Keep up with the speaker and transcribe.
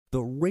The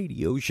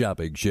Radio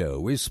Shopping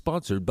Show is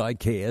sponsored by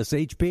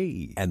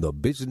KSHP and the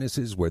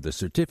businesses where the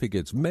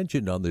certificates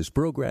mentioned on this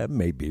program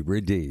may be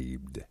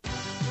redeemed.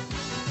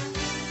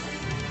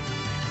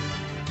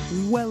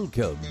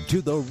 Welcome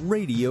to the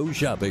Radio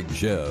Shopping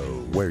Show,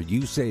 where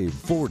you save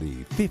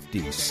 40,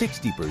 50,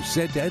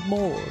 60% and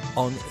more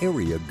on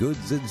area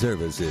goods and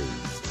services.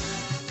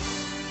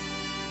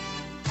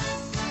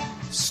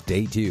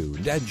 Stay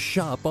tuned and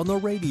shop on the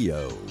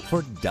radio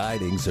for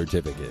dining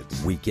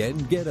certificates,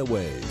 weekend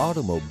getaway,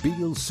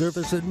 automobile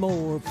service, and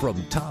more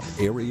from top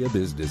area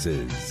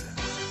businesses.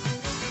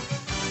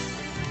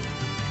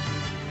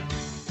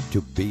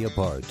 To be a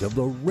part of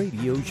the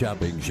Radio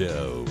Shopping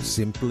Show,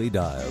 simply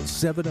dial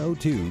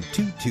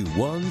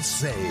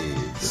 702-221-SAVE,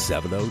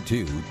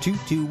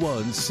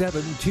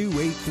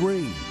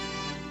 702-221-7283.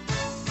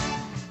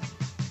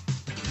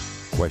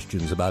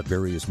 Questions about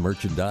various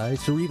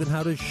merchandise or even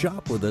how to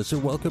shop with us are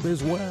welcome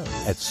as well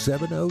at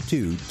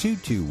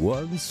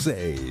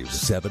 702-221-SAVE,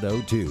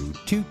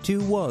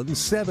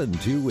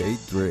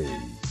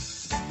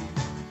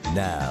 702-221-7283.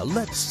 Now,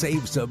 let's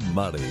save some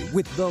money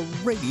with the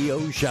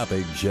Radio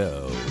Shopping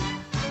Show.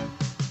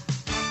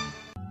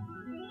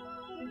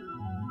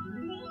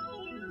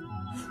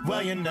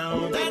 Well, you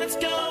know that it's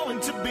going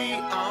to be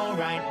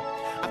alright.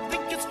 I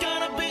think it's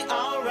gonna be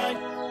alright.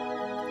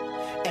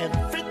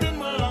 Everything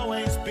will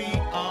always be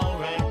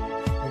alright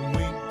when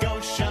we go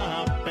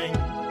shopping.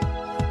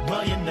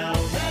 Well, you know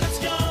that it's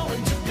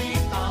going to be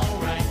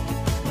alright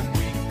when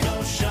we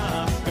go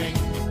shopping.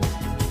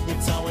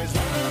 It's always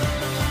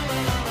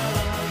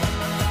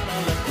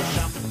let the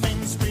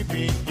shopping spree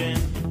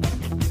begin.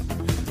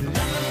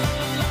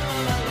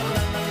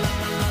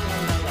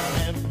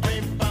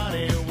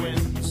 Everybody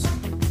wins,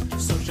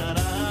 so shut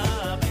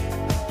up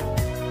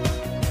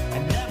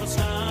and never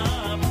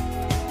stop.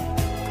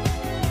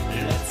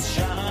 Let's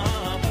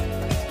shop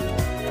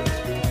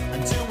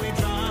until we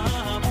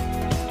drop.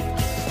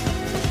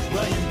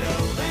 Well, you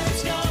know that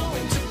it's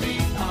going to be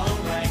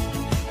alright.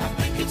 I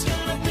think it's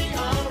gonna be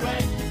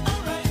alright,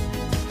 alright.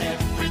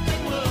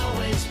 Everything will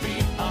always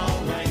be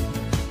alright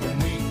when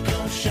we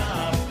go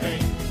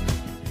shopping.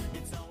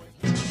 It's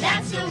always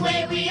That's the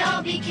way we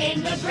all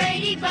became the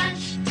Brady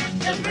Bunch.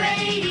 The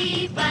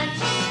Brady Bunch.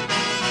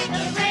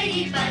 The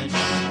Brady Bunch.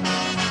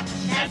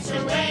 That's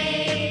the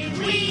way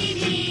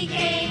we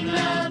became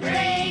the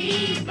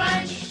Brady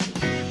Bunch.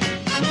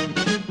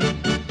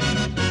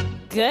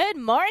 Good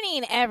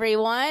morning,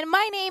 everyone.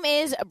 My name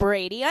is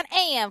Brady on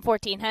AM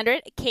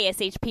 1400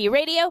 KSHP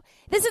Radio.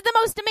 This is the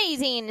most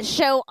amazing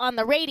show on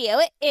the radio.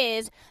 It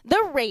is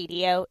the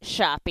Radio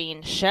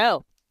Shopping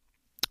Show.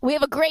 We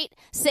have a great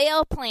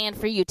sale planned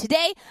for you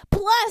today.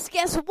 Plus,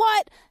 guess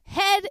what?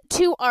 Head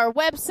to our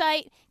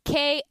website,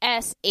 kshp.com.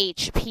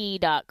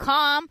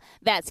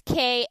 That's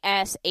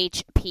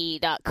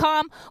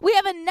kshp.com. We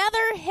have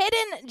another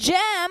hidden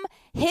gem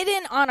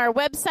hidden on our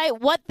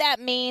website. What that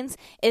means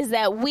is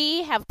that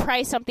we have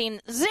priced something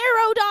 $0.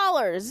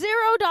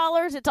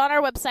 $0. It's on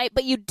our website,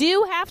 but you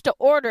do have to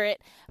order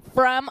it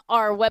from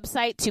our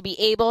website to be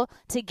able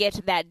to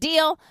get that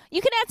deal.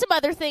 You can add some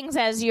other things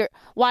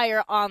while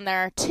you're on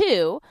there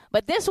too,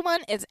 but this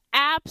one is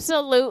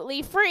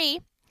absolutely free.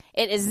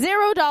 It is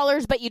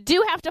 $0, but you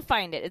do have to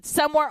find it. It's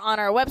somewhere on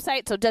our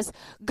website, so just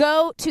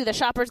go to the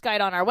Shopper's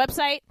Guide on our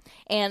website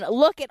and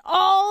look at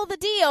all the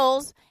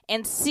deals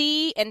and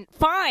see and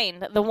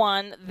find the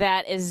one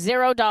that is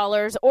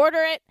 $0. Order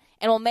it,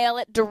 and we'll mail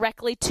it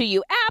directly to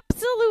you.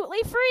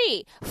 Absolutely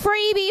free.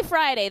 Freebie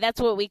Friday. That's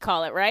what we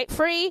call it, right?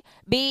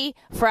 Freebie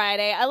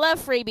Friday. I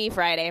love Freebie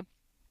Friday.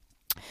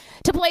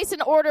 To place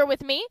an order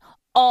with me,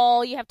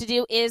 all you have to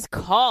do is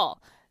call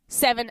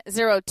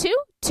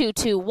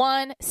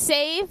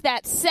 702-221-SAVE.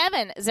 That's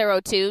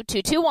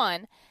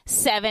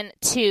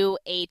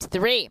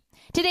 702-221-7283.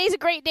 Today's a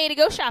great day to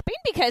go shopping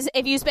because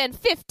if you spend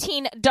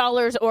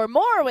 $15 or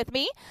more with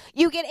me,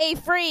 you get a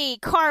free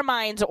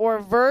Carmine's or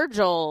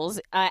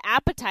Virgil's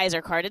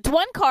appetizer card. It's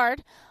one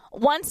card.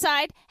 One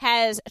side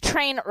has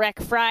train wreck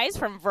fries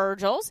from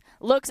Virgil's.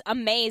 Looks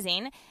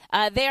amazing.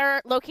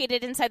 They're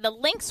located inside the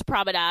Lynx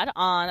Promenade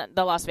on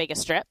the Las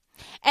Vegas Strip.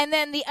 And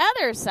then the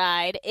other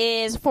side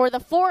is for the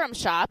Forum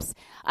Shops.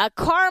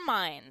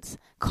 Carmine's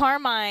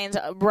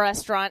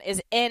restaurant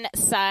is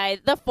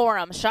inside the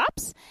Forum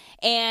Shops.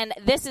 And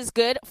this is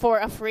good for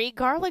a free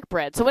garlic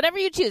bread. So whatever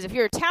you choose, if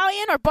you're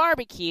Italian or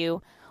barbecue,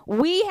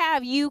 we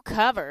have you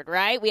covered,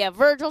 right? We have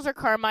Virgil's or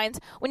Carmine's.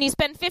 When you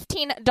spend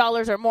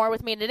 $15 or more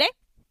with me today,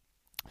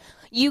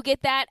 you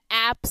get that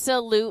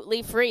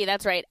absolutely free.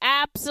 That's right,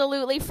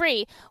 absolutely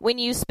free when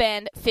you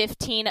spend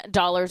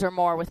 $15 or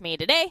more with me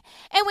today.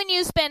 And when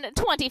you spend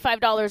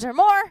 $25 or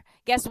more,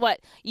 guess what?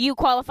 You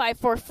qualify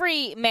for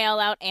free mail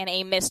out and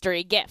a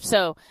mystery gift.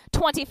 So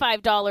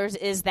 $25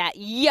 is that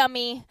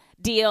yummy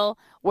deal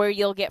where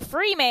you'll get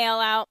free mail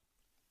out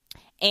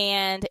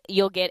and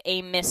you'll get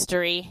a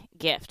mystery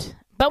gift.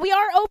 But we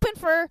are open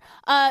for,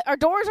 our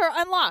doors are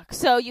unlocked,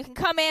 so you can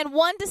come in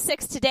 1 to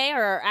 6 today,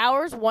 or our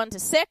hours 1 to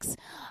 6.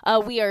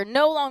 We are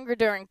no longer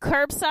doing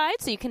curbside,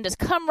 so you can just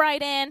come right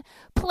in,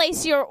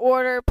 place your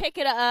order, pick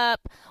it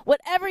up,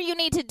 whatever you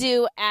need to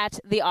do at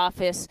the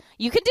office,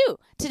 you can do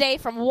today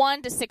from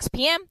 1 to 6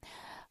 p.m.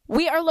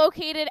 We are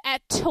located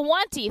at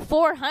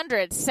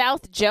 2400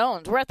 South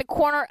Jones. We're at the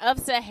corner of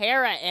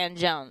Sahara and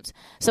Jones.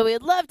 So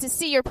we'd love to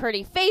see your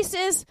pretty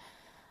faces.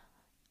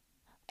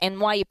 And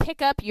while you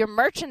pick up your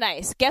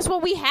merchandise, guess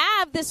what we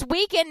have this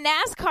weekend?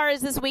 NASCAR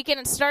is this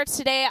weekend. It starts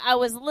today. I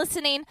was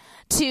listening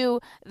to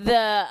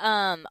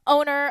the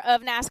owner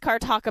of NASCAR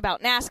talk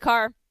about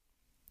NASCAR.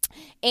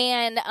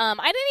 And I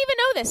didn't even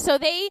know this. So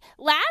they,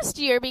 last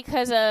year,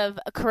 because of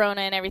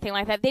Corona and everything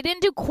like that, they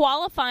didn't do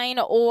qualifying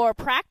or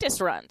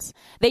practice runs.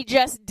 They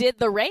just did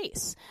the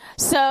race.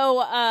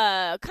 So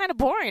kind of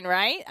boring,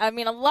 right? I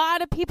mean, a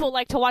lot of people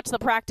like to watch the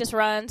practice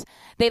runs.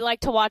 They like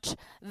to watch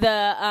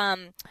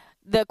the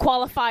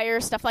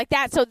qualifiers, stuff like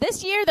that. So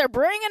this year, they're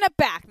bringing it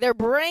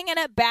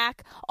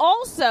back.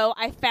 Also,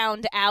 I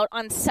found out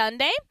on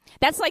Sunday,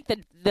 that's like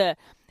the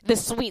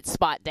sweet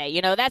spot day.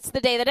 You know, that's the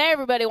day that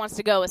everybody wants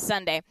to go, is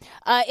Sunday.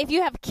 If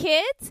you have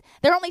kids,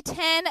 they're only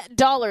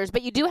 $10,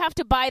 but you do have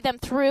to buy them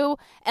through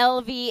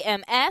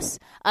LVMS.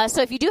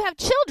 So if you do have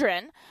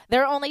children,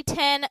 they're only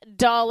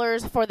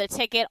 $10 for the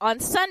ticket on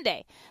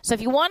Sunday. So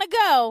if you want to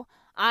go,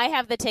 I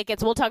have the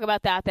tickets. We'll talk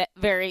about that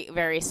very,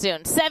 very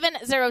soon.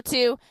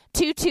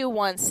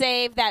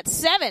 702-221-SAVE.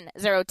 That's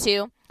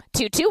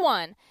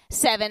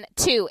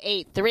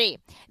 702-221-7283.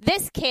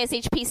 This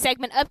KSHP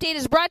segment update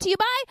is brought to you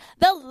by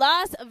the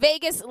Las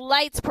Vegas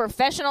Lights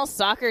Professional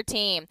Soccer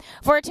Team.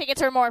 For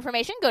tickets or more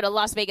information, go to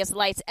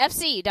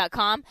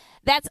LasVegasLightsFC.com.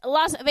 That's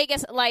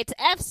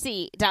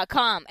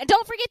LasVegasLightsFC.com. And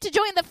don't forget to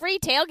join the free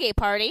tailgate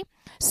party.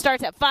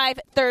 Starts at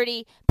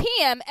 5:30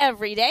 p.m.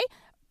 every day.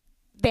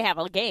 They have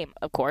a game,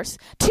 of course,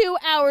 2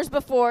 hours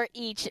before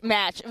each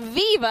match.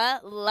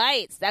 Viva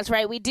Lights. That's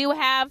right. We do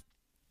have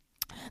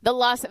the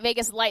Las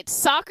Vegas Lights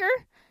soccer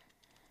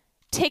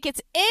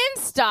tickets in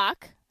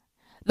stock.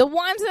 The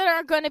ones that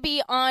are going to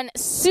be on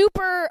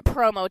super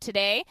promo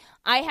today,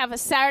 I have a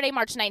Saturday,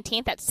 March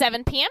 19th at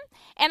 7 p.m.,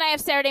 and I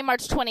have Saturday,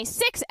 March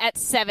 26th at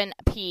 7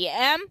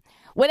 p.m.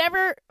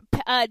 Whatever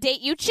date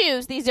you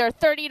choose, these are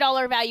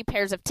 $30 value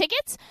pairs of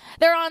tickets.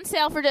 They're on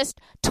sale for just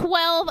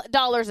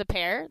 $12 a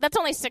pair. That's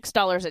only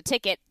 $6 a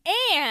ticket.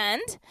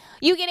 And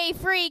you get a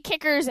free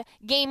Kickers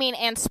Gaming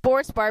and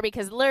Sports Bar,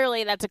 because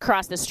literally that's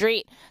across the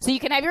street. So you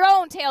can have your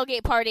own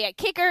tailgate party at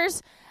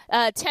Kickers.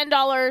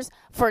 $10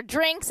 for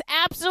drinks,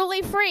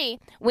 absolutely free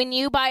when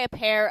you buy a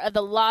pair of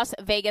the Las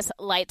Vegas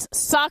Lights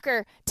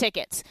soccer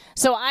tickets.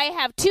 So I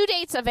have 2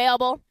 dates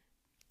available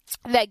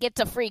that get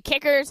to free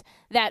Kickers.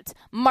 That's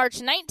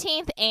March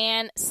 19th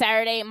and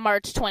Saturday,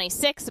 March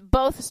 26th.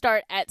 Both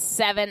start at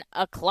 7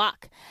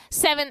 o'clock.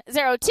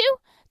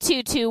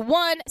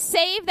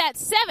 702-221-SAVE.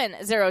 That's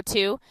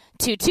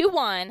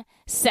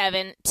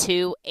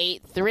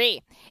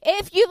 702-221-7283.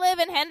 If you live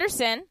in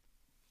Henderson,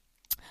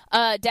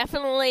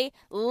 definitely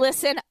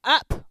listen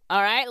up.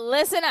 All right,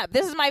 listen up.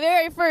 This is my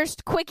very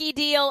first quickie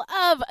deal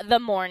of the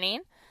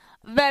morning.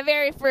 The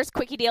very first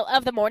quickie deal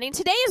of the morning.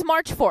 Today is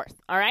March 4th.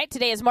 All right,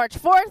 today is March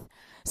 4th.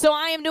 So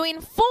I am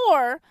doing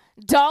 $4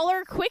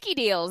 quickie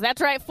deals.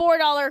 That's right,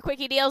 $4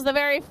 quickie deals. The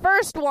very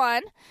first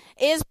one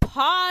is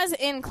Paws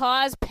and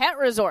Claws Pet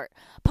Resort.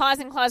 Paws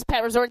and Claws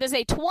Pet Resort. This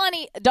is a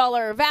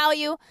 $20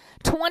 value.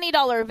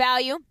 $20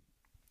 value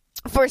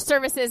for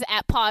services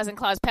at Paws and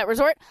Claws Pet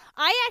Resort.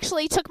 I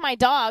actually took my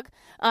dog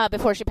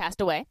before she passed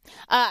away.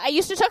 I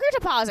used to take her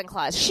to Paws and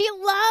Claws. She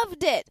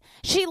loved it.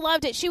 She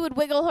loved it. She would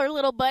wiggle her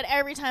little butt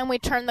every time we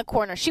turned the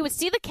corner. She would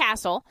see the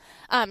castle.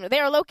 They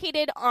are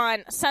located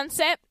on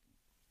Sunset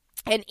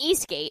and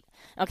Eastgate.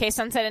 Okay,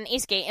 Sunset and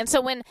Eastgate. And so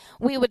when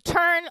we would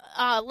turn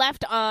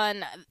left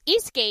on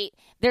Eastgate,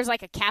 there's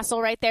like a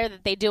castle right there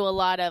that they do a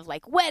lot of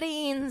like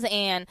weddings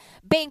and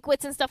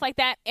banquets and stuff like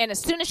that. And as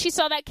soon as she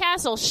saw that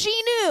castle, she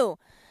knew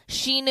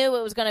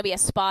it was going to be a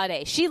spa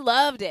day. She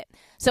loved it.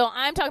 So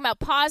I'm talking about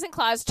Paws and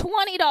Claws,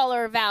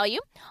 $20 value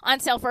on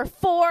sale for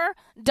 $4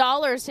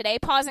 today.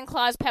 Paws and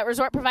Claws Pet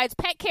Resort provides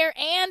pet care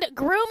and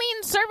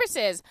grooming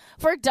services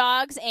for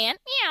dogs and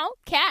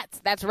cats.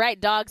 That's right,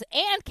 dogs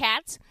and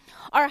cats.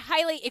 Our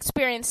highly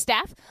experienced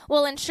staff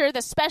will ensure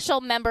the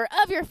special member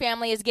of your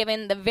family is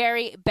given the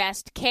very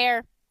best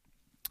care.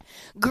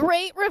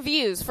 Great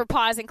reviews for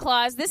Paws and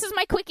Claws. This is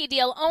my quickie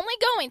deal, only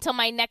going till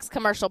my next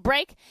commercial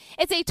break.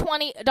 It's a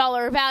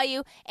 $20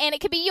 value, and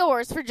it could be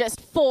yours for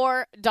just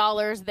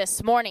 $4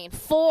 this morning.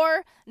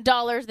 $4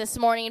 this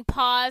morning,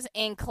 Paws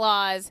and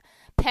Claws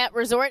Pet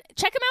Resort.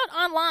 Check them out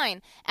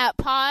online at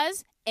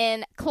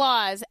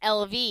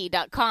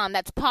pawsandclawslv.com.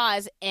 That's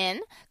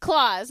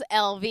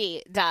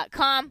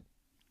pawsandclawslv.com.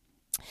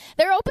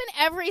 They're open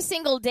every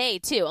single day,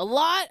 too. A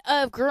lot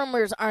of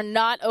groomers are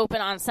not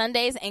open on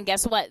Sundays, and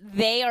guess what?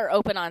 They are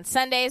open on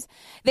Sundays.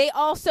 They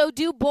also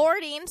do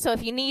boarding, so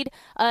if you need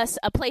a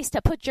place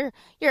to put your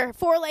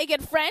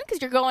four-legged friend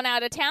because you're going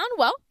out of town,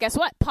 well, guess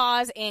what?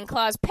 Paws and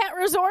Claws Pet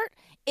Resort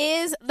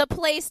is the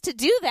place to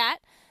do that.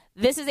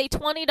 This is a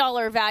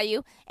 $20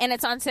 value, and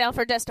it's on sale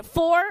for just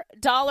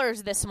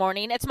 $4 this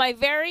morning. It's my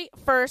very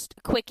first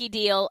quickie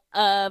deal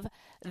of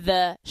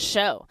the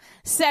show.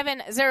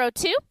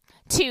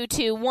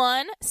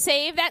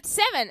 702-221-SAVE. That's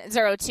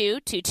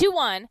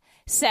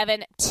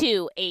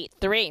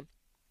 702-221-7283.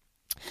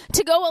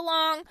 To go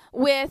along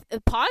with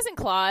Paws and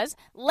Claws,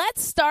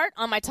 let's start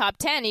on my top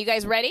 10. Are you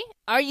guys ready?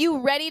 Are you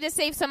ready to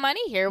save some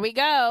money? Here we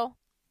go.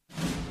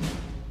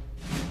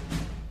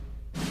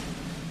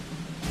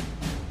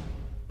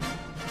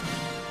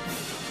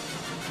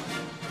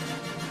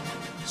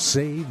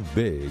 Save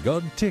big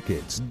on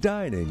tickets,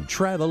 dining,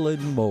 travel,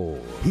 and more.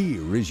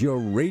 Here is your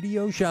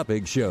radio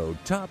shopping show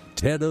top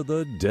 10 of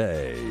the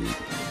day.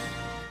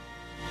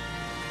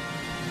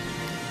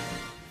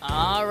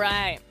 All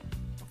right.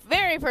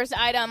 Very first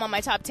item on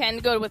my top 10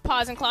 to go with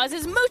Paws and Claws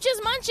is Mooch's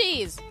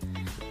Munchies.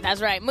 That's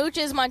right,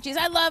 Mooch's Munchies.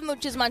 I love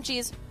Mooch's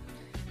Munchies.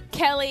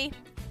 Kelly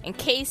and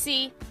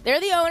Casey,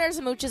 they're the owners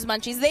of Mooch's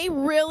Munchies. They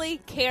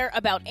really care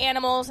about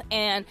animals,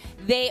 and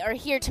they are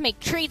here to make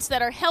treats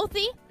that are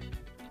healthy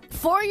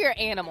for your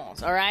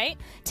animals, all right?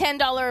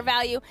 $10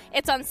 value.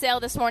 It's on sale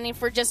this morning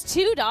for just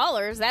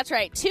 $2. That's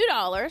right,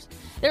 $2.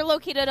 They're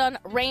located on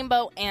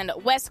Rainbow and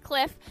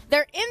Westcliff.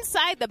 They're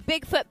inside the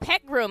Bigfoot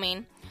Pet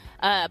Grooming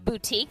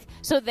boutique.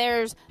 So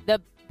there's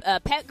the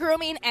pet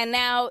grooming, and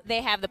now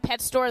they have the pet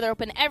store. They're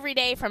open every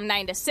day from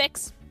 9 to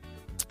 6.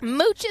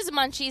 Mooch's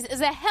Munchies is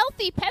a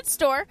healthy pet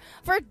store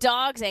for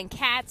dogs and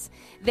cats.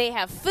 They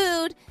have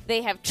food,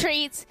 they have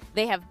treats,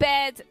 they have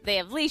beds, they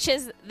have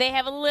leashes, they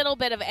have a little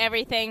bit of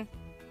everything.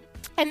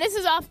 And this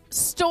is off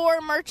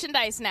store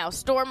merchandise now.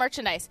 Store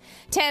merchandise.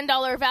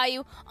 $10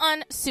 value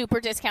on super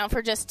discount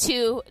for just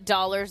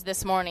 $2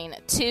 this morning.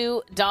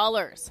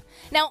 $2.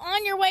 Now,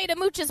 on your way to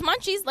Mooch's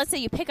Munchies, let's say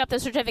you pick up the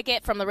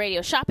certificate from the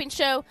radio shopping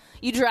show.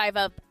 You drive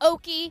up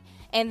Okie,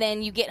 and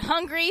then you get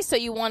hungry, so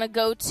you want to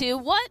go to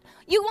what?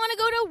 You want to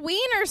go to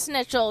Wiener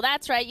Schnitzel.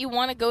 That's right. You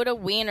want to go to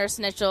Wiener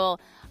Schnitzel.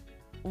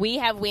 We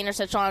have Wiener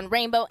Schnitzel on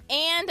Rainbow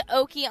and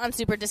Okie on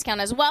super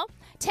discount as well.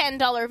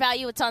 $10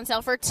 value. It's on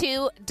sale for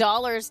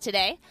 $2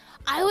 today.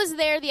 I was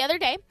there the other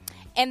day,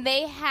 and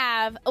they've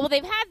had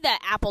the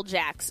Apple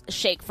Jacks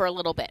shake for a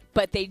little bit,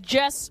 but they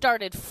just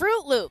started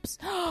Fruit Loops.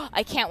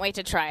 I can't wait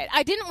to try it.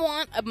 I didn't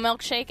want a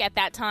milkshake at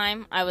that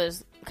time. I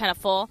was kind of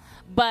full,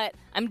 but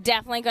I'm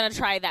definitely going to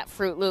try that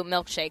Fruit Loop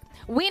milkshake.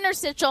 Wiener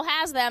Schnitzel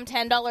has them,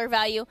 $10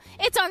 value.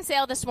 It's on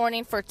sale this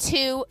morning for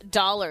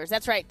 $2.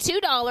 That's right,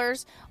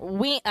 $2.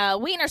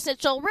 Wiener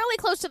Schnitzel, really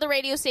close to the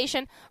radio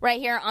station, right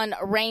here on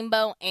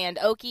Rainbow and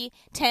Okie,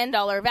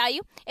 $10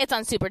 value. It's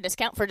on super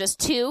discount for just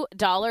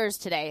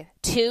 $2 today,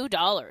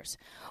 $2.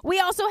 We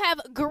also have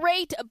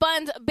Great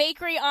Buns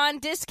Bakery on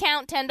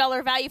discount,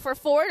 $10 value for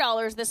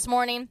 $4 this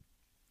morning.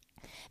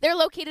 They're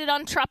located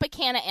on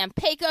Tropicana and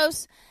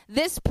Pecos.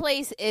 This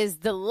place is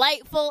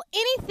delightful.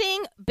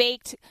 Anything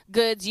baked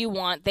goods you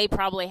want, they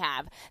probably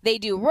have. They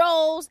do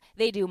rolls,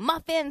 they do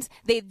muffins,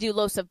 they do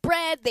loaves of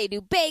bread, they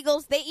do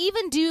bagels, they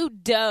even do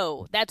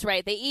dough. That's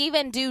right, they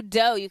even do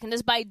dough. You can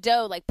just buy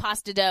dough like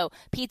pasta dough,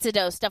 pizza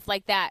dough, stuff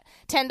like that.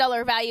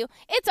 $10 value.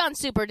 It's on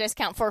super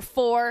discount for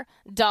 $4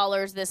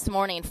 this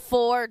morning.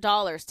 $4.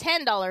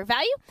 $10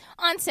 value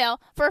on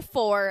sale for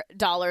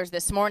 $4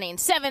 this morning.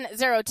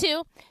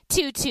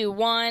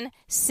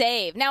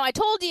 702-221-SAVE. Now, I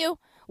told you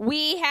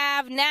we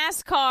have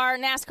NASCAR.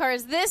 NASCAR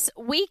is this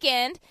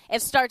weekend.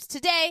 It starts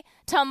today,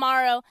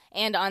 tomorrow,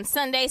 and on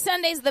Sunday.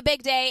 Sunday's the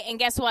big day, and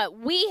guess what?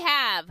 We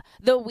have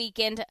the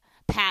weekend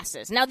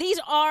passes. Now, these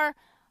are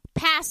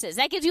passes.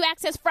 That gives you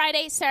access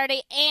Friday,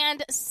 Saturday,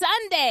 and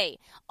Sunday.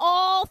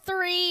 All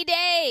 3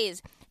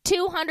 days.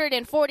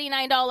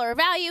 $249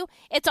 value.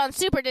 It's on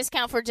super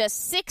discount for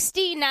just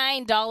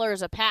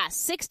 $69 a pass.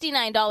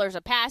 $69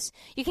 a pass.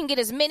 You can get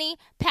as many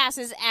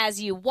passes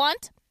as you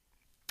want.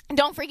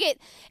 Don't forget,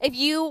 if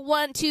you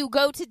want to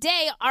go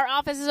today, our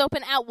office is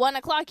open at 1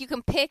 o'clock. You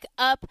can pick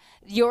up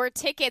your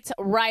tickets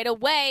right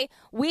away.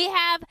 We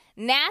have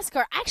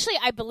NASCAR. Actually,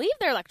 I believe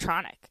they're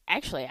electronic.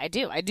 Actually, I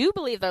do. I do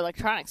believe they're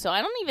electronic, so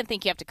I don't even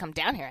think you have to come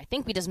down here. I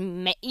think we just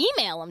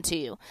email them to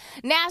you.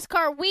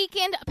 NASCAR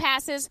weekend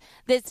passes.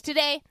 That's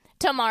today,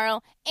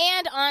 tomorrow,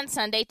 and on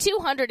Sunday.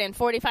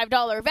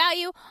 $245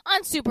 value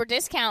on super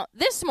discount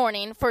this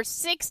morning for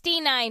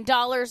 $69.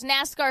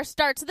 NASCAR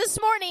starts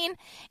this morning,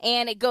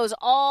 and it goes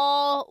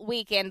all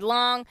weekend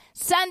long.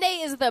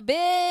 Sunday is the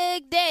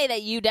big day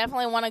that you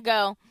definitely want to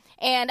go.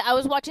 And I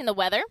was watching the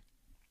weather.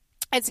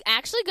 It's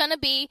actually going to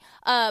be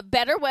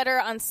better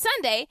weather on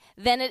Sunday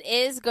than it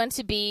is going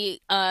to be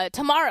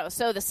tomorrow.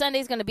 So the Sunday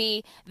is going to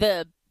be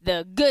the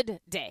good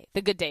day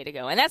to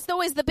go. And that's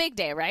always the big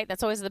day, right?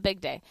 That's always the big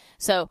day.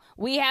 So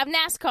we have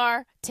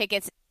NASCAR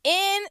tickets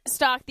in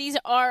stock. These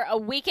are a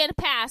weekend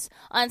pass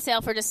on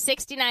sale for just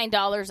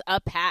 $69 a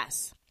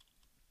pass.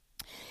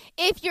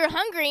 If you're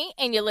hungry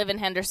and you live in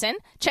Henderson,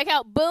 check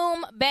out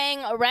Boom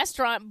Bang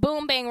Restaurant.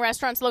 Boom Bang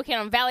Restaurant's located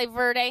on Valley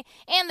Verde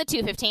and the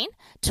 215.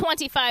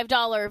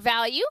 $25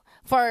 value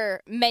for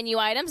menu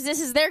items.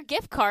 This is their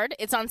gift card.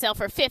 It's on sale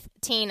for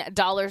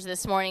 $15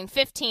 this morning.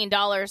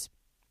 $15.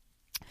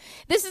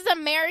 This is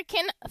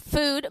American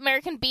food,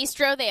 American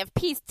Bistro. They have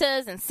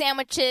pizzas and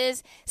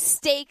sandwiches,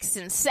 steaks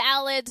and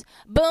salads.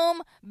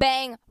 Boom,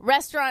 bang,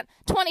 restaurant,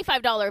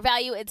 $25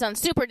 value. It's on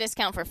super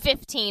discount for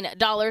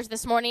 $15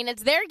 this morning.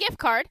 It's their gift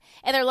card,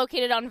 and they're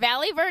located on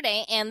Valley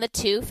Verde and the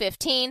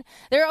 215.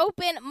 They're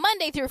open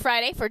Monday through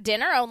Friday for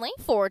dinner only,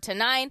 4 to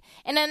 9.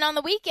 And then on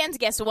the weekends,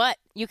 guess what?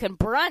 You can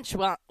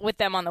brunch with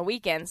them on the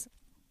weekends.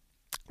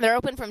 They're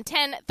open from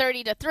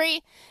 10:30 to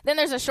 3. Then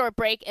there's a short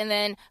break, and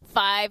then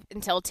 5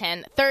 until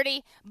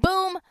 10:30.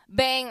 Boom,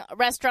 bang,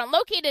 restaurant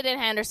located in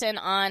Henderson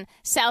on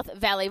South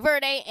Valley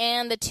Verde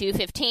and the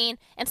 215.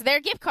 And so their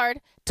gift card,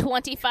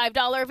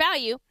 $25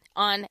 value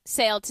on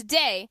sale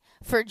today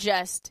for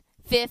just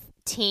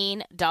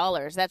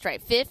 $15. That's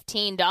right,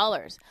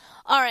 $15.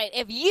 All right,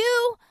 if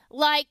you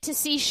like to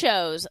see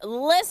shows,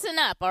 listen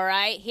up, all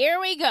right? Here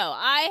we go.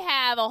 I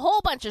have a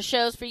whole bunch of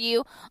shows for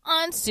you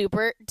on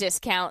super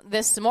discount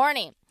this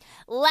morning.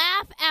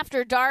 Laugh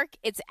After Dark,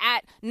 it's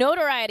at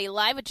Notoriety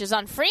Live, which is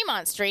on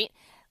Fremont Street.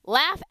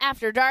 Laugh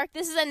After Dark,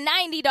 this is a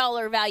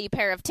 $90 value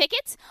pair of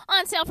tickets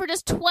on sale for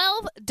just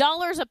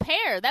 $12 a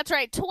pair. That's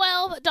right,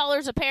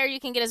 $12 a pair. You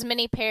can get as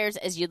many pairs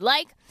as you'd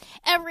like.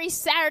 Every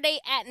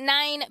Saturday at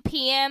 9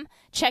 p.m.,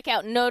 check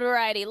out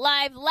Notoriety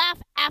Live,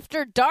 Laugh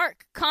After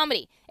Dark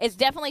comedy. It's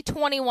definitely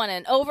 21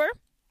 and over.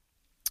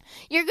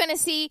 You're going to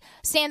see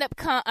stand-up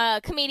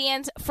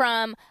comedians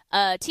from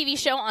a TV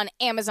show on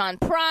Amazon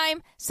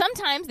Prime.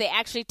 Sometimes they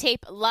actually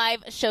tape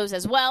live shows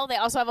as well. They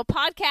also have a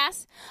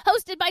podcast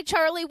hosted by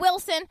Charlie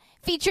Wilson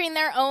featuring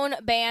their own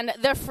band,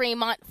 the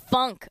Fremont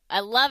Funk.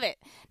 I love it.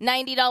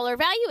 $90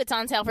 value. It's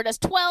on sale for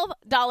just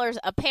 $12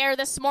 a pair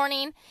this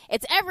morning.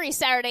 It's every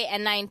Saturday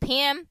at 9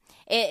 p.m.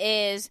 It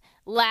is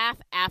Laugh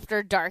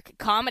After Dark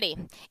comedy.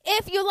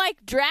 If you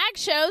like drag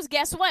shows,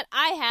 guess what?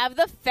 I have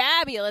the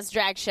Fabulous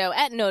Drag Show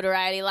at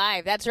Notoriety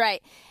Live. That's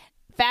right.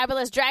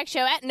 Fabulous Drag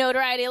Show at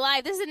Notoriety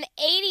Live. This is an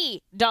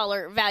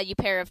 $80 value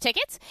pair of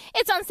tickets.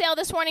 It's on sale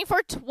this morning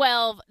for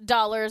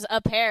 $12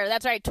 a pair.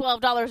 That's right,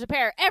 $12 a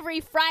pair. Every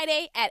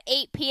Friday at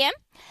 8 p.m.,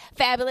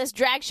 Fabulous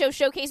Drag Show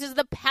showcases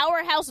the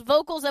powerhouse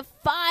vocals of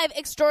 5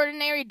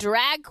 extraordinary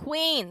drag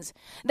queens.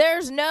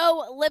 There's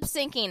no lip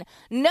syncing,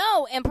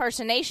 no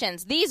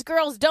impersonations. These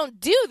girls don't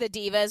do the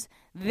divas.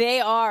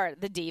 They are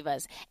the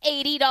divas.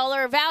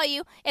 $80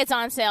 value. It's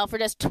on sale for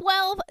just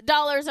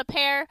 $12 a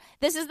pair.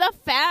 This is the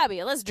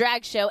Fabulous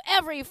Drag Show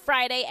every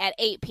Friday at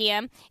 8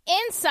 p.m.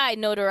 inside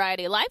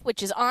Notoriety Live,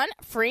 which is on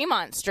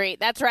Fremont Street.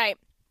 That's right.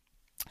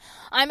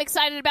 I'm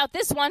excited about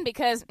this one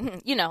because,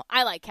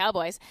 I like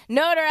cowboys.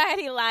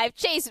 Notoriety Live,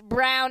 Chase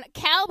Brown,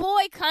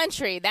 Cowboy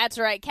Country. That's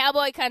right,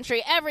 Cowboy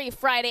Country every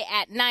Friday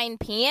at 9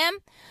 p.m.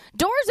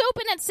 Doors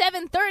open at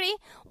 7:30.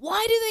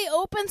 Why do they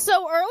open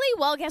so early?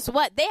 Well, guess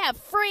what? They have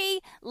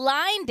free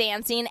line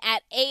dancing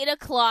at 8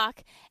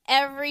 o'clock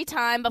every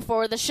time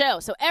before the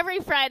show. So every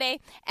Friday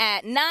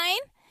at 9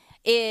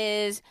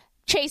 is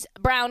Chase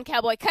Brown,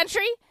 Cowboy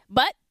Country,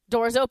 but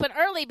doors open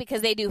early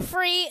because they do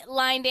free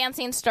line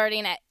dancing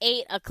starting at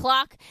 8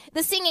 o'clock.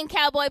 The singing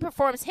cowboy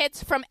performs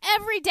hits from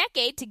every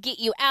decade to get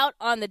you out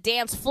on the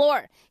dance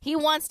floor. He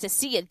wants to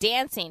see you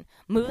dancing,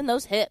 moving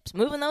those hips.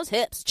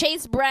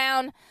 Chase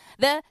Brown,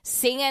 the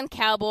singing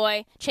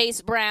cowboy,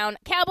 Chase Brown,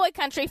 Cowboy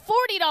Country,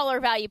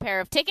 $40 value pair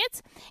of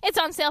tickets. It's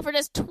on sale for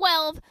just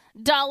 $12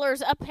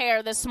 a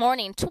pair this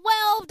morning.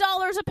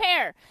 $12 a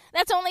pair.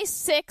 That's only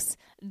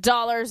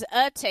 $6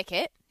 a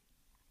ticket.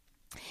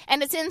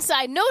 And it's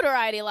inside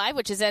Notoriety Live,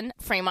 which is in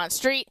Fremont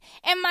Street.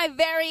 And my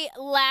very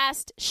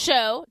last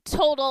show,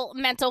 Total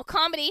Mental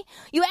Comedy,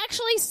 you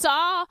actually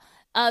saw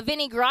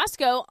Vinny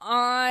Grosco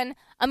on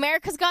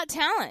America's Got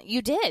Talent.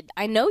 You did.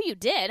 I know you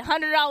did.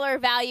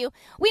 $100 value.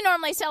 We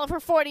normally sell it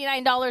for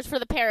 $49 for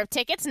the pair of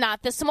tickets.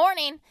 Not this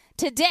morning.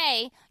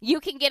 Today,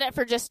 you can get it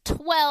for just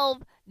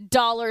 $12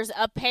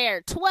 a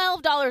pair.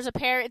 $12 a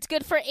pair. It's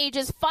good for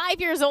ages 5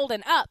 years old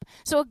and up.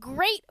 So a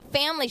great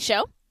family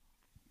show.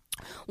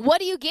 What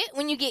do you get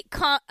when you get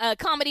a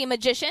comedy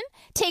magician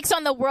takes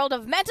on the world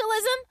of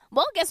mentalism?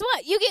 Well, guess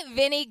what? You get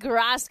Vinny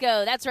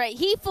Grosco. That's right.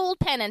 He fooled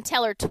Penn and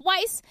Teller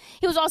twice.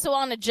 He was also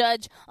on a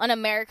judge on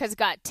America's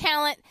Got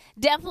Talent.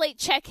 Definitely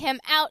check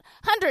him out.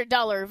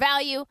 $100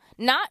 value,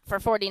 not for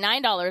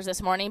 $49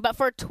 this morning, but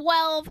for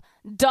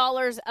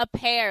 $12 a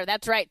pair.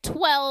 That's right,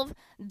 $12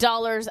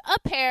 a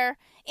pair.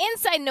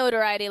 Inside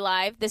Notoriety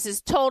Live, this is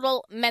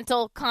Total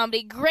Mental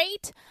Comedy.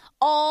 Great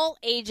all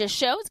ages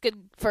show. It's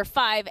good for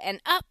 5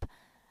 and up.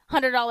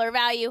 $100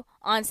 value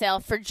on sale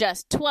for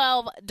just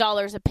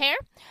 $12 a pair.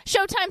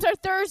 Showtimes are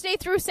Thursday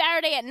through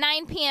Saturday at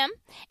 9 p.m.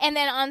 and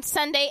then on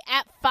Sunday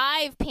at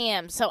 5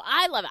 p.m. So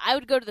I love it. I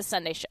would go to the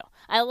Sunday show.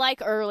 I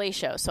like early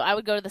shows, so I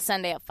would go to the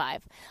Sunday at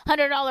 5.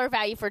 $100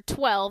 value for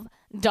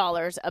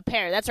 $12 a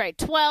pair. That's right,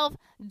 $12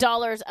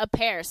 a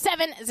pair.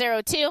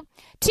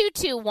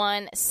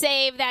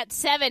 702-221-SAVE.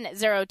 That's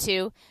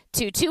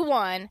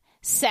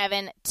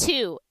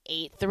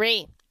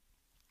 702-221-7283.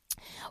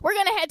 We're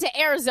going to head to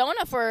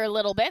Arizona for a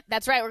little bit.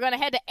 That's right. We're going to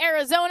head to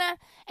Arizona,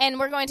 and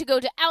we're going to go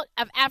to Out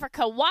of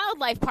Africa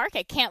Wildlife Park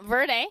at Camp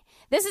Verde.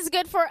 This is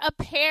good for a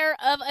pair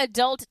of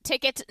adult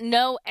tickets,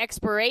 no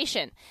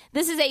expiration.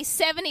 This is a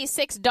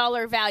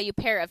 $76 value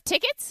pair of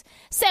tickets.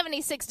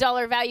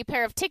 $76 value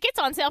pair of tickets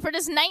on sale for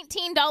just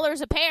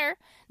 $19 a pair.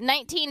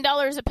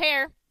 $19 a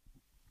pair.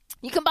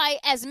 You can buy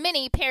as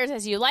many pairs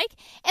as you like,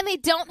 and they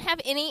don't have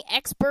any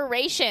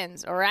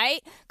expirations, all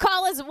right?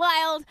 Call us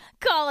wild,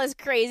 call us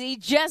crazy,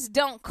 just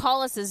don't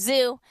call us a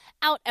zoo.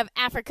 Out of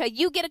Africa,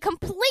 you get a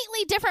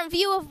completely different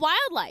view of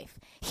wildlife.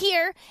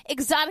 Here,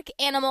 exotic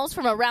animals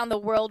from around the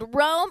world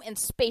roam in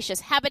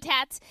spacious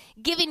habitats,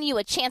 giving you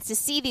a chance to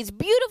see these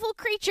beautiful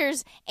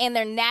creatures and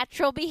their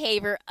natural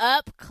behavior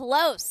up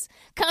close.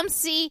 Come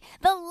see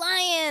the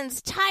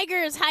lions,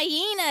 tigers,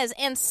 hyenas,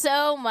 and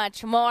so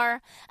much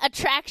more.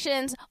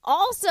 Attractions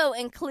also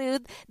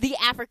include the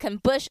African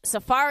Bush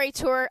Safari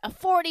Tour, a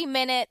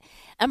 40-minute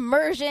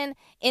immersion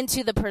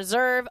into the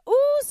preserve.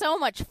 Ooh, so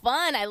much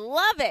fun. I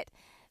love it.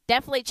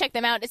 Definitely check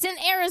them out. It's in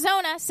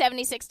Arizona,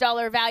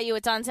 $76 value.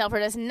 It's on sale for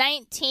just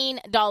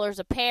 $19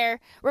 a pair.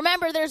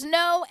 Remember, there's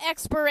no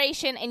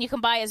expiration, and you can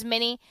buy as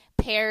many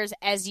pairs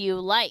as you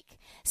like.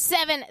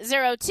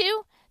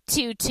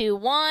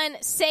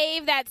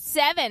 702-221. That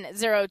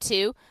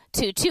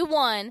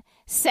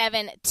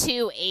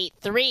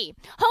 702-221-7283.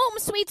 Home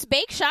Sweets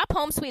Bake Shop.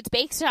 Home Sweets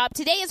Bake Shop.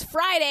 Today is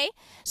Friday,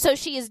 so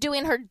she is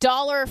doing her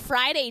Dollar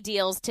Friday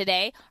deals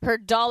today. Her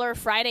Dollar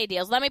Friday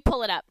deals. Let me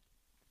pull it up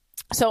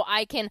so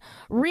I can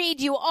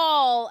read you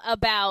all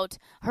about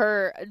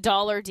her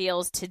dollar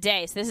deals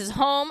today. So this is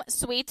Home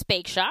Sweets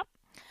Bake Shop.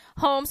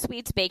 Home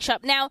Sweets Bake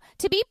Shop. Now,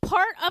 to be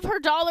part of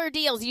her dollar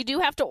deals, you do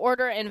have to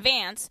order in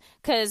advance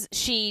because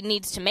she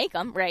needs to make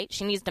them, right?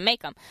 She needs to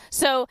make them.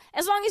 So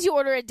as long as you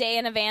order a day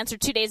in advance or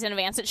 2 days in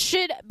advance, it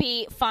should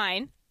be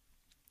fine.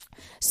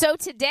 So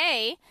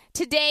today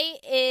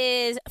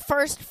is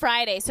First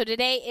Friday. So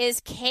today is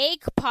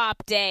Cake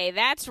Pop Day.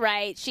 That's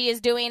right. She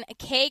is doing a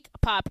Cake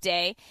Pop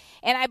Day.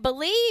 And I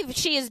believe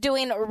she is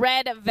doing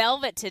Red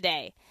Velvet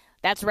today.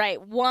 That's right.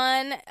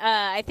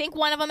 I think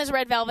one of them is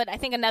Red Velvet. I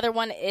think another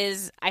one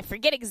is, I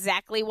forget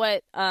exactly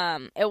what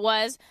it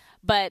was,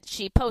 but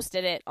she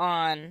posted it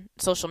on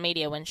social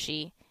media when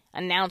she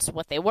announced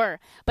what they were.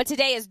 But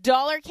today is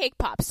Dollar Cake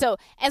Pop. So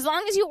as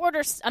long as you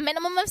order a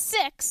minimum of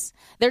 6,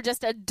 they're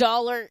just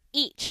 $1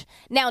 each.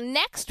 Now,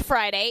 next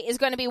Friday is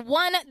going to be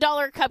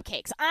 $1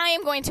 cupcakes. I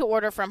am going to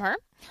order from her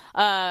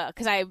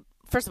because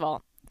first of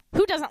all,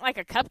 who doesn't like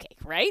a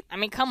cupcake, right? I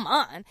mean, come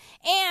on.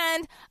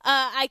 And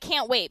I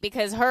can't wait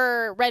because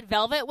her Red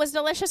Velvet was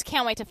delicious.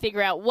 Can't wait to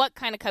figure out what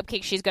kind of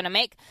cupcake she's going to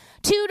make.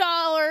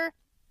 $1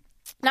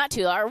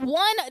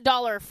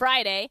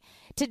 Friday.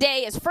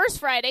 Today is First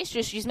Friday,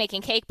 so she's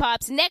making cake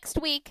pops. Next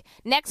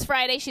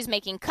Friday, she's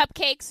making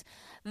cupcakes.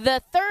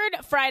 The third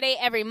Friday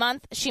every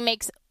month, she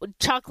makes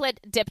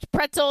chocolate-dipped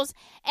pretzels.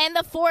 And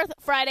the fourth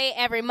Friday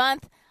every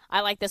month,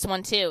 I like this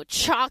one too,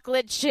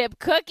 chocolate chip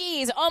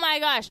cookies. Oh my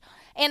gosh.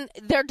 And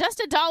they're just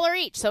 $1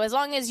 each. So as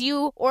long as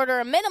you order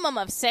a minimum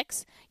of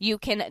 6, you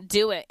can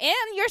do it.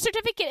 And your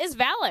certificate is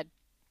valid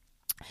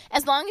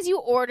as long as you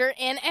order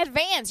in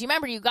advance.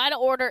 Remember, you got to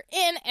order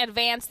in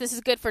advance. This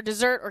is good for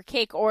dessert or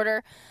cake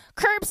order.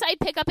 Curbside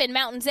pickup in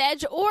Mountain's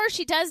Edge, or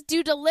she does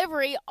do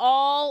delivery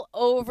all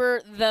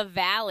over the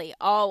valley.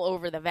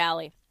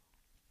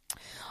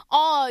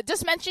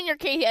 Just mention your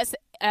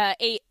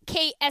KSHP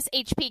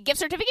gift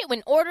certificate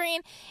when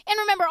ordering. And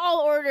remember,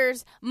 all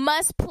orders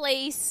must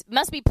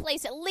be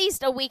placed at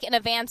least a week in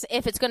advance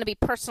if it's going to be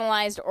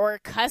personalized or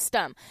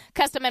custom.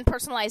 Custom and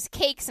personalized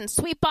cakes and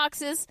sweet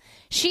boxes.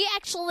 She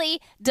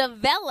actually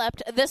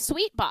developed the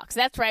sweet box.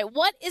 That's right.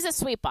 What is a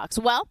sweet box?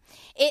 Well,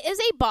 it is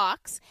a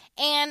box,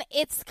 and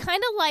it's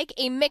kind of like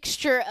a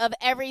mixture of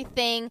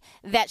everything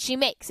that she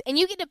makes. And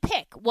you get to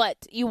pick what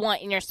you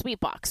want in your sweet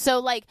box. So,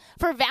 like,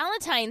 for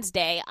Valentine's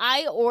Day,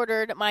 I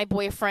ordered my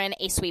boyfriend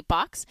a sweet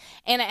box,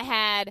 and it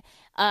had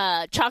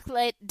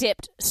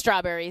chocolate-dipped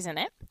strawberries in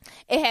it.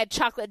 It had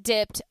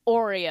chocolate-dipped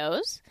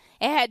Oreos.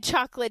 It had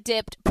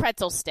chocolate-dipped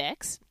pretzel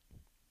sticks.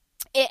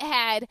 It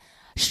had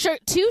 2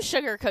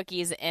 sugar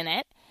cookies in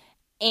it,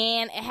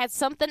 and it had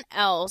something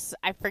else.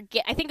 I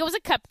forget. I think it was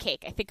a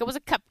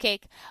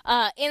cupcake.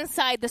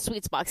 Inside the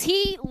sweets box.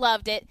 He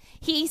loved it.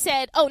 He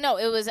said, oh, no,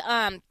 it was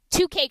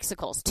 2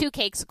 Cakesicles. 2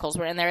 Cakesicles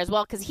were in there as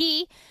well because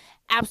he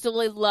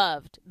absolutely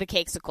loved the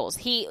Cakesicles.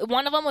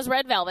 One of them was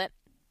Red Velvet,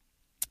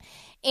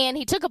 and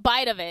he took a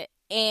bite of it,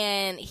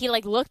 and he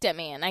looked at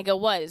me, and I go,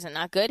 what, is it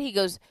not good? He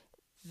goes,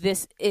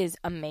 this is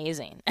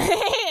amazing.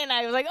 And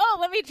I was like, oh,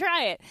 let me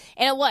try it.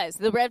 And it was.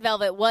 The Red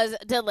Velvet was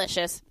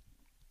delicious.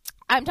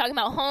 I'm talking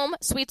about Home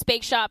Sweets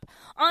Bake Shop.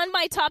 On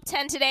my top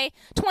 10 today,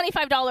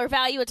 $25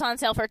 value. It's on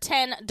sale for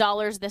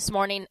 $10 this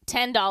morning.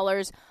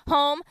 $10.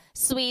 Home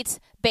Sweets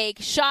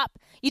Bake Shop.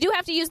 You do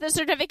have to use the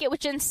certificate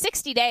within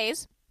 60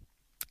 days.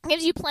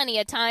 Gives you plenty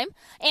of time,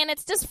 and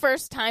it's just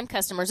first-time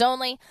customers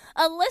only.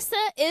 Alyssa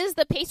is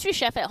the pastry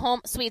chef at Home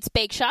Sweets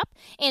Bake Shop,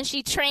 and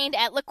she trained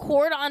at Le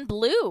Cordon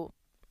Bleu.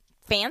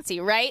 fancy,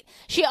 right?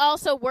 She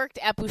also worked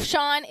at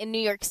Bouchon in New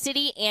York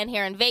City and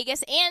here in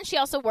Vegas, and she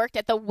also worked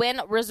at the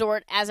Wynn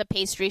Resort as a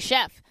pastry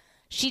chef.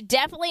 She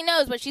definitely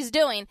knows what she's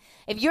doing.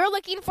 If you're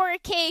looking for a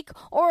cake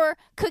or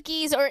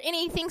cookies or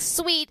anything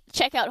sweet,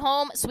 check out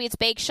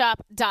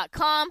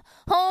HomeSweetsBakeShop.com.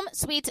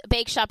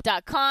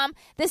 HomeSweetsBakeShop.com.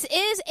 This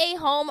is a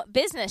home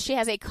business. She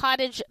has a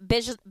cottage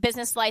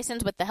business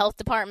license with the health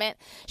department.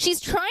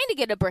 She's trying to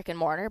get a brick and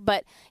mortar,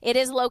 but it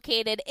is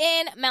located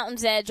in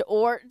Mountain's Edge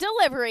or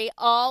delivery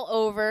all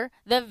over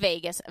the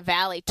Vegas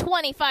Valley.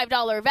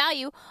 $25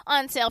 value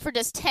on sale for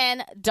just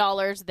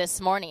 $10 this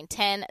morning.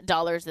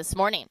 $10 this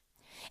morning.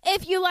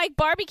 If you like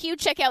barbecue,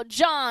 check out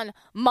John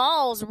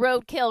Mull's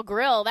Roadkill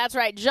Grill. That's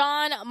right,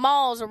 John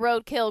Mull's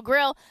Roadkill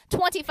Grill.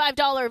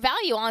 $25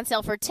 value on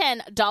sale for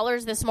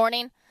 $10 this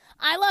morning.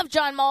 I love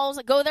John Mull's.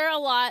 I go there a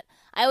lot.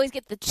 I always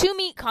get the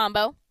 2-meat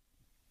combo.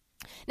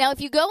 Now, if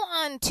you go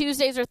on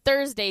Tuesdays or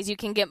Thursdays, you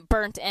can get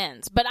burnt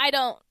ends. But I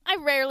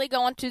rarely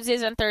go on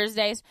Tuesdays and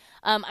Thursdays.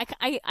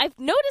 I've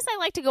noticed I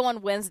like to go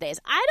on Wednesdays.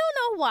 I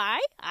don't know why.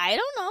 I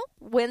don't know.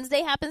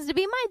 Wednesday happens to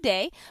be my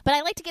day. But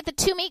I like to get the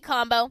 2-meat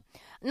combo.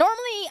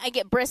 Normally, I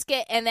get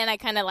brisket, and then I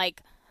kind of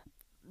like,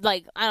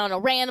 I don't know,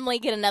 randomly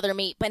get another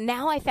meat. But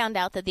now I found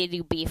out that they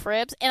do beef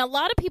ribs, and a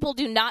lot of people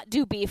do not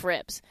do beef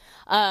ribs.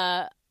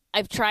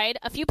 I've tried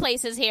a few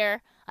places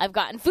here. I've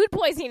gotten food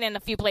poisoning in a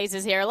few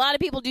places here. A lot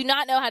of people do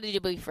not know how to do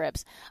beef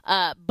ribs.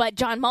 But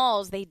John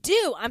Mull's, they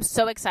do. I'm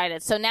so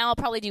excited. So now I'll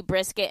probably do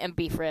brisket and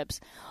beef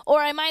ribs. Or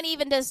I might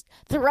even just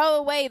throw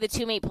away the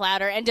 2-meat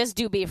platter and just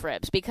do beef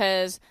ribs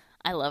because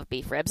I love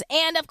beef ribs.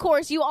 And, of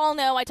course, you all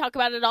know, I talk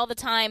about it all the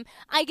time,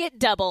 I get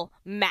double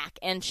mac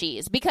and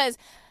cheese because,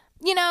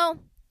 you know,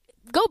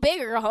 go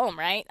big or go home,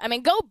 right? I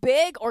mean, go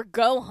big or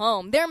go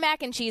home. Their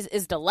mac and cheese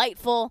is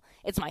delightful.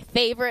 It's my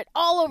favorite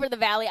all over the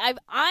valley.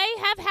 I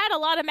have had a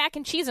lot of mac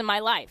and cheese in my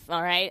life,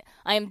 all right?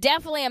 I am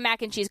definitely a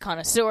mac and cheese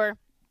connoisseur.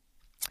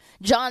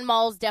 John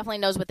Mull's definitely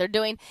knows what they're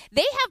doing.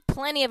 They have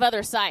plenty of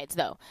other sides,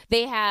 though.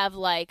 They have,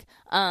 like,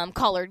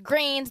 collard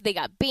greens. They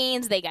got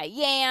beans. They got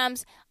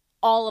yams.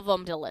 All of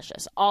them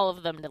delicious. All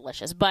of them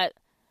delicious. But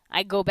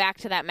I go back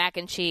to that mac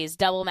and cheese,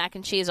 double mac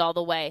and cheese all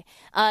the way.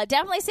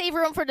 Definitely save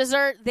room for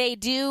dessert. They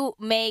do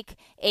make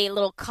a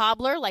little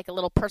cobbler, like a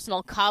little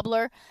personal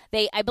cobbler.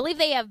 I believe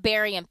they have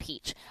berry and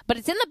peach, but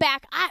it's in the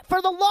back.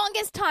 For the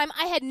longest time,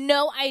 I had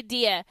no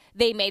idea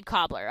they made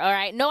cobbler. All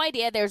right, no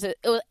idea.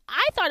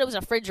 I thought it was a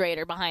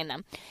refrigerator behind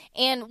them,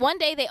 and one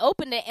day they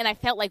opened it, and I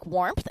felt like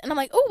warmth, and I'm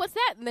like, "Oh, what's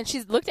that?" And then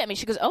she looked at me.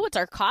 She goes, "Oh, it's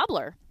our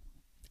cobbler."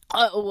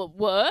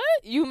 What?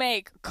 You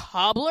make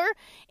cobbler?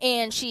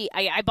 And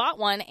I bought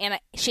one, and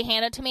she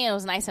handed it to me, and it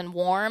was nice and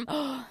warm.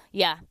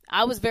 Yeah,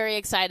 I was very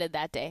excited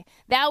that day.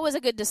 That was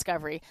a good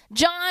discovery.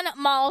 John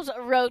Mull's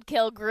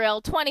Roadkill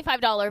Grill,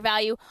 $25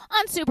 value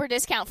on super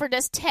discount for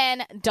just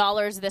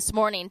 $10 this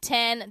morning.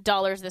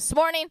 $10 this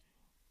morning.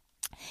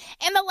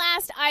 And the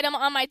last item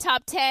on my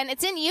top 10,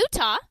 it's in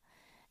Utah.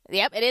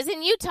 Yep, it is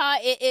in Utah.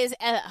 It is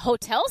a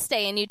hotel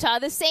stay in Utah,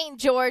 the St.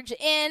 George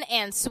Inn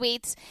and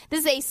Suites.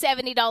 This is a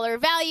 $70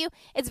 value.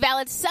 It's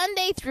valid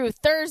Sunday through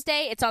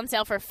Thursday. It's on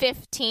sale for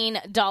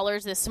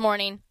 $15 this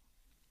morning.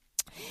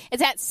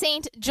 It's at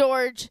St.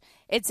 George.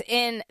 It's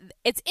in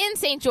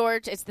St.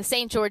 George. It's the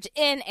St. George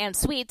Inn and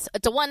Suites.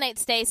 It's a one-night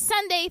stay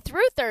Sunday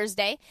through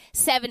Thursday.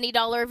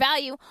 $70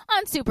 value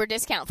on super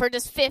discount for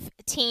just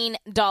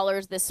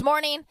 $15 this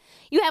morning.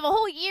 You have a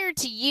whole year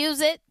to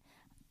use it.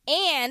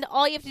 And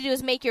all you have to do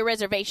is make your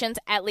reservations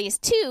at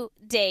least 2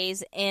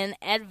 days in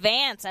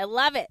advance. I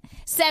love it.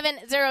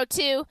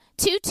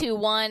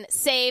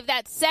 702-221-SAVE.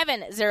 That's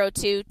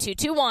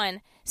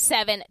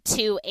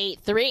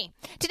 702-221-7283.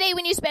 Today,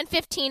 when you spend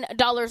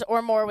 $15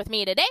 or more with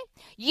me today,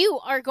 you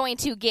are going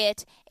to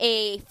get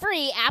a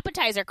free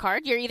appetizer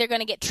card. You're either going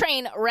to get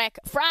train wreck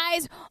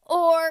fries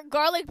or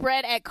garlic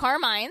bread at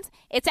Carmine's.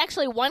 It's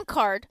actually one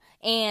card,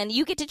 and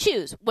you get to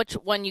choose which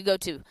one you go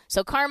to.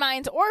 So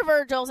Carmine's or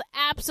Virgil's,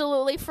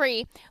 absolutely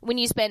free when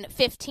you spend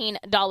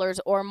 $15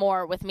 or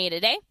more with me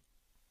today.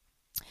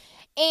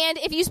 And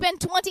if you spend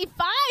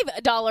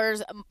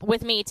 $25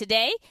 with me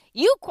today,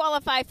 you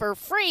qualify for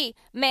free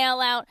mail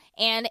out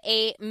and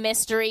a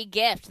mystery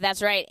gift.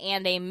 That's right,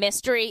 and a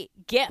mystery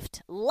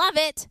gift. Love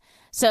it.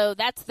 So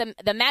that's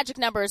the magic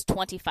number is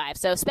 25.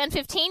 So spend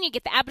 15, you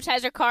get the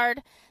appetizer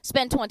card.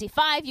 Spend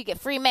 25, you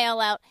get free mail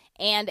out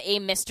and a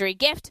mystery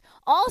gift.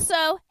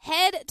 Also,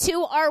 head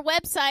to our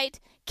website,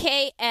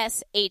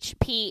 KSHP.com.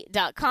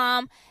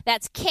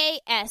 That's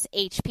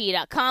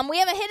KSHP.com. We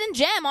have a hidden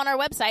gem on our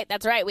website.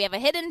 That's right. We have a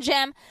hidden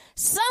gem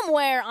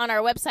somewhere on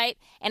our website,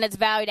 and it's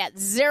valued at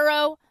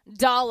 $0.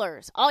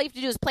 All you have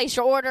to do is place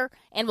your order,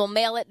 and we'll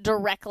mail it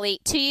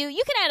directly to you.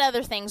 You can add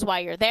other things while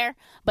you're there,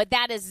 but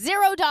that is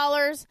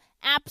 $0.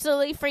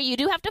 Absolutely free. You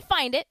do have to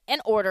find it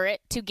and order it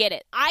to get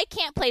it. I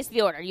can't place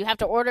the order. You have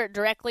to order it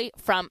directly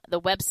from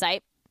the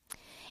website.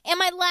 And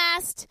my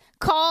last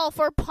call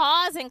for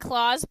Paws and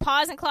Claws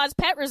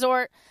Pet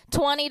Resort,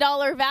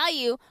 $20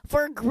 value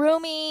for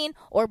grooming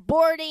or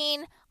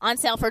boarding, on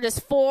sale for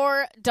just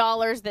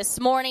 $4 this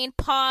morning.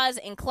 Paws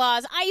and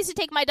Claws. I used to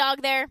take my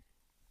dog there.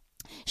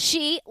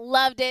 She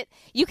loved it.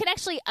 You can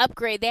actually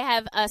upgrade. They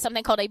have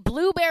something called a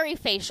blueberry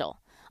facial.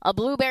 A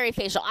blueberry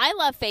facial. I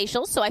love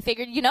facials, so I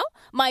figured,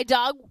 my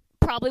dog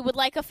probably would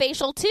like a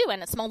facial too,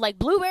 and it smelled like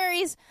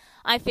blueberries.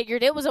 I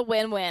figured it was a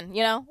win-win,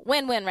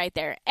 win-win right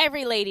there.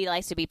 Every lady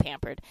likes to be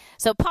pampered.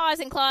 So Paws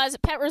and Claws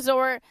Pet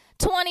Resort,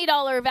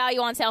 $20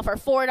 value on sale for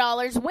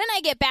 $4. When I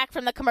get back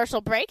from the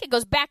commercial break, it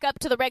goes back up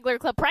to the regular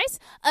club price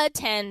of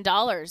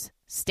 $10.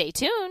 Stay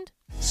tuned.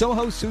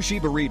 Soho Sushi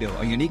Burrito,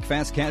 a unique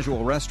fast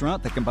casual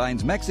restaurant that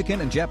combines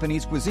Mexican and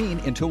Japanese cuisine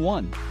into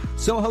one.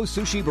 Soho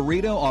Sushi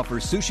Burrito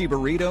offers sushi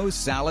burritos,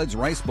 salads,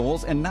 rice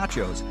bowls, and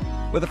nachos.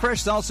 With a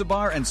fresh salsa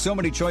bar and so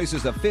many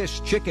choices of fish,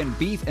 chicken,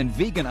 beef, and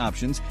vegan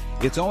options,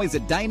 it's always a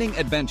dining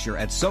adventure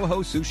at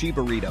Soho Sushi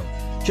Burrito.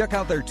 Check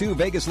out their 2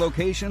 Vegas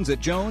locations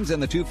at Jones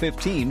and the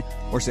 215,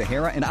 or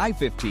Sahara and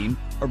I-15,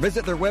 or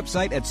visit their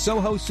website at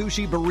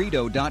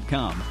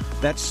sohosushiburrito.com.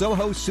 That's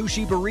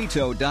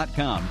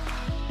sohosushiburrito.com.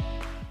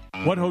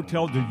 What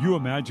hotel do you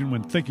imagine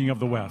when thinking of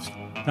the West?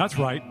 That's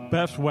right,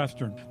 Best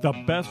Western. The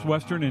Best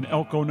Western in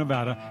Elko,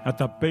 Nevada, at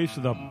the base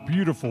of the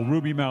beautiful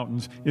Ruby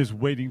Mountains, is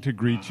waiting to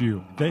greet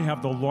you. They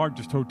have the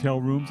largest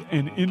hotel rooms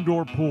and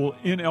indoor pool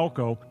in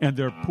Elko, and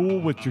their pool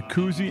with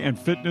jacuzzi and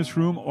fitness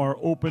room are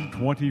open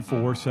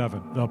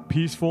 24/7. The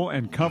peaceful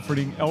and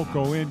comforting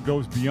Elko Inn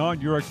goes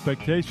beyond your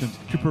expectations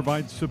to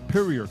provide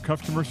superior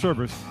customer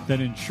service that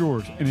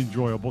ensures an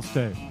enjoyable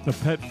stay. The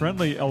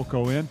pet-friendly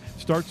Elko Inn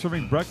starts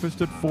serving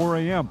breakfast at 4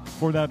 a.m.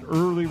 for that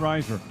early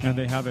riser, and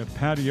they have a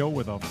patio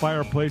with a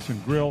fireplace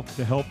and grill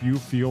to help you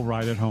feel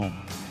right at home.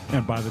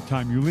 And by the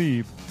time you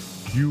leave,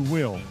 you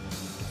will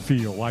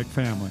feel like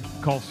family.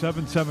 Call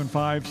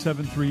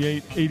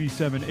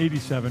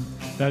 775-738-8787.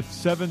 That's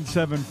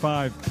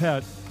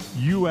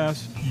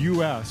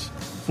 775-PET-US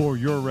for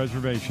your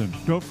reservation.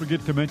 Don't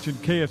forget to mention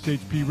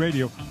KSHP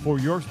Radio for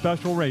your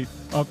special rate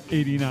of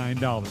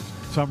 $89.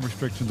 Some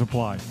restrictions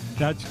apply.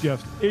 That's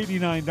just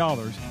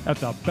 $89 at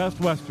the Best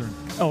Western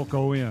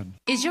Elko Inn.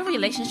 Is your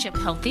relationship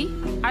healthy?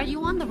 Are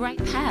you on the right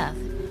path?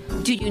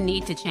 Do you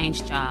need to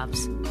change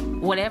jobs?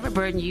 Whatever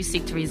burden you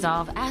seek to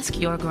resolve, ask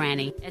your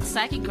granny. At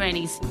Psychic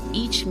Grannies,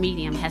 each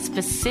medium has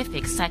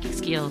specific psychic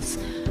skills,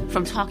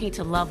 from talking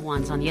to loved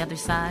ones on the other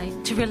side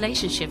to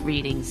relationship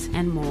readings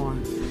and more.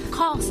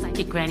 Call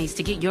Psychic Grannies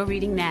to get your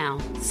reading now,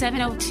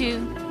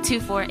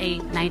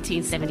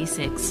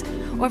 702-248-1976,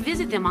 or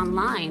visit them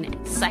online at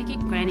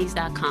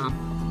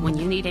psychicgrannies.com. When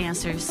you need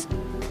answers,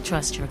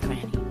 trust your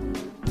granny.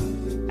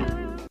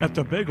 At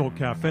the Bagel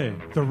Cafe,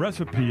 the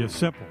recipe is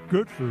simple,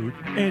 good food,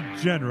 and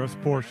generous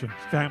portions.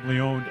 Family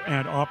owned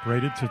and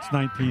operated since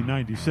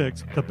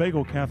 1996, the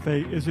Bagel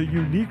Cafe is a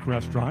unique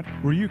restaurant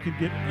where you can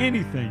get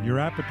anything your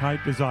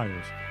appetite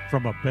desires.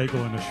 From a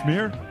bagel and a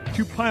schmear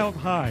to piled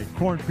high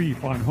corned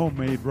beef on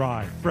homemade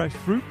rye, fresh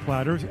fruit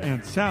platters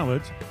and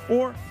salads,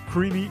 or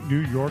creamy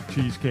New York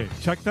cheesecake.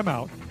 Check them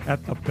out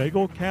at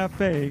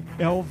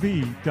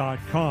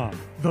thebagelcafeLV.com.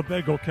 The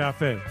Bagel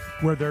Cafe,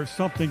 where there's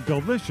something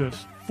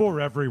delicious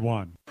for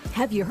everyone.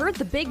 Have you heard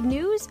the big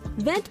news?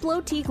 Vent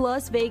Blotique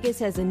Las Vegas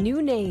has a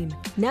new name.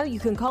 Now you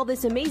can call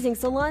this amazing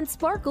salon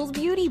Sparkles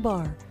Beauty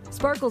Bar.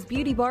 Sparkles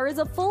Beauty Bar is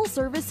a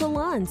full-service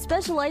salon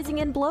specializing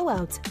in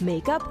blowouts,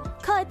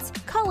 makeup, cuts,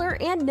 color,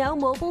 and now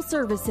mobile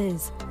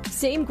services.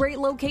 Same great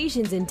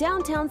locations in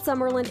downtown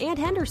Summerlin and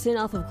Henderson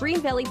off of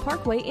Green Valley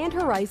Parkway and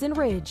Horizon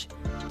Ridge.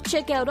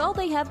 Check out all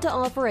they have to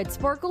offer at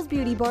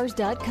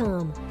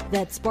sparklesbeautybars.com.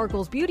 That's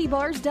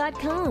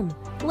sparklesbeautybars.com.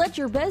 Let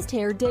your best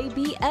hair day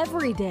be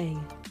every day.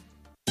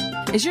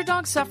 Is your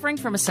dog suffering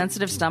from a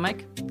sensitive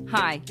stomach?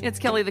 Hi, it's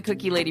Kelly the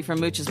Cookie Lady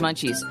from Mooch's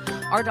Munchies.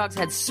 Our dogs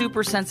had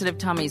super sensitive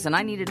tummies, and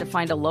I needed to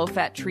find a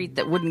low-fat treat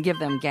that wouldn't give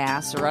them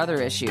gas or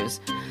other issues.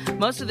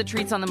 Most of the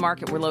treats on the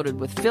market were loaded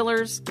with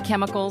fillers,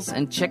 chemicals,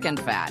 and chicken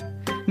fat.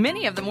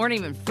 Many of them weren't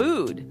even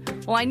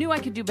food. Well, I knew I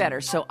could do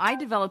better, so I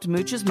developed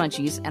Mooch's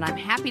Munchies, and I'm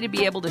happy to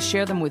be able to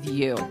share them with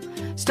you.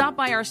 Stop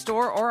by our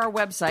store or our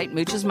website,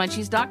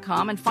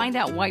 moochesmunchies.com, and find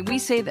out why we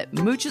say that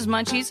Mooch's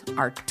Munchies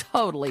are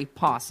totally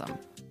pawsome.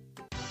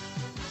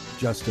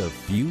 Just a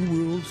few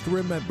rules to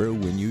remember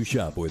when you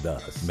shop with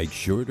us. Make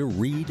sure to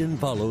read and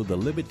follow the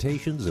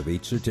limitations of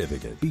each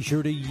certificate. Be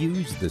sure to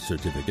use the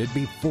certificate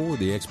before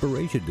the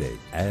expiration date.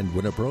 And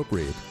when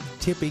appropriate,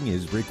 tipping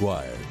is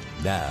required.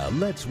 Now,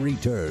 let's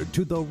return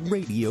to the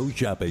Radio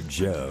Shopping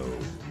Show.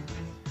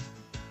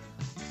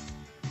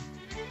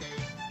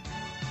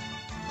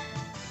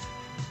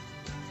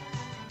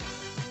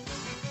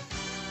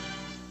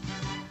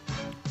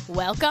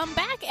 Welcome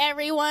back,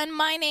 everyone.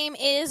 My name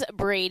is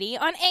Brady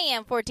on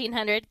AM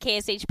 1400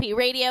 KSHP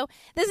Radio.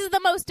 This is the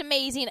most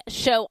amazing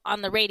show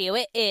on the radio.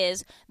 It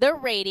is the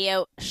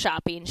Radio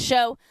Shopping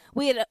Show.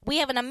 We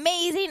have an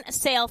amazing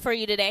sale for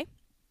you today.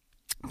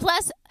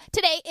 Plus,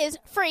 today is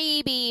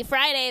Freebie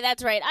Friday.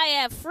 That's right. I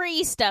have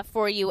free stuff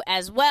for you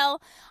as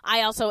well.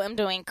 I also am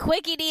doing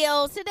quickie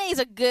deals. Today's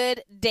a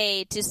good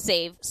day to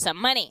save some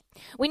money.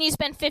 When you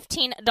spend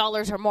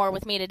 $15 or more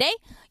with me today,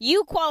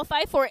 you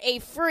qualify for a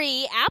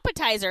free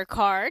appetizer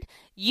card.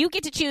 You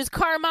get to choose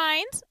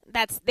Carmine's.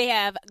 They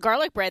have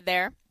garlic bread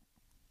there.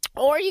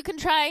 Or you can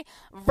try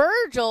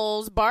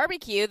Virgil's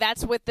Barbecue.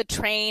 That's with the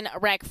train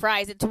wreck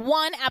fries. It's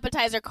one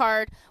appetizer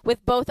card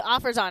with both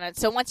offers on it.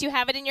 So once you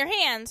have it in your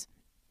hands,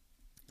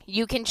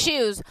 you can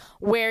choose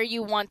where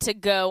you want to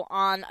go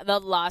on the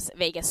Las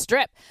Vegas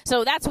Strip.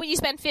 So that's when you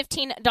spend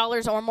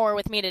 $15 or more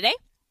with me today.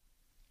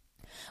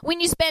 When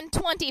you spend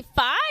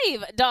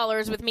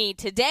 $25 with me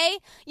today,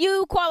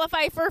 you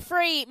qualify for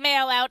free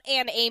mail out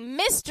and a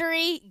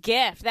mystery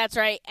gift. That's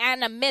right,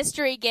 and a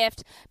mystery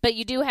gift, but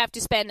you do have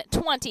to spend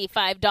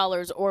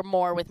 $25 or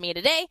more with me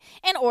today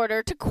in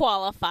order to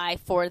qualify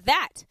for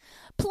that.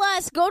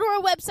 Plus, go to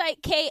our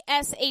website,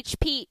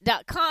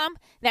 kshp.com.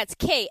 That's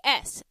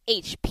kshp.com.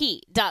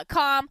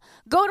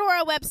 Go to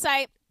our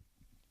website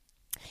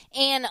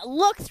and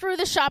look through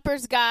the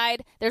shopper's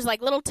guide. There's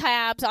like little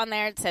tabs on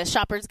there. It says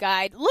shopper's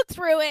guide. Look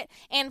through it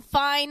and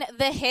find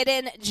the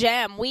hidden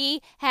gem.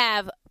 We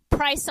have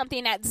priced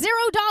something at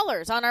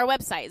 $0 on our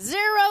website.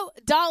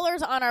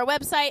 $0 on our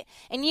website,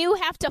 and you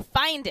have to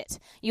find it.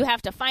 You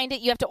have to find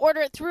it. You have to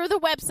order it through the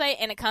website,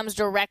 and it comes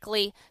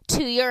directly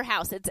to your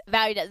house. It's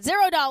valued at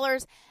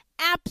 $0,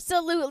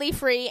 absolutely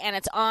free, and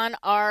it's on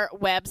our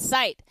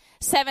website.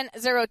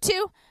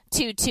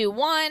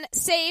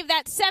 702-221-SAVE.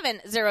 That's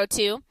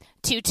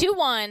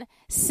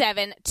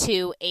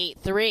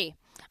 702-221-7283.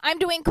 I'm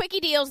doing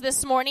quickie deals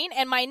this morning,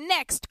 and my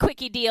next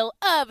quickie deal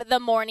of the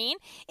morning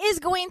is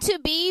going to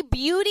be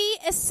Beauty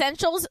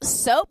Essentials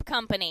Soap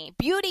Company.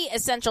 Beauty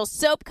Essentials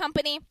Soap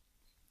Company.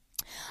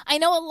 I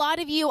know a lot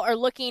of you are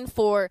looking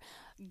for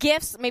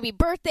gifts, maybe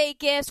birthday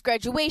gifts,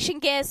 graduation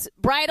gifts,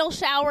 bridal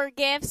shower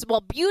gifts.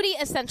 Well, Beauty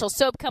Essentials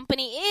Soap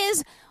Company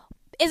is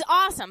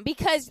awesome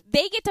because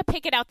they get to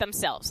pick it out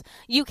themselves.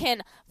 You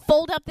can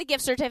fold up the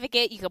gift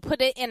certificate, you can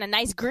put it in a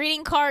nice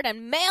greeting card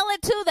and mail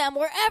it to them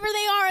wherever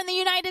they are in the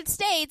United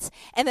States,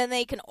 and then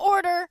they can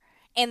order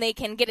and they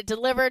can get it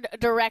delivered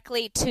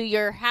directly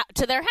to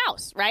to their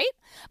house, right?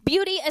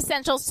 Beauty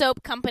Essentials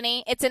Soap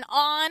Company. It's an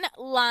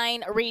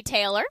online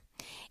retailer.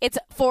 It's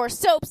for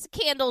soaps,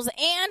 candles,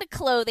 and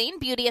clothing.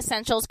 Beauty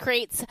Essentials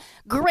creates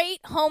great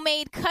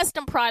homemade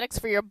custom products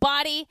for your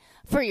body,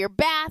 for your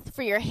bath,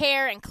 for your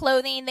hair, and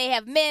clothing. They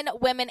have men,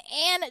 women,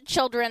 and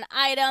children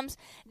items.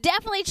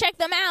 Definitely check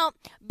them out.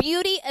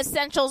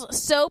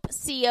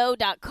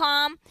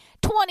 BeautyEssentialsSoapCo.com.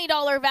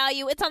 $20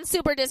 value. It's on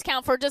super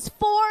discount for just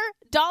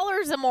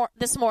 $4 more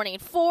this morning.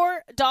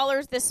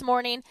 $4 this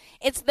morning.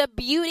 It's the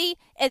Beauty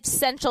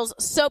Essentials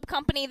Soap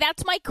Company.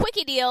 That's my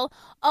quickie deal.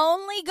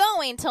 Only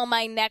going till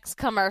my next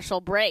commercial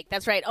break.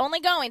 That's right. Only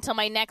going till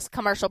my next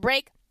commercial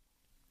break.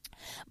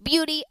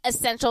 Beauty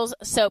Essentials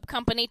Soap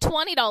Company.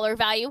 $20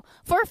 value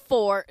for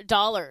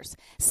 $4.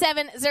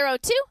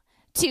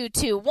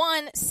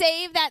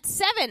 702-221-SAVE. That's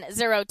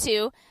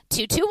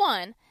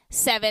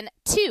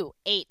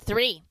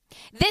 702-221-7283.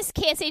 This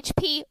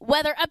KSHP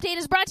weather update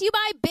is brought to you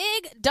by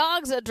Big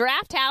Dogs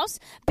Draft House.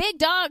 Big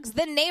Dogs,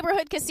 the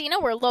neighborhood casino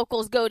where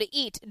locals go to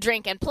eat,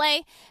 drink, and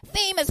play.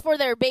 Famous for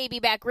their baby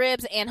back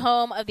ribs and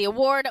home of the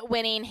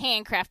award-winning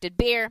handcrafted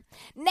beer.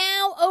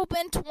 Now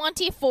open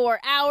 24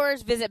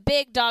 hours. Visit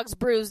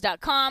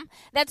BigDogsBrews.com.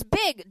 That's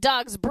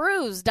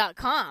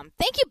BigDogsBrews.com.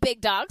 Thank you,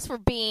 Big Dogs, for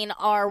being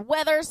our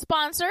weather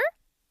sponsor.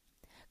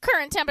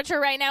 Current temperature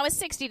right now is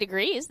 60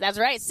 degrees. That's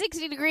right,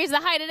 60 degrees. The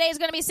high today is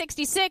going to be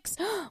 66.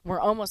 We're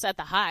almost at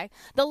the high.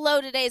 The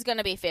low today is going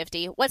to be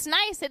 50. What's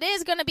nice, it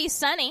is going to be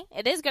sunny.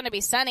 It is going to be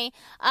sunny.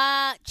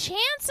 Chance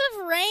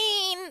of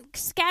rain,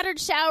 scattered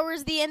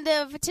showers the end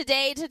of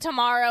today to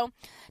tomorrow.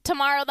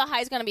 Tomorrow, the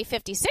high is going to be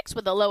 56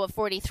 with a low of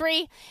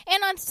 43.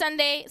 And on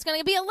Sunday, it's going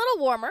to be a little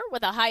warmer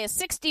with a high of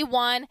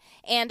 61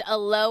 and a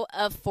low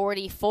of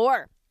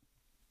 44.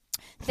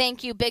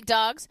 Thank you, Big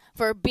Dogs,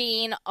 for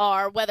being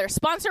our weather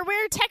sponsor.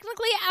 We're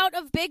technically out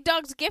of Big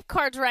Dogs gift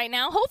cards right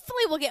now.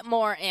 Hopefully we'll get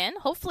more in.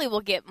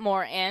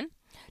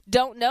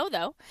 Don't know,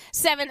 though.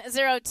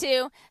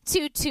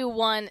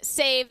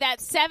 702-221-SAVE.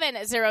 That's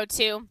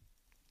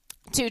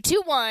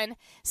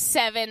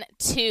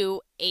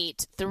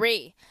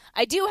 702-221-7283.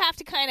 I do have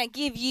to kind of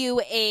give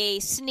you a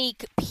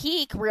sneak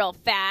peek real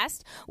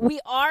fast. We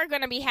are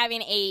going to be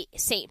having a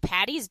St.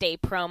 Patty's Day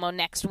promo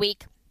next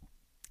week.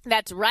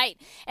 That's right.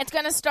 It's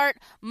going to start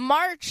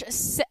March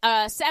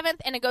 7th,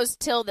 and it goes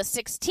till the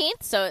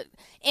 16th, so it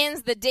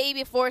ends the day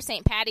before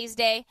St. Patty's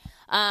Day.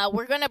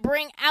 We're going to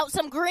bring out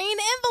some green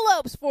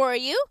envelopes for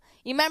you.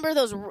 You remember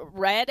those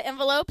red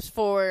envelopes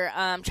for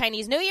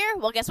Chinese New Year?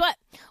 Well, guess what?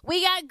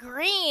 We got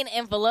green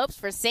envelopes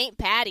for St.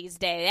 Patty's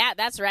Day.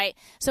 That's right.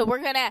 So we're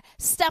going to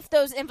stuff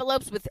those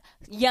envelopes with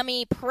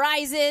yummy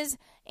prizes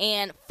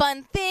and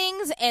fun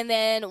things, and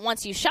then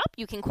once you shop,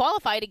 you can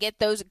qualify to get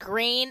those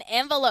green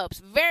envelopes.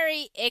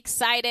 Very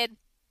excited.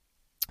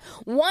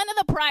 One of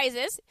the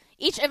prizes,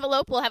 each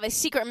envelope will have a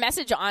secret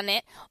message on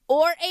it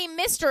or a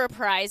mystery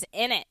prize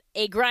in it.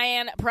 A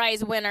grand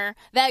prize winner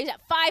valued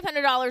at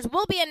 $500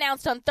 will be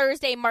announced on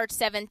Thursday, March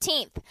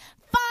 17th.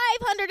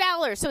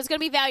 $500. So it's going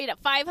to be valued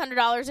at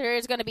 $500. There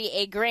is going to be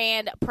a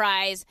grand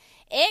prize.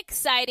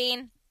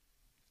 Exciting.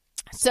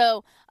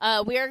 So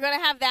we are going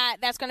to have that.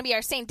 That's going to be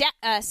our St.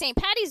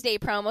 Patty's Day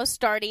promo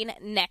starting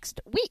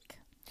next week.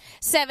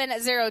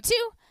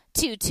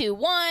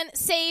 702-221.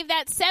 Save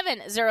that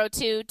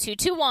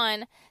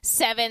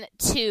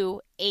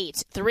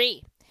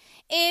 702-221-7283.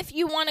 If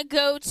you want to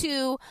go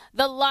to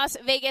the Las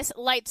Vegas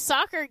Light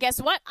Soccer,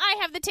 guess what? I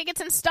have the tickets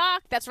in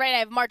stock. That's right, I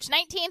have March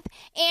 19th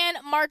and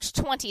March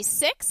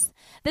 26th.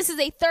 This is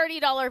a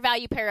 $30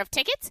 value pair of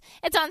tickets.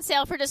 It's on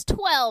sale for just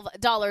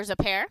 $12 a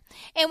pair.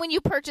 And when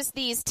you purchase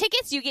these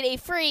tickets, you get a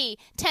free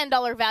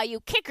 $10 value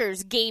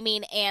Kickers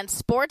Gaming and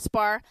Sports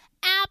Bar.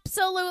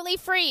 Absolutely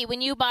free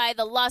when you buy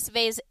the Las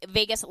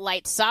Vegas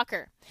Light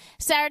Soccer.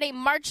 Saturday,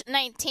 March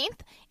 19th,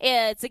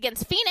 it's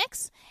against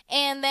Phoenix.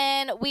 And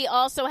then we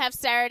also have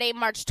Saturday,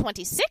 March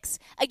 26th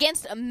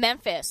against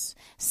Memphis.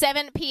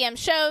 7 p.m.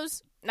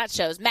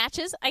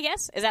 matches, I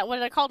guess. Is that what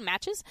they're called?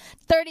 Matches?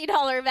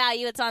 $30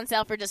 value. It's on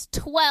sale for just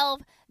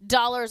 $12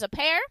 a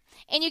pair.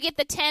 And you get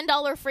the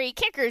 $10 free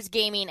Kickers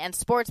Gaming and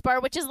Sports Bar,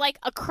 which is like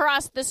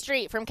across the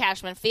street from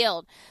Cashman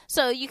Field.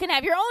 So you can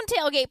have your own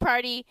tailgate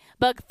party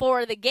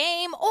before the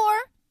game,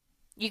 or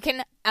you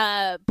can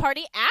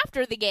party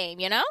after the game,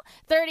 you know?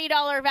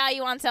 $30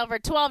 value on sale for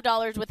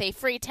 $12 with a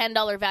free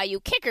 $10 value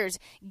Kickers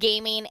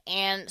Gaming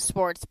and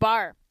Sports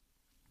Bar.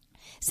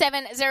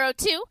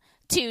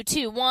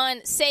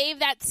 702-221. Save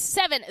that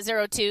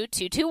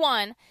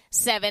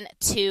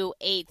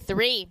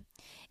 702-221-7283.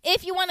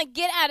 If you want to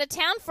get out of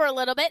town for a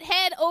little bit,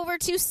 head over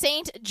to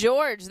St.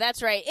 George.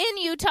 That's right, in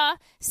Utah,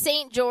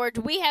 St. George.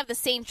 We have the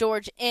St.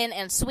 George Inn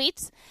and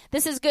Suites.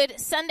 This is good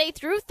Sunday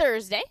through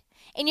Thursday,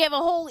 and you have a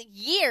whole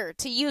year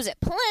to use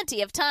it.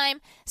 Plenty of time.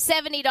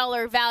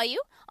 $70 value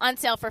on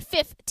sale for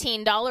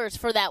 $15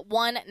 for that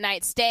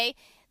one-night stay.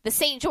 The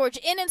St. George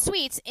Inn and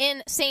Suites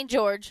in St.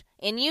 George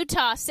in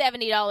Utah,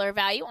 $70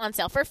 value on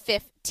sale for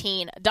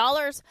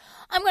 $15.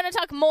 I'm going to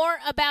talk more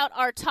about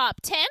our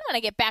top 10 when I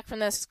get back from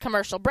this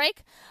commercial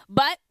break.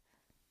 But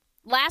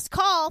last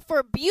call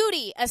for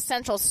Beauty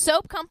Essential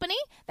Soap Company.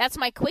 That's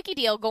my quickie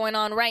deal going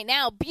on right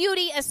now.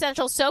 Beauty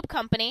Essential Soap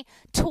Company,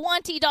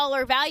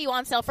 $20 value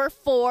on sale for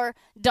 $4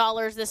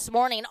 this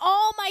morning.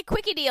 All my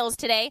quickie deals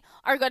today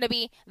are going to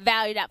be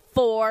valued at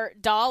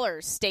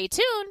 $4. Stay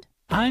tuned.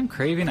 I'm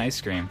craving ice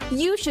cream.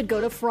 You should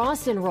go to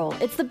Frost & Roll.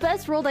 It's the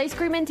best rolled ice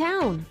cream in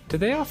town. Do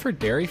they offer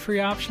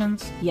dairy-free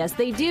options? Yes,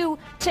 they do.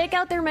 Check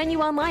out their menu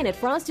online at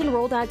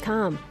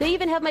frostandroll.com. They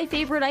even have my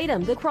favorite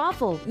item, the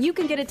Croffle. You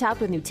can get it topped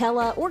with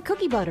Nutella or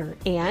cookie butter.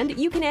 And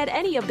you can add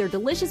any of their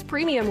delicious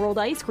premium rolled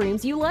ice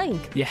creams you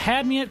like. You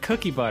had me at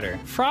cookie butter.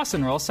 Frost &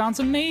 Roll sounds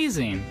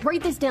amazing.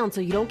 Write this down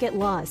so you don't get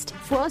lost.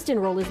 Frost &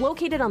 Roll is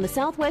located on the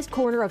southwest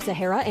corner of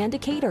Sahara and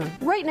Decatur,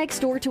 right next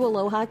door to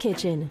Aloha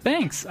Kitchen.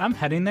 Thanks. I'm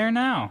heading there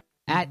now.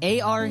 At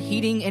AR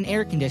Heating and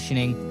Air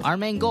Conditioning, our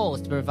main goal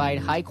is to provide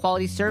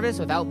high-quality service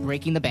without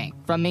breaking the bank.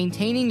 From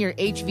maintaining your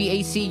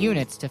HVAC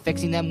units to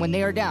fixing them when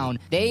they are down,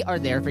 they are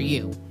there for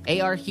you.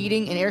 AR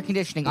Heating and Air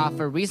Conditioning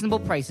offer reasonable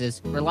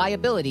prices,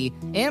 reliability,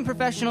 and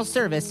professional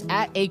service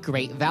at a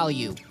great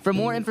value. For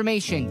more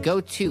information,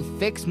 go to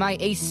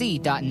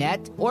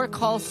fixmyac.net or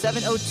call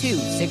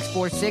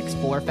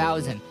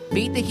 702-646-4000.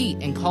 Beat the heat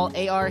and call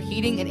AR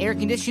Heating and Air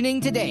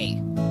Conditioning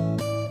today.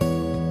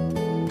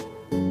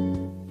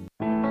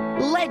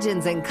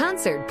 Legends in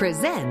Concert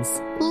presents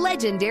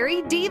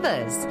Legendary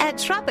Divas at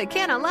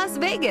Tropicana Las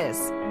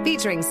Vegas,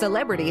 featuring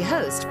celebrity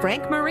host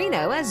Frank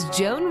Marino as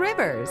Joan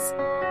Rivers,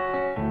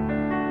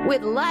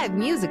 with live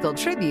musical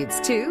tributes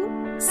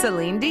to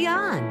Celine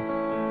Dion,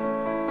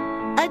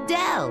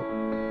 Adele,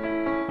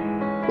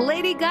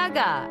 Lady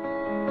Gaga,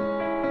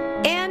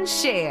 and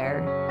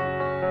Cher.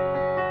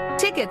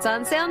 Tickets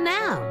on sale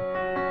now.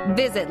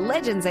 Visit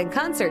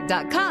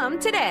legendsandconcert.com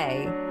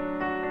today.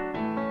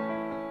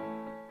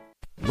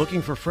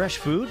 Looking for fresh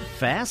food?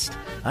 Fast?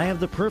 I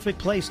have the perfect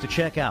place to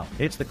check out.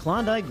 It's the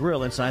Klondike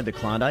Grill inside the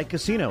Klondike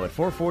Casino at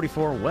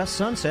 444 West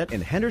Sunset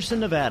in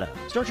Henderson, Nevada.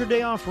 Start your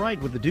day off right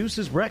with the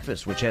Deuce's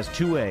Breakfast, which has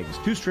 2 eggs,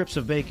 2 strips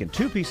of bacon,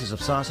 2 pieces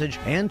of sausage,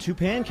 and 2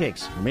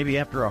 pancakes. Or maybe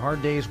after a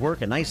hard day's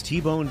work, a nice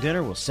T-bone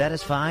dinner will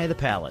satisfy the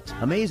palate.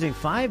 Amazing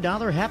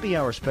 $5 happy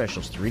hour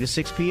specials, 3 to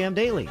 6 p.m.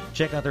 daily.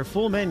 Check out their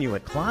full menu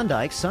at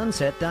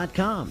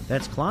KlondikeSunset.com.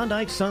 That's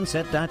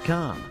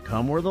KlondikeSunset.com.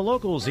 Come where the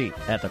locals eat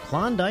at the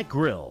Klondike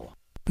Grill.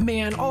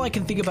 Man, all I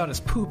can think about is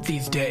poop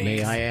these days.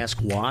 May I ask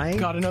why?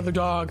 Got another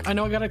dog. I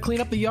know I gotta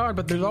clean up the yard,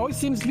 but there always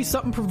seems to be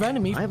something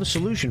preventing me. I have a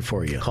solution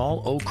for you.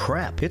 Call Oh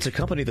Crap. It's a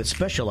company that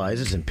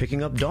specializes in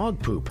picking up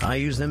dog poop. I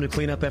use them to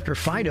clean up after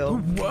Fido.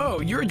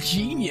 Whoa, you're a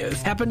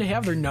genius. Happen to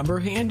have their number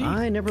handy?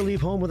 I never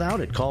leave home without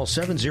it. Call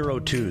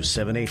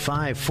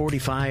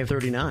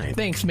 702-785-4539.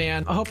 Thanks,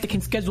 man. I hope they can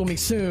schedule me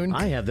soon.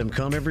 I have them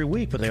come every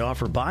week, but they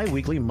offer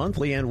bi-weekly,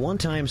 monthly, and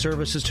one-time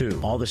services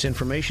too. All this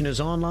information is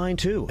online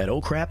too at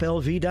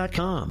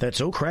ocraplv.com. okraplv.com.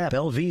 That's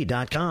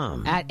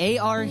okraplv.com. At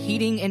AR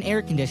Heating and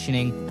Air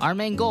Conditioning, our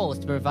main goal is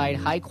to provide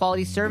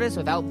high-quality service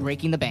without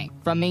breaking the bank.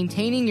 From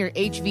maintaining your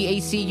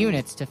HVAC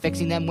units to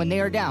fixing them when they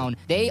are down,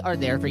 they are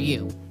there for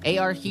you.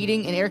 AR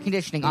Heating and Air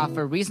Conditioning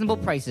offer reasonable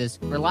prices,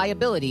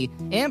 reliability,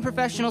 and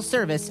professional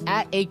service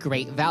at a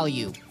great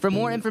value. For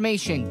more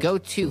information, go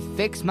to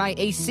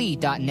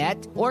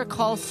fixmyac.net or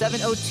call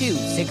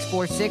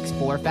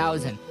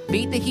 702-646-4000.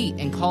 Beat the heat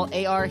and call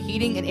AR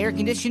Heating and Air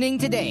Conditioning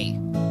today.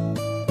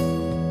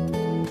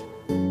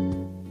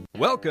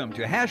 Welcome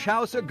to Hash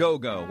House A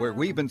Go-Go, where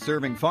we've been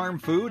serving farm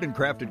food and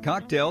crafted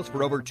cocktails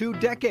for over 2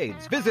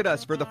 decades. Visit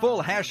us for the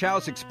full Hash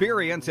House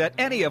experience at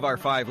any of our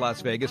 5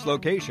 Las Vegas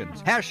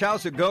locations. Hash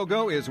House A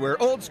Go-Go is where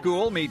old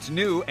school meets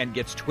new and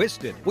gets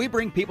twisted. We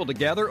bring people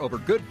together over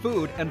good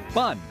food and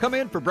fun. Come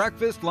in for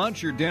breakfast,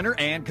 lunch, or dinner,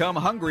 and come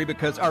hungry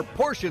because our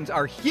portions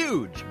are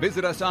huge.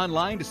 Visit us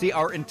online to see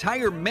our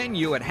entire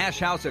menu at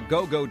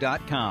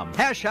hashhouseagogo.com.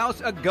 Hash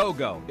House A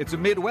Go-Go. It's a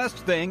Midwest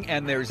thing,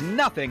 and there's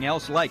nothing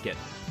else like it.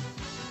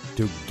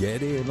 To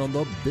get in on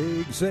the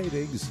big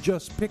savings,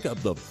 just pick up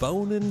the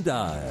phone and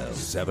dial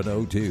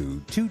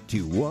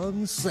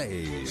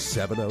 702-221-SAVE,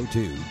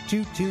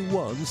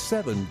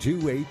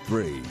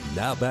 702-221-7283.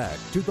 Now back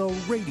to the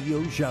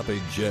Radio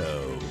Shopping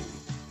Show.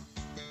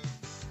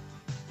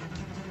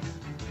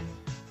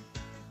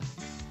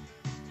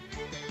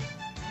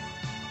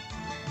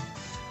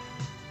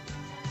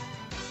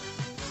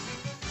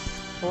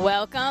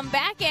 Welcome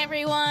back,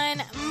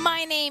 everyone.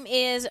 My name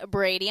is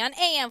Brady on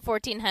AM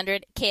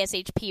 1400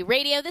 KSHP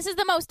Radio. This is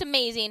the most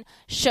amazing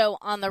show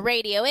on the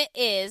radio. It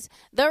is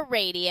the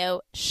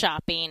Radio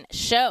Shopping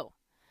Show.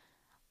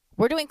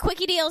 We're doing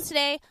quickie deals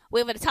today.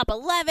 We have a top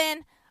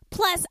 11.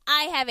 Plus,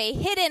 I have a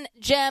hidden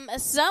gem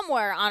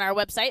somewhere on our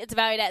website. It's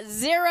valued at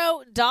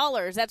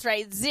 $0. That's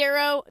right,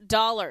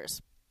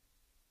 $0.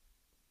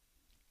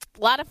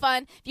 A lot of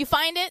fun. If you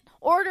find it,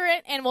 order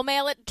it, and we'll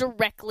mail it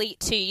directly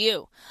to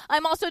you.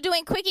 I'm also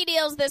doing quickie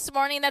deals this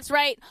morning. That's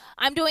right.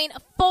 I'm doing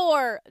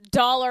 $4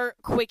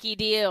 quickie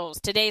deals.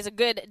 Today's a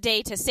good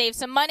day to save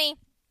some money.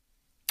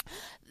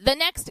 The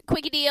next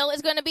quickie deal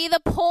is going to be the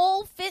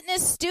Pole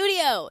Fitness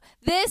Studio.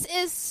 This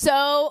is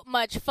so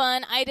much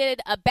fun. I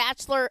did a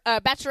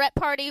bachelorette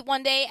party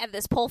one day at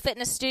this Pole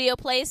Fitness Studio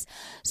place.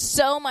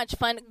 So much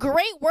fun.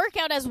 Great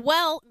workout as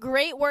well.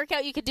 Great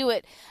workout. You could do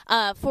it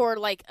for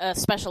like a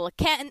special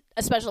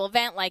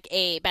event like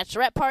a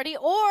bachelorette party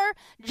or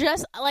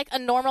just like a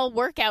normal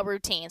workout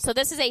routine. So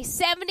this is a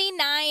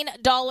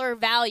 $79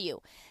 value.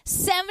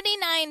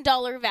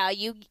 $79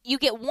 value. You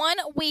get 1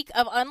 week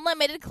of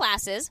unlimited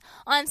classes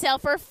on sale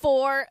for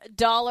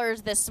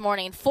 $4 this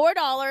morning.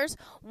 $4,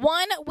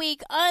 1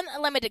 week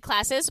unlimited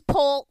classes.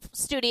 Pole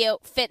Studio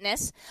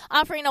Fitness,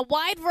 offering a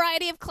wide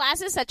variety of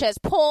classes such as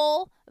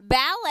pole,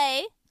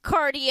 ballet,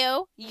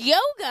 cardio,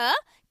 yoga,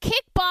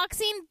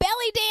 kickboxing,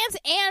 belly dance,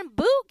 and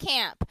boot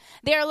camp.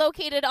 They are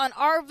located on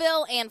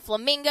Arville and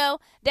Flamingo.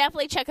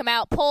 Definitely check them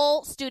out,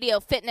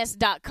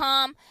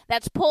 polestudiofitness.com.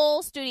 That's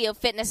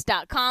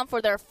polestudiofitness.com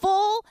for their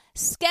full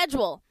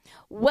schedule.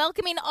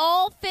 Welcoming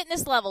all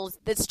fitness levels.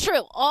 That's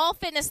true. All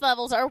fitness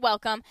levels are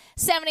welcome.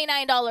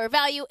 $79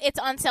 value. It's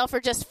on sale for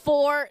just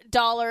 $4.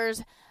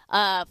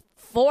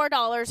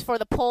 $4 for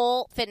the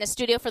Pole Fitness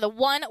Studio for the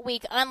 1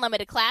 week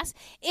unlimited class.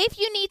 If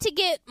you need to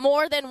get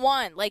more than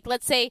one, like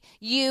let's say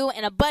you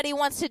and a buddy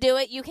wants to do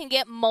it, you can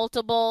get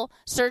multiple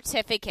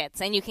certificates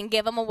and you can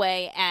give them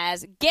away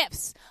as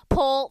gifts.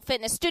 Pole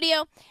Fitness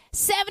Studio,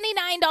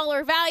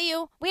 $79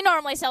 value. We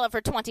normally sell it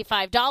for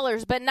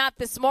 $25, but not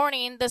this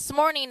morning. This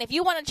morning, if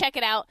you want to check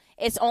it out,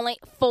 it's only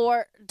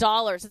 $4.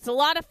 It's a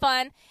lot of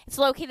fun. It's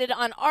located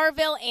on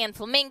Arville and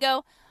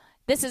Flamingo.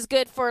 This is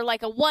good for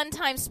like a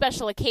one-time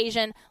special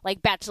occasion,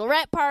 like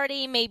bachelorette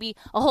party. Maybe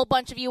a whole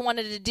bunch of you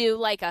wanted to do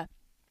like a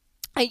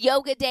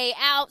yoga day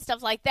out,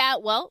 stuff like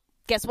that. Well,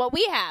 guess what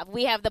we have?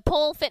 We have the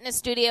Pole Fitness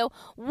Studio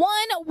 1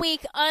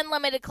 week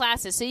unlimited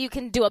classes. So you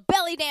can do a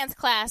belly dance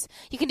class.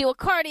 You can do a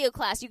cardio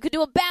class. You could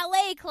do a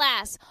ballet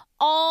class.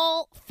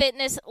 All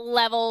fitness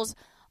levels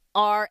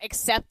are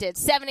accepted.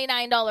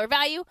 $79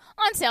 value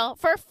on sale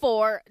for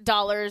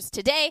 $4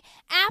 today.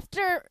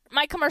 After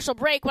my commercial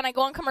break, when I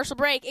go on commercial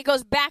break, it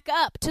goes back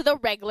up to the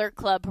regular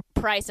club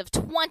price of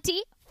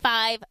 $25.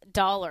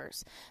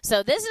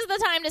 So this is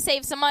the time to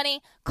save some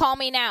money. Call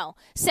me now.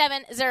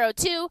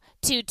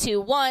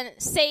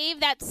 702-221-SAVE.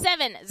 That's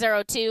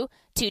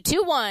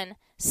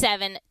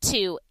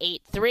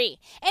 702-221-7283.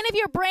 And if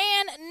you're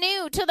brand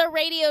new to the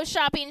Radio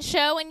Shopping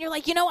Show and you're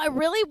like, I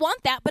really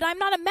want that, but I'm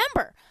not a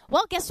member.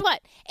 Well, guess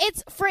what?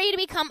 It's free to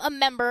become a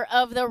member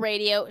of the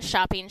Radio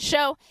Shopping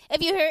Show.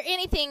 If you hear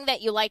anything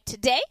that you like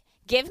today,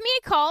 give me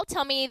a call.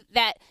 Tell me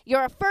that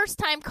you're a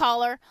first-time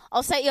caller.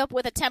 I'll set you up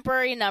with a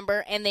temporary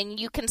number, and then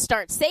you can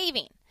start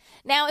saving.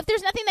 Now, if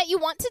there's nothing that you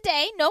want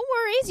today, no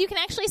worries. You can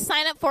actually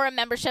sign up for a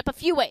membership a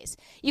few ways.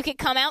 You can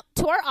come out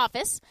to our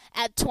office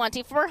at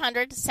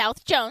 2400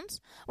 South Jones.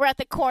 We're at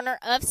the corner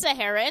of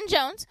Sahara and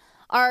Jones.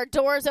 Our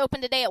doors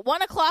open today at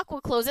 1 o'clock.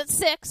 We'll close at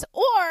 6.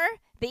 Or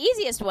the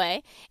easiest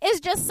way is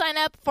just sign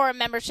up for a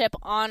membership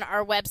on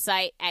our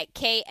website at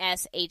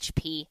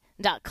kshp.com.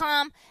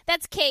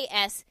 That's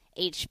kshp.com.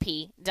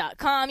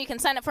 You can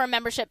sign up for a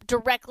membership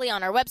directly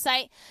on our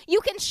website. You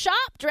can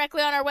shop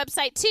directly on our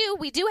website, too.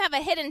 We do have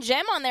a hidden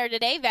gem on there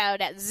today,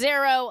 valued at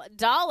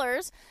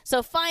 $0.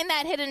 So find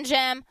that hidden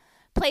gem,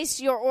 place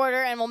your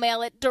order, and we'll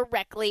mail it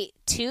directly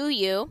to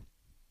you.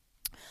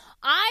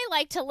 I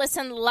like to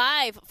listen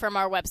live from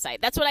our website.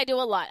 That's what I do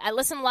a lot. I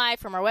listen live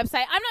from our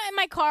website. I'm not in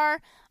my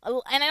car,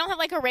 and I don't have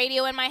like a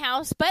radio in my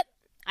house, but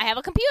I have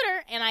a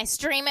computer, and I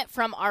stream it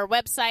from our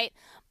website.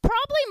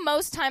 Probably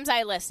most times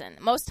I listen.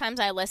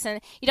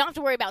 You don't have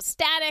to worry about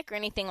static or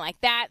anything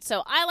like that,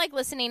 so I like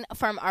listening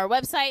from our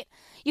website.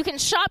 You can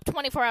shop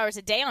 24 hours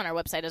a day on our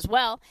website as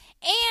well,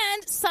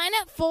 and sign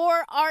up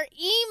for our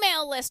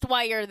email list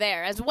while you're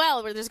there as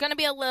well, where there's going to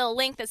be a little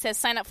link that says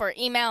sign up for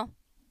email.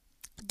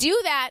 Do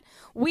that.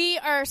 We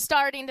are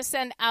starting to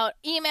send out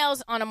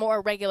emails on a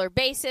more regular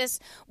basis.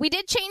 We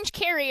did change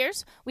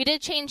carriers. We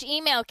did change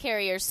email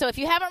carriers. So if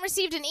you haven't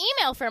received an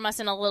email from us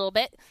in a little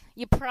bit,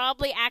 you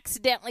probably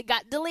accidentally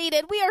got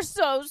deleted. We are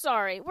so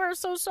sorry. We're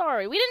so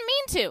sorry. We didn't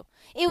mean to.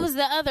 It was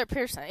the other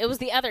person. It was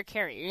the other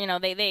carrier. You know,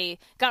 they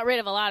got rid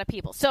of a lot of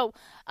people. So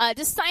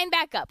just sign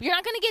back up. You're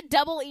not going to get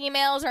double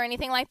emails or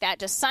anything like that.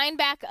 Just sign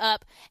back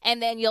up,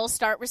 and then you'll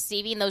start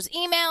receiving those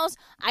emails.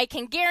 I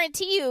can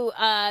guarantee you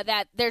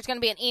that there's going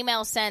to be an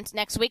email sent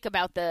next week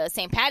about the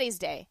St. Patty's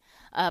Day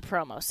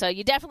promo. So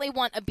you definitely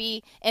want to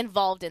be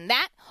involved in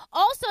that.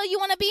 Also, you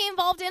want to be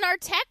involved in our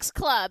text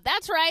club.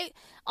 That's right.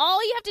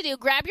 All you have to do,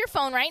 grab your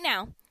phone right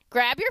now.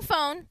 Grab your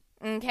phone,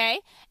 okay,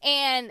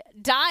 and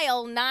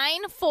dial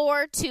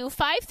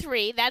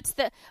 94253. That's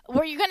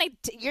where you're gonna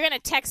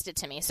text it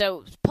to me.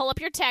 So pull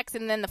up your text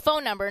and then the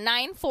phone number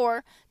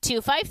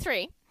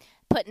 94253.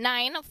 Put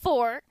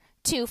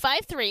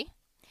 94253.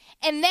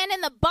 And then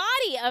in the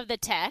body of the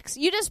text,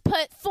 you just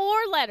put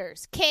 4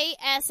 letters,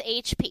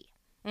 KSHP.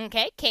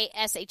 Okay,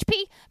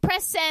 KSHP.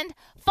 Press send,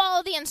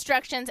 follow the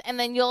instructions, and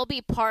then you'll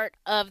be part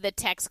of the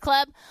text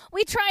club.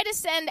 We try to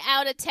send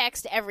out a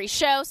text every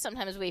show.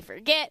 Sometimes we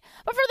forget,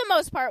 but for the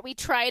most part, we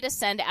try to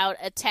send out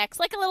a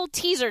text, like a little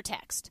teaser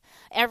text,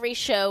 every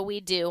show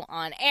we do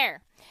on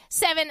air.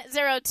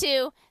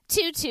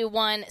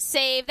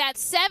 702-221-SAVE.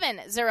 That's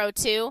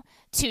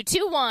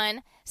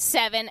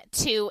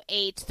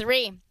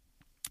 702-221-7283.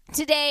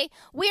 Today,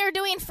 we are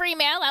doing free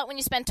mail out when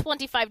you spend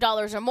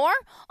 $25 or more.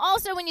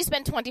 Also, when you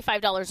spend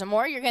 $25 or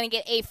more, you're going to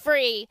get a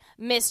free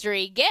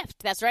mystery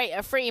gift. That's right,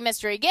 a free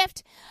mystery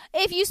gift.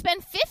 If you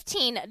spend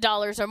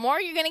 $15 or more,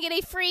 you're going to get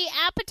a free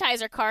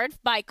appetizer card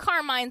by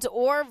Carmine's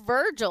or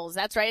Virgil's.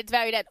 That's right, it's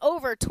valued at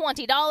over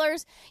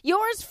 $20.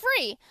 Yours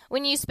free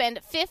when you spend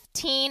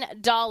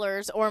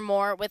 $15 or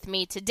more with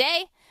me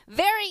today.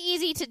 Very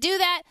easy to do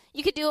that.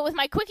 You could do it with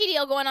my quickie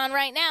deal going on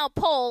right now,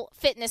 Pole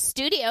Fitness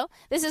Studio.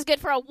 This is good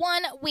for a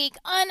 1-week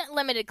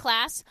unlimited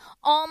class.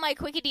 All my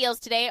quickie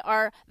deals today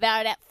are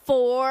valued at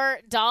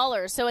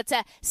 $4. So it's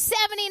a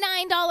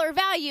 $79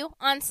 value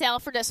on sale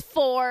for just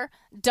 $4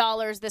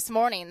 this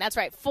morning. That's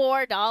right,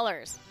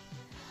 $4.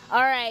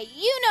 All right,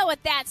 you know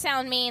what that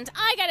sound means.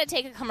 I got to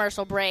take a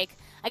commercial break.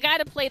 I got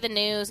to play the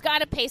news, got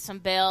to pay some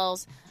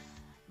bills.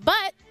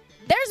 But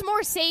there's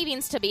more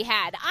savings to be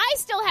had. I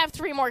still have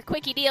 3 more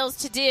quickie deals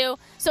to do,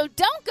 so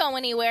don't go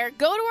anywhere.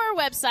 Go to our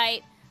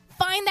website,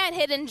 find that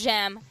hidden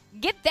gem,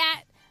 get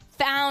that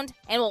found,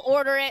 and we'll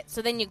order it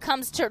so then it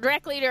comes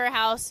directly to your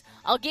house.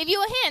 I'll give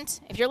you a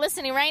hint if you're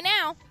listening right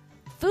now.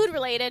 Food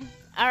related.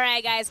 All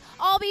right, guys.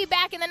 I'll be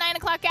back in the 9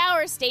 o'clock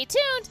hour. Stay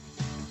tuned.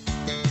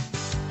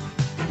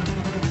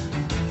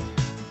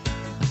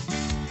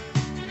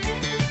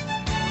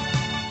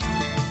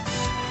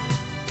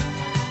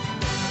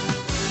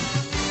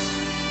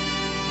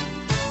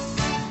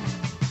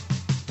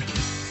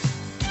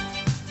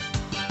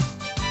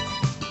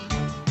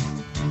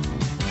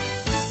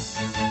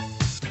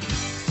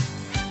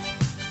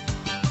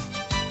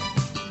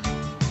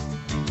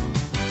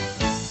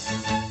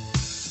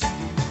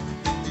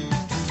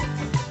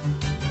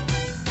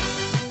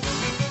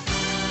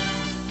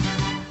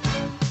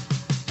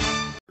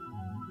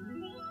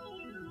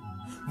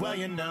 Well,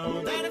 you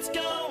know that it's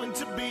going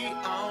to be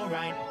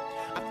alright.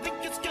 I think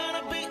it's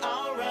gonna be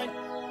alright.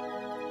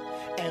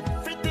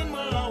 Everything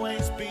will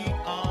always be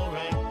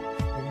alright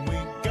when we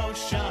go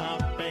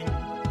shopping.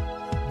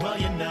 Well,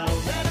 you know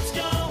that it's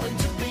going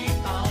to be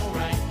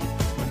alright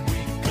when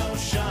we go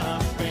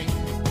shopping.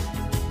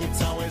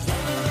 It's always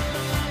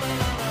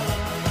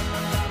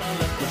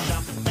let the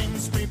shopping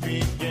spree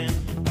begin.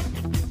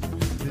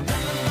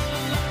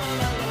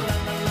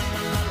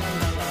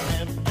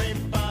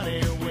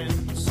 Everybody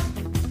wins.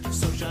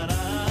 So shut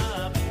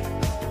up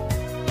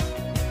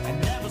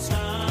and never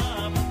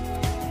stop.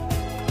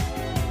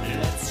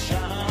 Let's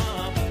shop.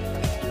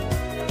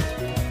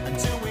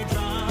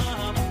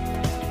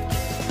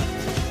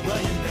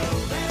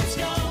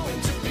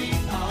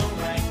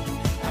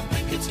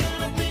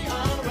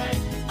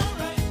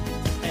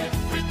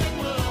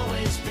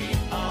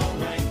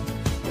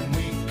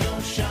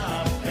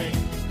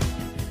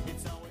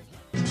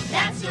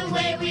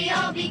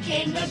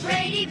 became the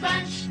Brady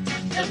Bunch.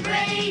 The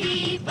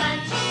Brady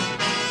Bunch.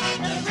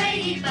 The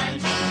Brady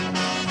Bunch.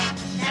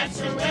 That's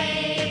the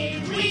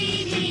way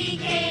we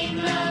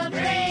became the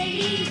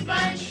Brady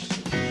Bunch.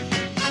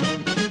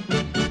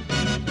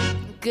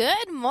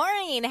 Good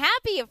morning.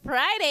 Happy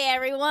Friday,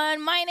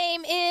 everyone. My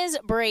name is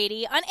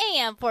Brady on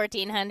AM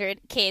 1400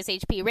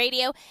 KSHP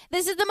Radio.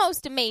 This is the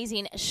most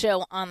amazing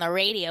show on the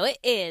radio. It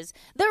is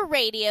the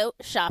Radio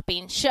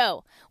Shopping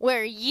Show,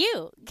 where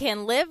you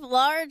can live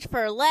large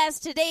for less.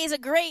 Today's a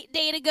great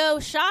day to go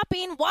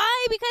shopping.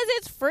 Why? Because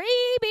it's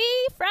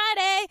Freebie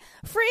Friday.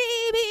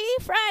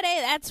 Freebie Friday.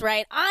 That's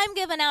right. I'm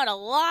giving out a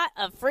lot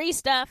of free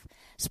stuff.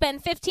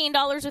 Spend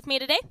 $15 with me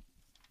today,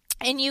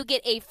 and you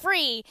get a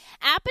free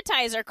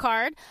appetizer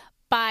card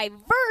by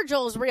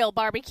Virgil's Real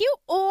Barbecue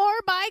or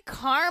by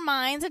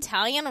Carmine's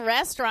Italian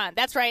Restaurant.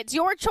 That's right. It's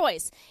your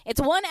choice.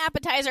 It's one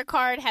appetizer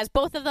card, has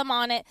both of them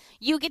on it.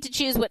 You get to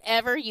choose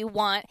whatever you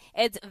want.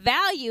 It's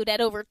valued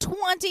at over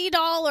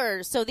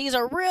 $20. So these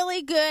are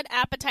really good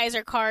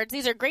appetizer cards.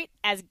 These are great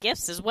as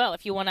gifts as well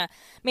if you want to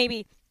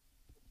maybe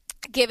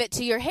give it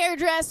to your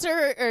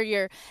hairdresser or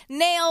your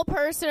nail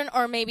person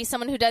or maybe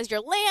someone who does your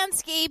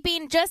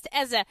landscaping, just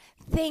as a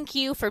thank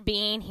you for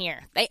being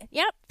here.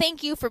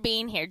 Thank you for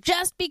being here.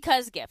 Just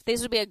because gift.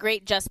 This would be a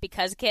great just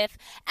because gift.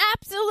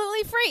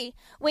 Absolutely free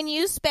when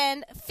you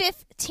spend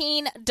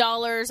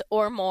 $15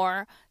 or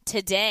more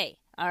today.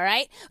 All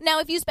right. Now,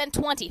 if you spend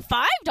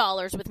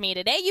 $25 with me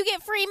today, you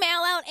get free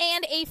mail out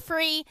and a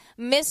free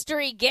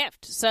mystery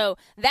gift. So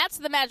that's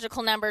the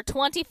magical number,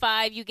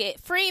 25. You get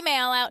free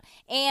mail out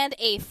and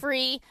a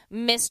free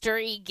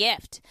mystery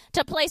gift.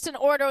 To place an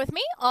order with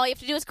me, all you have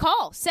to do is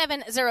call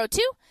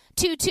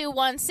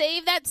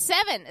 702-221-SAVE. That's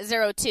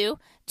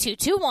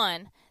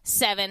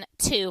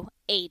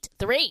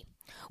 702-221-7283.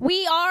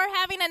 We are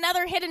having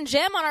another hidden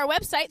gem on our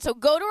website, so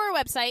go to our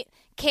website,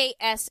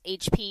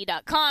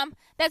 kshp.com.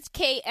 That's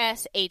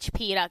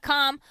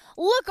kshp.com.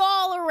 Look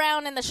all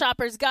around in the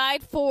shopper's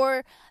guide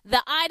for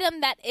the item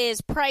that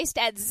is priced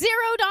at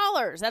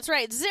 $0. That's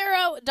right,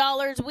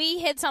 $0. We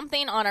hid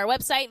something on our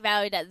website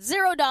valued at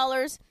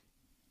 $0.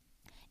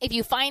 If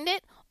you find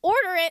it,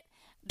 order it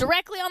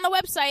directly on the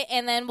website,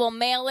 and then we'll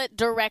mail it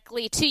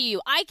directly to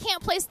you. I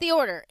can't place the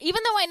order.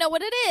 Even though I know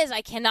what it is,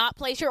 I cannot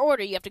place your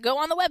order. You have to go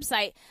on the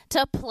website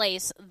to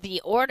place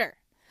the order.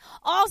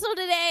 Also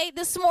today,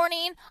 this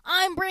morning,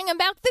 I'm bringing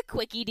back the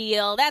Quickie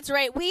Deal. That's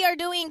right, we are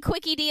doing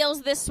Quickie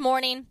Deals this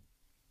morning.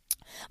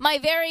 My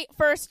very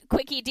first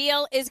Quickie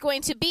Deal is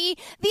going to be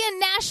the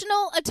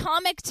National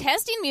Atomic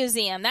Testing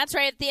Museum. That's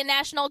right, the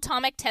National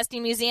Atomic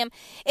Testing Museum.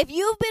 If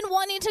you've been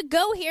wanting to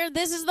go here,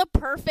 this is the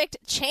perfect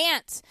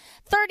chance.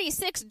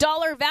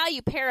 $36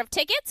 value pair of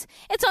tickets.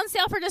 It's on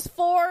sale for just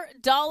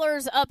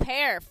 $4 a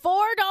pair.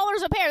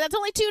 $4 a pair. That's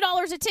only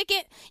 $2 a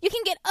ticket. You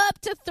can get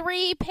up to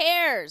 3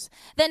 pairs.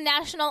 The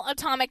National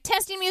Atomic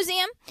Testing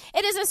Museum.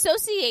 It is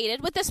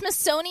associated with the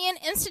Smithsonian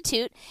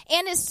Institute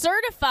and is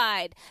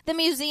certified. The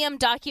museum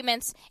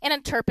documents and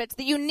interprets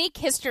the unique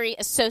history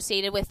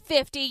associated with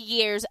 50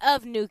 years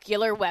of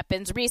nuclear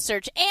weapons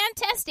research and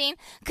testing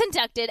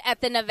conducted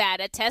at the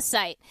Nevada test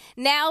site.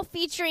 Now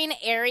featuring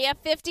Area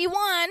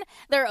 51,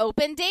 they're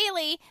open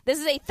daily. This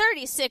is a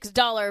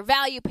 $36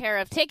 value pair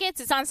of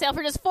tickets. It's on sale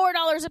for just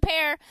 $4 a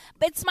pair.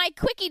 It's my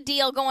Quickie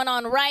Deal going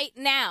on right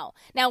now.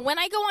 Now, when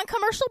I go on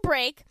commercial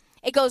break,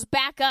 it goes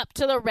back up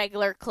to the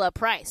regular club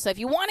price. So if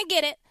you want to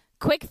get it,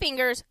 quick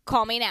fingers,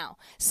 call me now.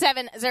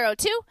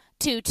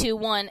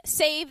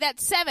 702-221-SAVE.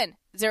 That's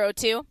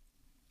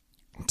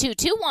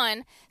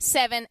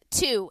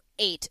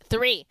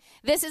 702-221-7283.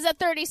 This is a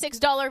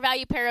 $36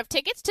 value pair of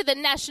tickets to the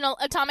National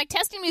Atomic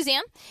Testing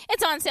Museum.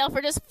 It's on sale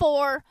for just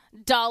 $4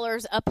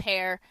 a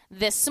pair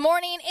this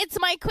morning. It's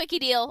my Quickie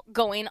Deal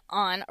going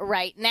on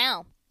right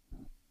now.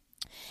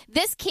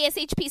 This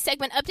KSHP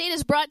segment update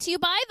is brought to you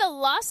by the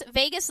Las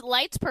Vegas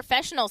Lights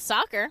Professional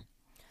Soccer.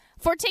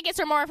 For tickets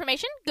or more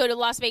information, go to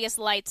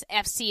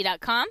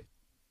LasVegasLightsFC.com.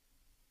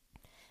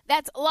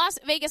 That's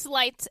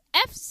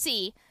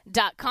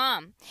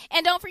LasVegasLightsFC.com.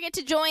 And don't forget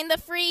to join the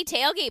free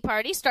tailgate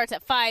party. Starts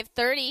at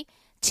 5:30,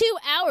 2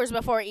 hours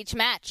before each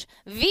match.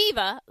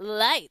 Viva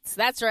Lights.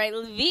 That's right,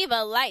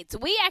 Viva Lights.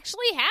 We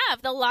actually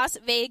have the Las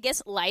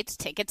Vegas Lights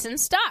tickets in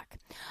stock.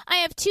 I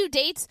have 2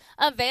 dates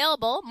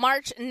available,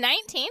 March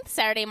 19th,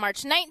 Saturday,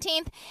 March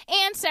 19th,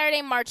 and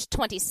Saturday, March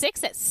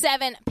 26th at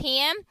 7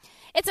 p.m.,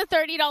 It's a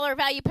 $30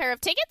 value pair of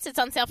tickets. It's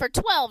on sale for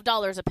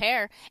 $12 a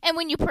pair. And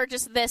when you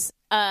purchase these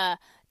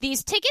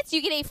tickets,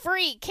 you get a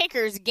free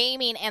Kickers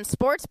Gaming and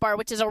Sports Bar,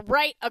 which is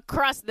right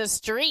across the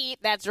street.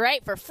 That's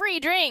right, for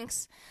free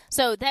drinks.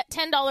 So that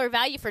 $10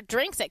 value for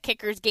drinks at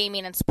Kickers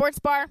Gaming and Sports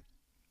Bar.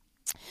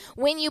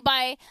 When you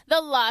buy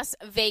the Las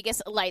Vegas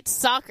Lights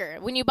Soccer,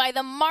 when you buy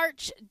the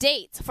March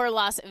dates for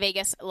Las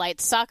Vegas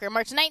Lights Soccer,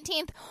 March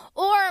 19th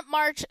or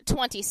March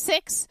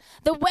 26th,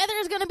 the weather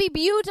is going to be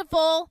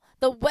beautiful.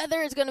 The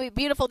weather is going to be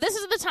beautiful. This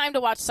is the time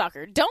to watch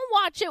soccer. Don't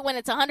watch it when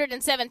it's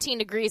 117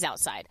 degrees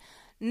outside.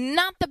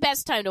 Not the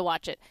best time to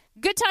watch it.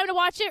 Good time to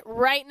watch it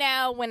right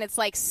now when it's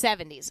like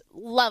 70s.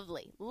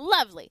 Lovely,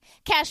 lovely.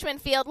 Cashman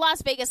Field,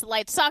 Las Vegas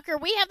Lights Soccer.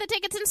 We have the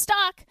tickets in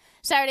stock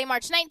Saturday,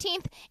 March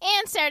 19th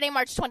and Saturday,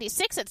 March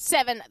 26th at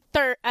 7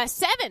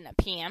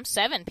 p.m.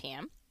 7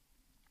 p.m.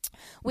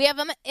 We have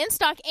them in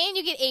stock, and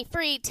you get a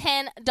free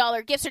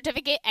 $10 gift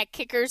certificate at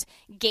Kickers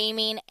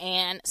Gaming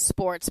and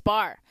Sports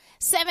Bar.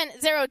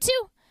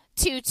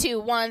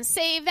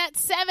 702-221-SAVE.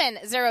 That's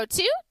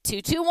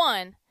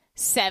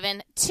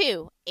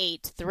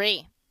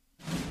 702-221-7283.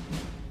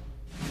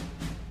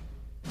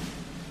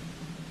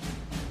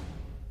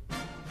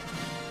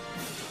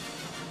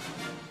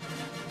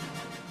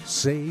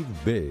 Save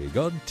big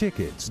on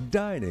tickets,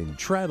 dining,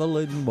 travel,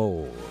 and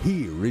more.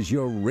 Here is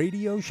your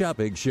radio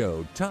shopping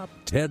show top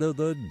 10 of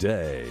the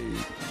day.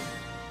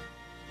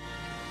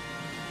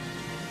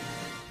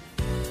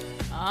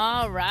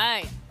 All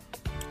right.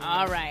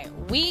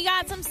 We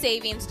got some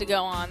savings to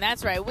go on.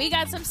 That's right. We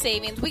got some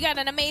savings. We got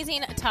an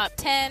amazing top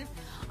 10.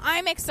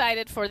 I'm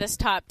excited for this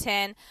top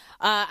 10.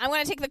 I'm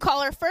going to take the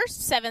caller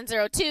first,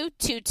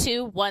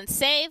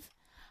 702-221-SAVE.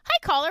 Hi,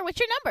 caller.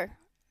 What's your number?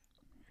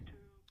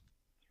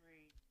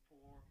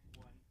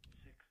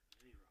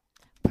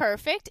 234-160.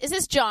 Perfect. Is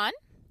this John?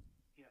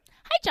 Yes.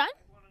 Hi, John.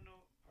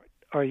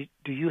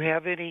 Do you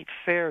have any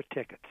fair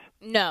tickets?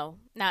 No,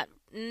 not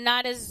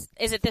as.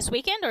 Is it this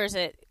weekend or is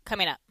it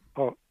coming up?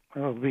 Oh,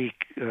 it'll be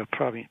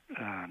probably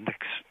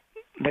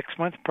next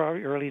month,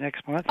 probably early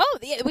next month. Oh,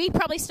 we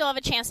probably still have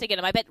a chance to get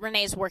them. I bet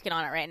Renee's working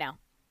on it right now.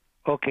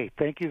 Okay,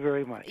 thank you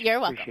very much. You're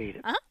welcome. Appreciate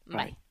it.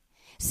 Bye.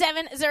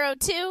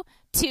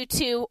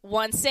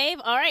 702-221-SAVE.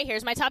 All right,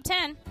 here's my top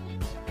 10.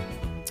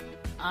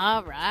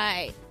 All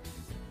right.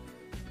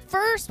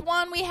 First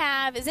one we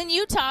have is in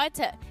Utah. It's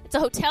a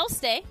hotel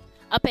stay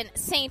up in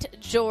St.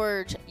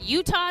 George,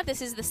 Utah.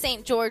 This is the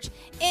St. George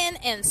Inn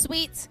and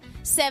Suites.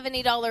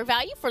 $70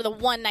 value for the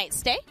one-night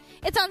stay.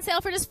 It's on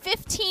sale for just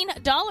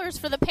 $15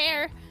 for the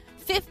pair.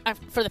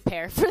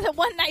 For the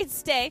one-night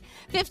stay.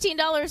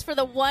 $15 for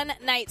the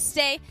one-night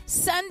stay.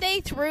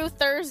 Sunday through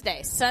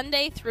Thursday.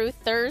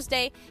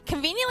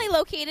 Conveniently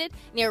located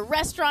near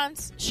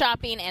restaurants,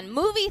 shopping, and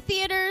movie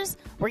theaters.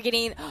 We're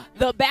getting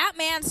the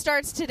Batman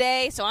starts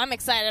today, so I'm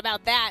excited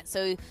about that.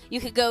 So you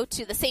could go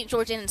to the St.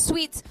 George Inn and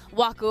Suites,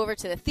 walk over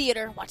to the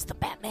theater, watch the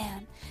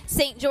Batman.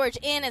 St. George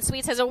Inn and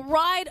Suites has a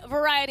wide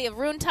variety of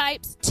room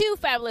types, 2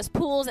 fabulous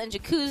pools and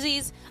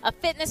jacuzzis, a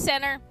fitness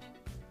center,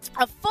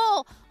 a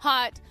full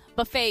hot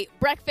buffet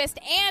breakfast,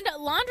 and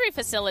laundry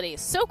facilities.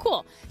 So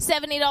cool.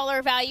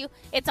 $70 value.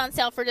 It's on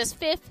sale for just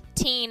 $15.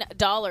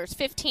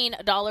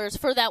 $15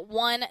 for that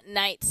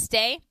one-night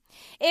stay.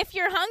 If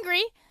you're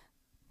hungry,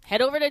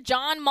 head over to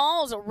John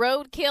Mall's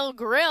Roadkill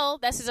Grill.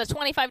 This is a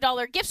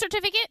 $25 gift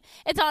certificate.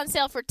 It's on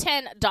sale for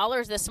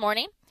 $10 this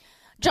morning.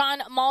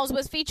 John Mall's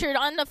was featured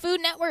on the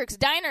Food Network's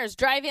Diners,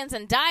 Drive-Ins,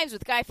 and Dives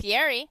with Guy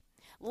Fieri.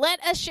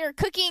 Let us share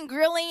cooking,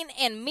 grilling,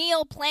 and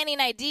meal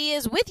planning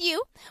ideas with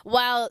you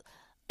while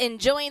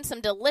enjoying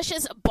some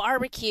delicious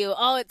barbecue.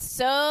 Oh, it's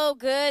so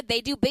good. They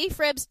do beef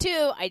ribs,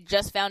 too. I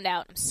just found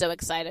out. I'm so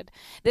excited.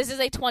 This is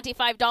a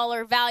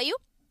 $25 value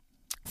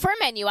for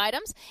menu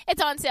items.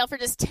 It's on sale for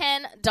just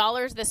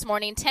 $10 this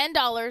morning.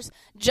 $10,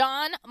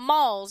 John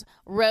Mall's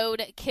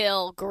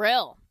Roadkill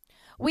Grill.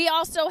 We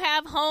also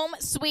have Home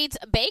Sweets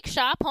Bake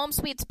Shop. Home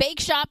Sweets Bake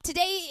Shop.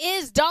 Today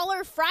is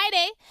Dollar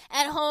Friday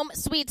at Home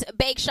Sweets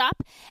Bake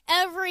Shop.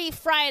 Every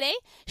Friday,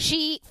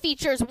 she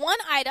features one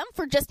item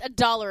for just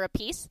 $1 a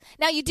piece.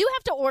 Now, you do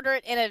have to order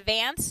it in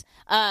advance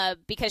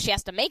because she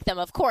has to make them,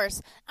 of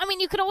course. I mean,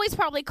 you could always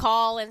probably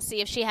call and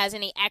see if she has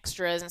any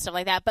extras and stuff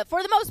like that. But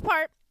for the most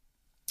part,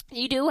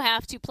 you do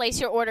have to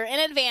place your order in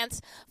advance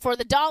for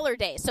the Dollar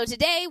Day. So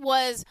today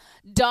was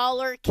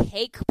Dollar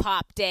Cake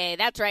Pop Day.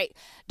 That's right,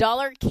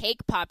 Dollar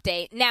Cake Pop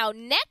Day. Now,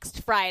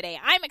 next Friday,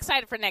 I'm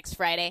excited for next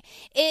Friday,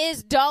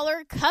 is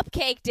Dollar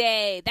Cupcake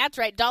Day. That's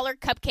right, Dollar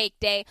Cupcake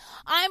Day.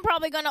 I'm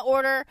probably going to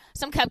order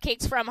some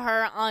cupcakes from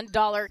her on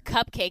Dollar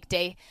Cupcake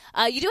Day.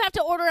 You do have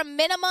to order a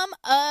minimum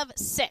of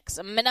 6.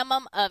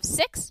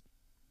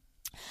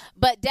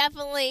 But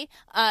definitely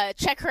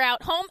check her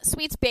out, Home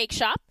Sweets Bake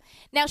Shop.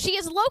 Now, she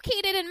is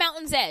located in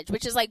Mountain's Edge,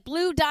 which is like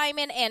Blue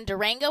Diamond and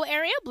Durango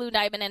area,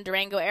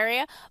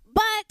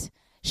 but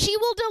she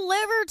will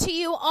deliver to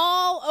you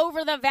all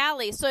over the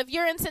valley. So if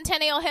you're in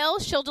Centennial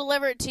Hills, she'll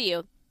deliver it to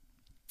you.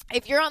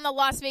 If you're on the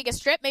Las Vegas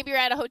Strip, maybe you're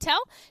at a hotel,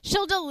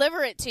 she'll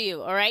deliver it to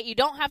you, all right? You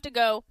don't have to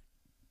go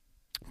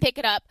pick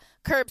it up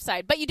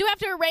curbside, but you do have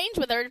to arrange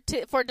with her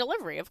for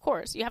delivery, of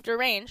course. You have to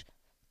arrange.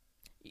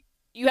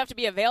 You have to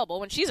be available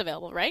when she's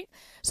available, right?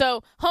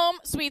 So, Home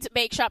Sweets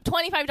Bake Shop,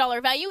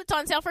 $25 value. It's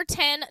on sale for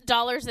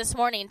 $10 this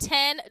morning.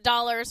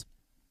 $10.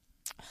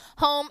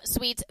 Home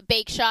Sweets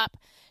Bake Shop.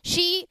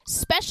 She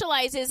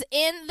specializes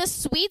in the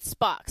sweets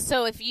box.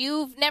 So if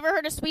you've never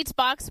heard of sweets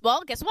box,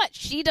 well, guess what?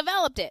 She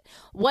developed it.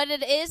 What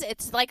it is,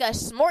 it's like a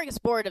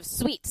smorgasbord of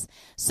sweets.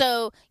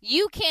 So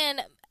you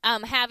can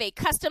have a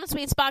custom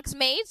sweets box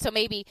made. So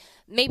maybe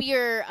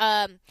your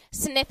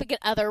significant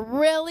other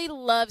really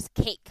loves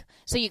cake.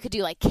 So you could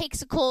do like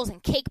cakesicles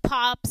and cake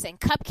pops and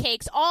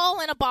cupcakes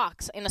all in a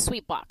box, in a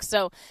sweet box.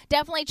 So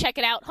definitely check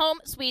it out. Home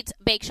Sweets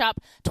Bake Shop,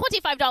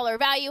 $25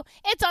 value.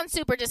 It's on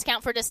super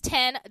discount for just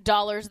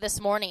 $10 this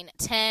morning.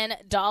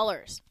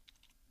 $10.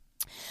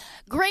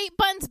 Great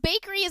Buns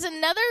Bakery is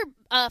another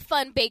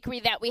fun bakery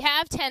that we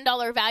have.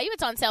 $10 value.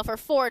 It's on sale for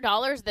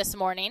 $4 this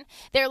morning.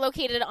 They're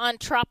located on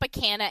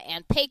Tropicana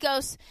and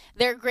Pecos.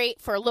 They're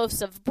great for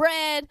loaves of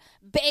bread,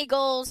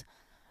 bagels,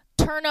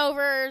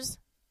 turnovers,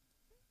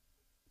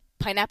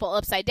 pineapple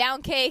upside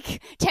down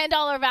cake.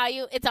 $10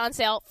 value. It's on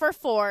sale for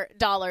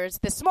 $4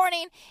 this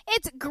morning.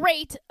 It's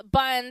Great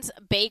Buns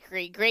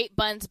Bakery. Great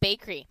Buns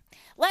Bakery.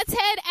 Let's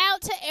head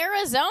out to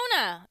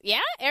Arizona.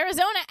 Yeah,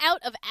 Arizona,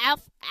 out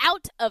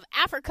of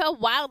Africa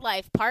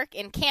Wildlife Park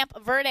in Camp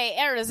Verde,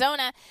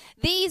 Arizona.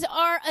 These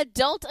are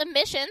adult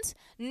admissions,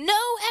 no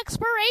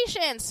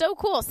expiration. So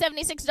cool.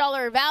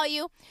 $76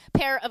 value,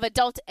 pair of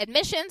adult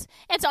admissions.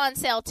 It's on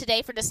sale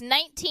today for just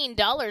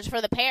 $19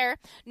 for the pair.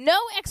 No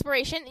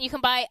expiration. You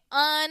can buy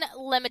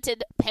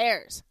unlimited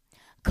pairs.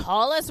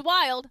 Call us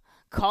wild.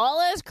 Call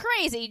us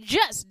crazy.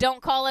 Just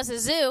don't call us a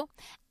zoo.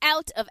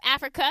 Out of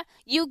Africa,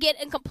 you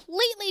get a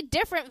completely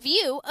different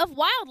view of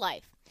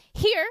wildlife.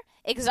 Here,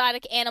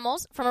 exotic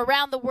animals from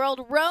around the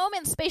world roam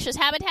in spacious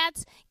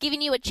habitats,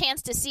 giving you a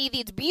chance to see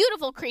these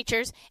beautiful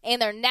creatures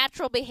and their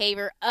natural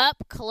behavior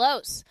up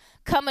close.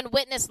 Come and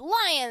witness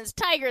lions,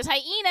 tigers,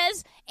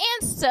 hyenas,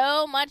 and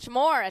so much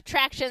more.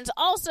 Attractions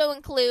also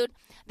include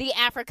the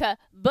Africa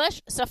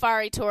Bush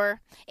Safari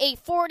Tour, a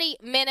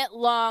 40-minute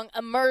long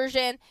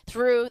immersion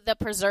through the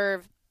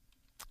preserve.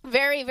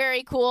 Very,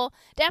 very cool.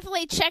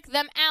 Definitely check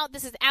them out.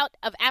 This is Out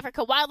of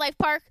Africa Wildlife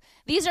Park.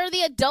 These are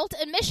the adult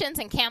admissions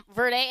in Camp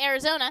Verde,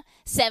 Arizona.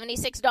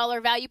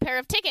 $76 value pair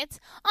of tickets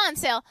on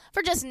sale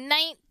for just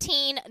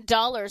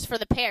 $19 for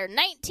the pair.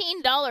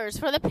 $19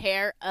 for the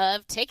pair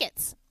of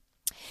tickets.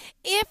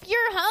 If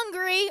you're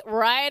hungry,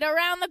 right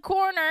around the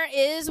corner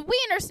is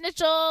Wiener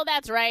Schnitzel.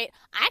 That's right.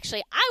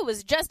 Actually, I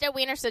was just at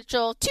Wiener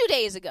Schnitzel 2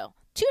 days ago.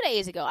 2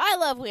 days ago. I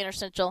love Wiener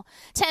Schnitzel.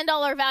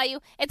 $10 value.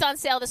 It's on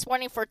sale this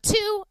morning for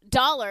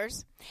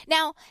 $2.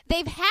 Now,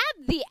 they've had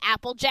the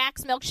Apple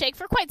Jacks milkshake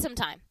for quite some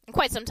time.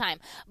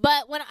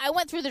 But when I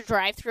went through the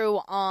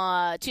drive-thru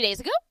 2 days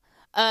ago,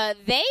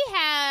 they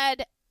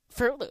had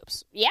Fruit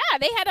Loops. Yeah,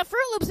 they had a Fruit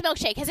Loops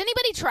milkshake. Has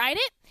anybody tried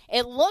it?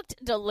 It looked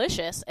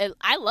delicious.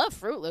 I love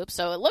Fruit Loops,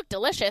 so it looked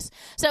delicious.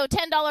 So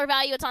 $10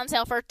 value. It's on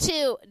sale for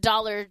 $2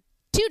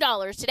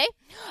 today.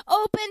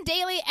 Open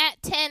daily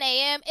at 10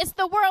 a.m. It's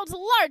the world's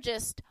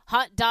largest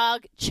hot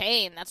dog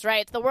chain. That's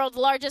right. It's the world's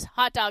largest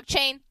hot dog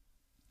chain.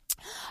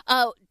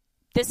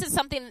 This is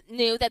something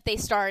new that they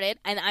started,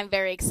 and I'm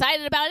very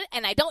excited about it,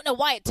 and I don't know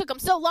why it took them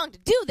so long to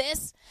do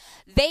this.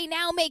 They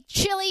now make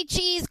chili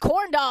cheese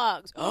corn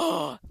dogs.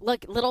 Oh,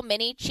 look, little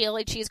mini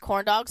chili cheese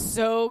corn dogs.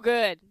 So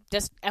good.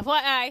 Just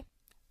FYI,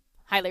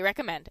 highly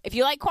recommend. If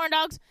you like corn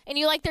dogs and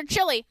you like their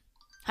chili,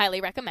 highly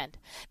recommend.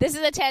 This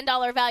is a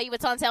 $10 value.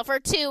 It's on sale for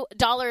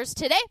 $2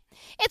 today.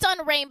 It's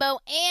on Rainbow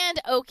and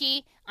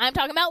Okie. I'm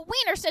talking about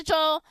Wiener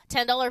Schnitzel.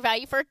 $10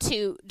 value for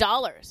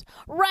 $2.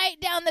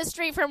 Right down the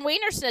street from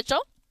Wiener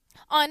Schnitzel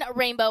on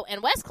Rainbow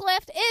and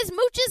Westcliff is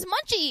Mooch's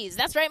Munchies.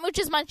 That's right,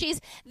 Mooch's Munchies.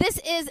 This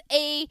is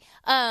a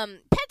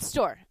pet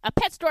store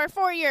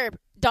for your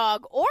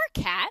dog or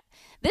cat.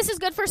 This is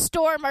good for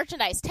store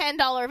merchandise.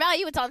 $10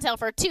 value. It's on sale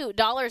for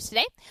 $2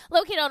 today.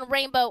 Located on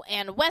Rainbow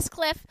and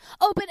Westcliff.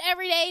 Open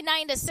every day,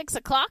 9 to 6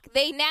 o'clock.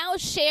 They now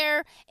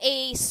share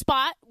a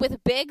spot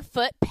with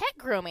Bigfoot Pet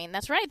Grooming.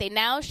 That's right. They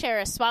now share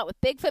a spot with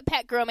Bigfoot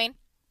Pet Grooming.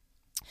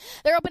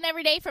 They're open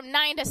every day from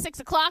 9 to 6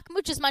 o'clock.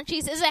 Mooch's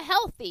Munchies is a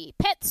healthy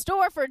pet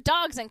store for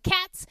dogs and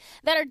cats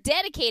that are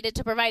dedicated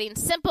to providing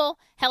simple,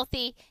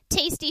 healthy,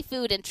 tasty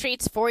food and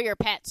treats for your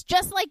pets.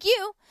 Just like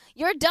you,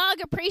 your dog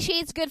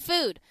appreciates good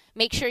food.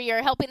 Make sure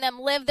you're helping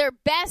them live their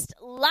best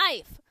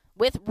life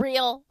with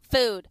real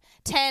food.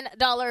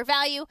 $10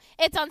 value.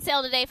 It's on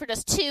sale today for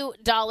just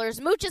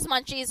 $2. Mooch's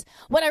Munchies.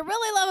 What I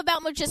really love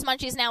about Mooch's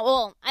Munchies now,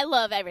 well, I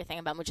love everything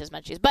about Mooch's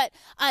Munchies, but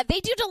they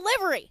do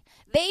delivery.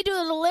 They do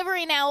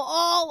delivery now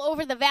all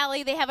over the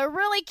valley. They have a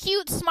really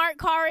cute smart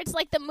car. It's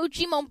like the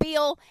Moochie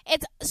Mobile.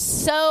 It's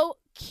so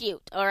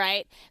cute, all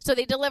right? So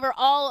they deliver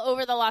all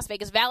over the Las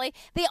Vegas Valley.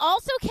 They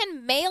also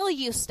can mail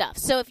you stuff.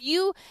 So if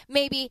you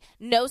maybe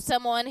know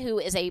someone who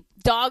is a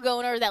dog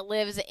owner that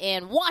lives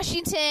in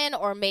Washington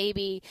or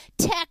maybe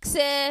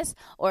Texas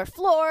or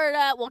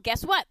Florida, well,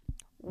 guess what?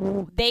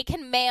 They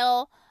can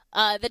mail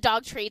the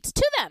dog treats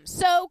to them.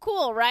 So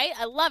cool, right?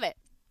 I love it.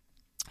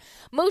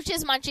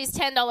 Mooch's Munchies,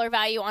 $10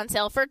 value on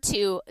sale for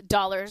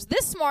 $2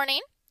 this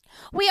morning.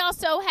 We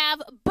also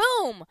have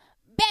Boom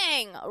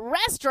Bang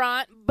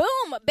Restaurant.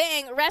 Boom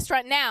Bang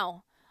Restaurant.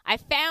 Now, I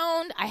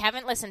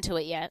haven't listened to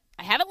it yet.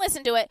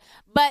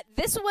 But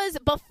this was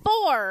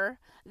before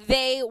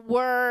they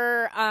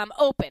were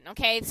open,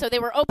 okay? So they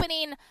were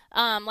opening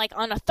like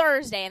on a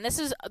Thursday, and this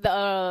is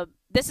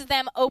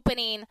them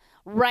opening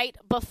right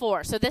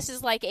before. So this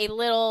is like a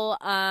little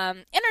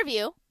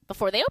interview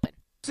before they open.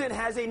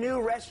 Has a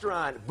new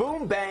restaurant.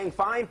 Boom Bang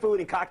Fine Food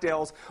and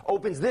Cocktails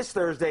opens this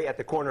Thursday at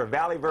the corner of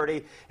Valley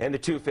Verde and the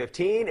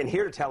 215. And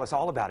here to tell us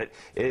all about it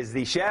is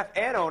the chef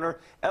and owner,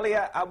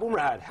 Elia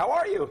Abumrad. How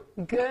are you?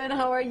 Good.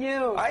 How are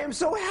you? I am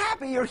so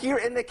happy you're here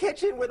in the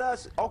kitchen with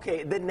us.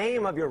 Okay, the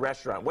name of your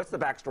restaurant. What's the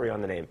backstory on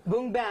the name?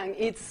 Boom Bang.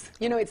 It's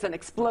an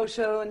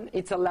explosion.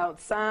 It's a loud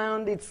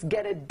sound. It's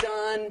get it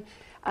done.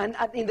 And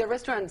in the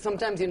restaurant,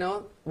 sometimes,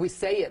 we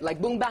say it,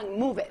 like, boom, bang,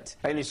 move it.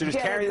 And you should just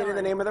carry it in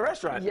the name of the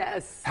restaurant.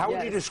 Yes. How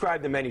would you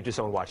describe the menu to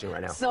someone watching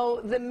right now?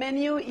 So the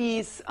menu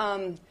is,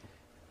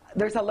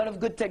 there's a lot of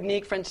good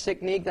technique, French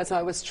technique. That's how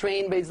I was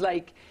trained. But it's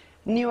like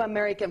new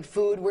American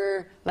food.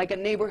 We're like a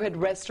neighborhood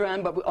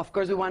restaurant, but of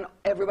course we want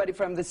everybody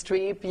from the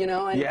street,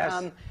 And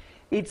yes.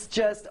 It's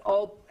just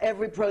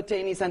every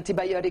protein is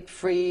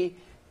antibiotic-free.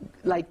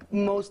 Like,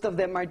 most of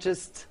them are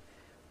just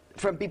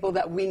from people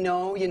that we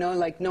know,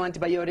 like no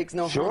antibiotics,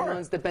 no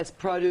hormones, the best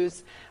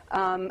produce.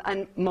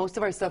 And most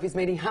of our stuff is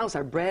made in-house,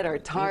 our bread, our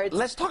tarts.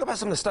 Let's talk about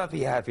some of the stuff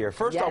you have here.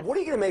 First off, what are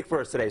you going to make for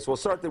us today? So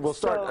we'll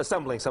start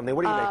assembling something.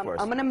 What are you going to make for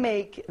us? I'm going to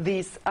make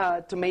these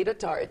tomato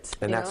tarts.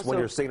 And that's one of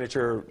your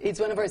signature... It's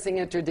one of our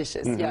signature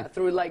dishes, yeah.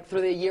 Through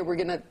the year, we're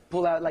going to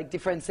pull out, like,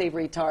 different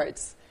savory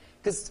tarts.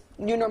 Because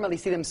you normally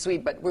see them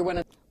sweet, but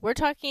We're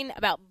talking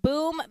about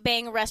Boom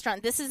Bang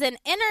Restaurant. This is an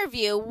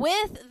interview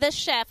with the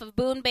chef of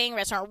Boom Bang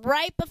Restaurant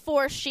right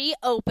before she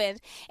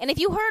opened. And if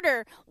you heard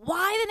her,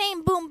 why the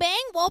name Boom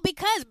Bang? Well,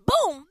 because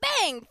boom,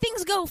 bang,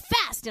 things go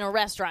fast in a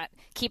restaurant.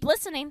 Keep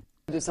listening.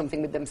 Do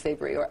something with them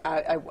savory, or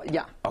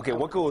yeah. Okay,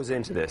 what goes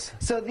into this?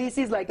 So this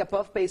is like a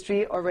puff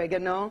pastry,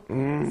 oregano,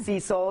 sea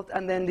salt,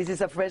 and then this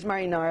is a fresh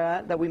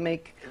marinara that we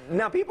make.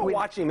 Now, people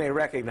watching may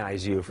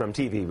recognize you from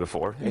TV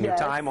before, and your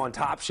time on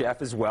Top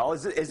Chef as well.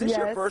 Is this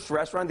your first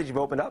restaurant that you've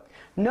opened up?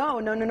 No.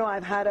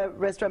 I've had a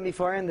restaurant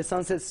before in the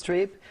Sunset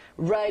Strip,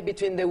 right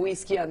between the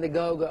Whiskey and the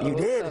Go-Go. You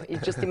did? So you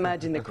just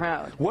imagine the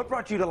crowd. What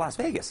brought you to Las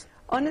Vegas?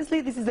 Honestly,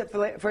 this is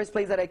the first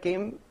place that I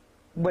came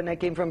when I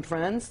came from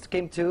France,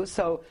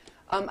 So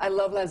I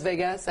love Las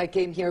Vegas. I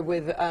came here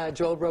with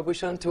Joel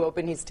Robuchon to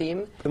open his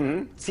team,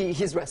 see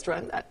his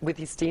restaurant with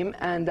his team.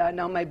 And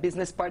now my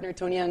business partner,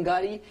 Tony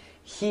Angotti,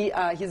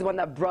 he's the one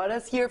that brought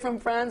us here from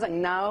France, and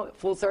now,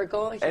 full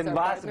circle, he's in our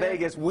Las partner.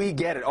 Vegas, we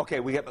get it. Okay,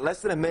 we got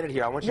less than a minute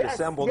here. I want you to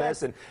assemble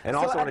this, and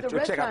also want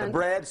to check out the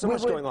bread. So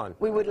much going on.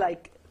 We would,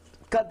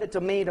 cut the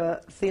tomato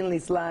thinly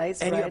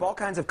sliced. And you have all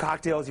kinds of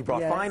cocktails. You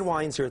brought fine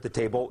wines here at the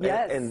table.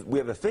 Yes. And we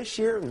have a fish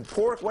here and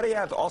pork. What do you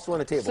have also on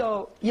the table?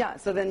 So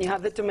then you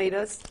have the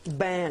tomatoes.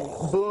 Bang.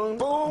 Boom.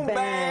 Boom,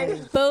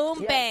 bang.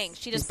 Boom, bang.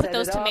 She just put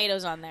those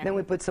tomatoes on there. Then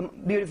we put some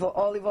beautiful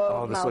olive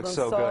oil, mild on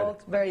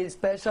salt. Very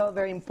special,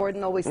 very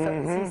important. Always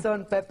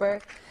seasoned,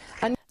 pepper.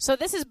 So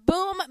this is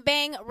Boom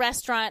Bang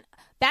Restaurant.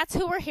 That's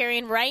who we're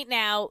hearing right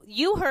now.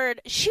 You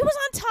heard she was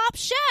on Top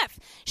Chef.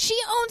 She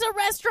owns a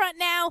restaurant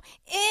now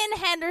in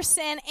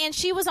Henderson, and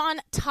she was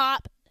on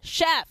Top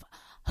Chef.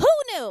 Who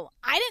knew?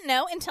 I didn't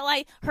know until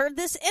I heard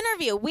this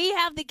interview. We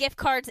have the gift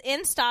cards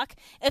in stock.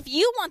 If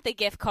you want the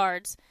gift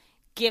cards,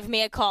 give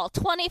me a call.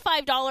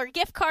 $25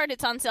 gift card.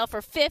 It's on sale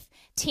for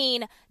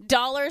 $15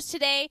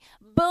 today.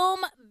 Boom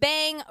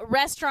Bang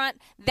Restaurant.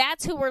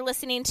 That's who we're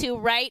listening to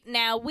right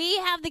now. We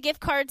have the gift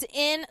cards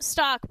in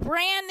stock.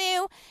 Brand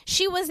new.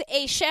 She was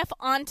a chef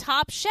on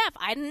Top Chef.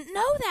 I didn't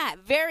know that.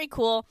 Very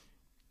cool.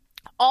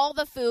 All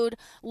the food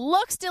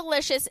looks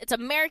delicious. It's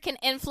American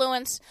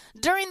influence.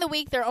 During the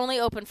week, they're only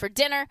open for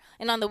dinner,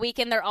 and on the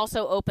weekend, they're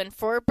also open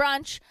for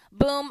brunch.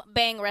 Boom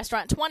Bang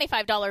Restaurant,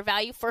 $25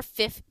 value for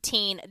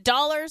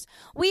 $15.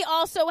 We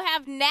also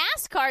have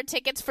NASCAR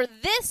tickets for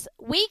this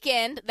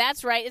weekend.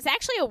 That's right. It's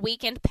actually a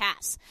weekend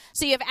pass.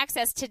 So you have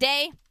access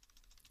today,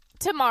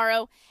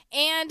 tomorrow,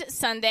 and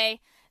Sunday.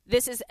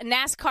 This is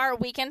NASCAR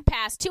Weekend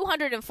Pass,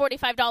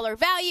 $245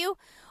 value.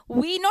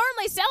 We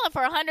normally sell it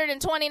for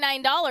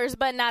 $129,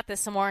 but not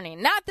this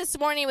morning. Not this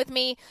morning with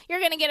me. You're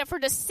going to get it for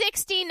just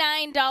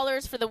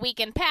 $69 for the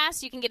weekend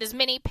pass. You can get as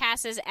many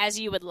passes as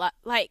you would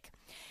like.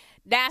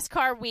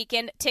 NASCAR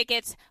weekend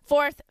tickets,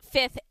 4th,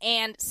 5th,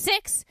 and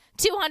 6th,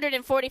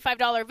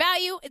 $245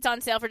 value. It's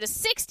on sale for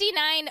just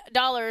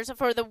 $69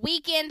 for the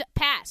weekend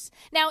pass.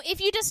 Now,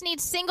 if you just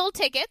need single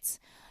tickets,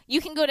 you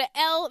can go to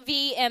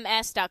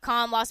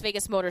lvms.com,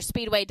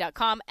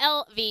 LasVegasMotorSpeedway.com,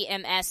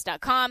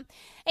 lvms.com,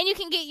 and you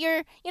can get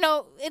your,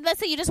 let's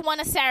say you just want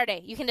a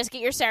Saturday. You can just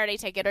get your Saturday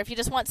ticket, or if you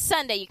just want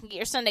Sunday, you can get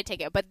your Sunday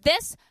ticket. But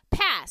this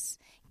pass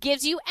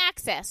gives you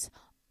access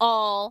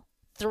all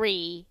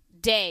 3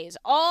 days.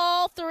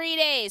 All 3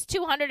 days,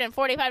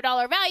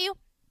 $245 value,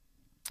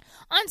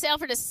 on sale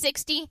for just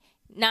 $69.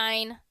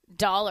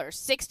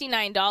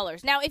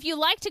 $69. Now, if you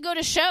like to go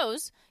to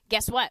shows,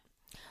 guess what?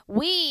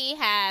 We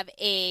have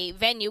a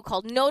venue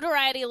called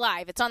Notoriety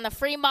Live. It's on the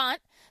Fremont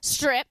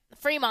Strip,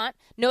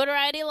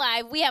 Notoriety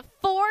Live. We have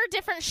 4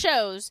 different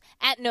shows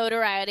at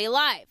Notoriety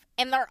Live,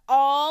 and they're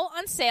all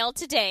on sale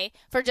today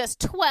for just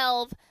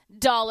 $12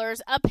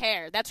 a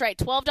pair. That's right,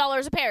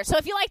 $12 a pair. So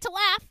if you like to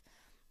laugh,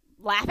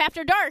 Laugh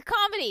After Dark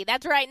comedy.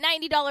 That's right,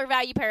 $90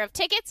 value pair of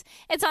tickets.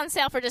 It's on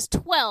sale for just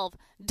 $12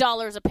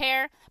 a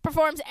pair.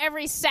 Performs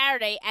every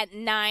Saturday at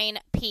 9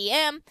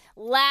 p.m.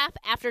 Laugh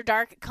After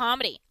Dark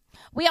comedy.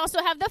 We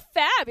also have the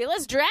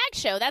Fabulous Drag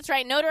Show. That's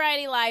right,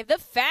 Notoriety Live, the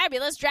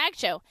Fabulous Drag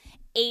Show.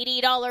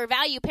 $80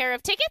 value pair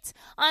of tickets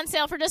on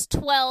sale for just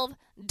 $12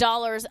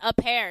 a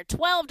pair.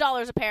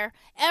 $12 a pair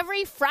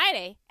every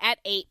Friday at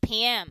 8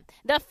 p.m.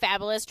 The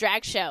Fabulous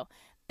Drag Show.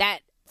 That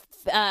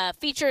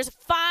features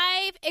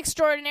 5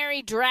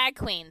 extraordinary drag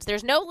queens.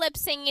 There's no lip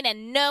singing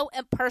and no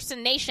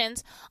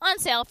impersonations, on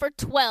sale for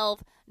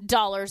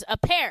 $12 a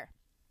pair.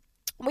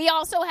 We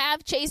also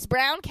have Chase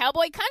Brown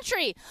Cowboy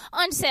Country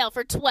on sale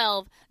for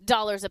 $12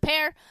 a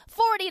pair.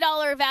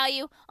 $40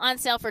 value on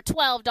sale for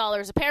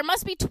 $12 a pair.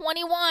 Must be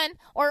 21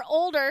 or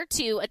older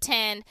to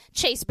attend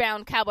Chase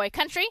Brown Cowboy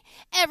Country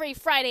every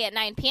Friday at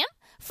 9 p.m.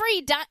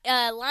 Free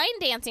line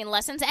dancing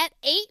lessons at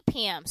 8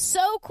 p.m.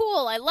 So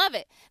cool. I love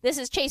it. This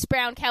is Chase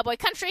Brown Cowboy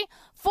Country.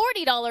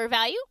 $40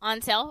 value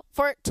on sale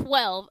for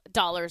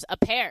 $12 a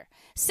pair.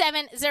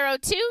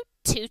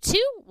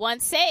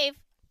 702-221-SAVE.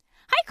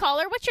 Hi,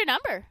 caller. What's your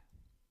number?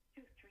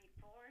 234-0547.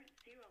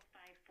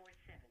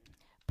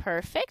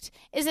 Perfect.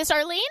 Is this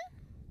Arlene?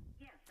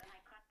 Yes, and I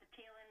caught the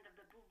tail end of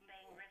the Boom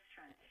Bang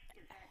restaurant.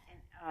 Is that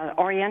an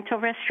Oriental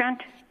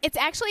restaurant? It's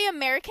actually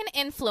American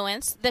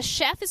influence. The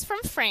chef is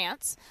from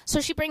France, so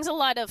she brings a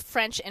lot of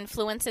French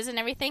influences and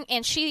everything,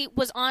 and she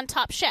was on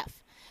Top Chef.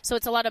 So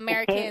it's a lot of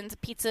Americans,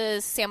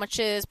 pizzas,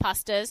 sandwiches,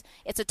 pastas.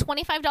 It's a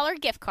 $25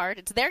 gift card.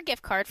 It's their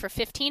gift card for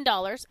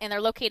 $15, and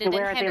they're located in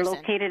Henderson. Where are they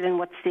located, and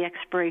what's the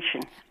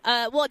expiration?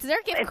 Well, it's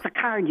their gift card. It's a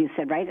card, you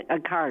said, right? A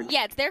card.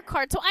 Yeah, it's their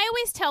card. So I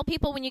always tell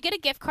people, when you get a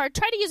gift card,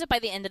 try to use it by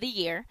the end of the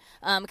year,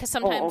 because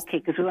sometimes... Oh, okay,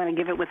 because we want to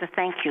give it with a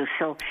thank you.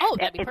 So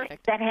that'd be perfect. Is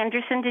that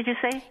Henderson, did you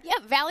say? Yeah,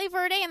 Valley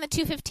Verde and the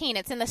 215.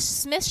 It's in the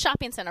Smith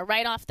Shopping Center,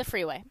 right off the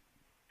freeway.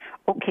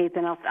 Okay,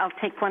 then I'll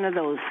take one of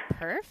those.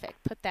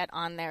 Perfect. Put that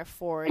on there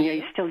for you. Are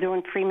you still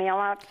doing free mail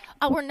out?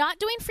 We're not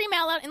doing free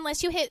mail out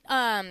unless you hit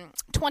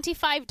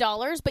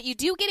 $25, but you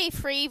do get a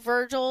free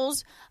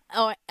Virgil's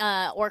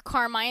or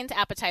Carmine's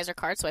appetizer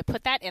card, so I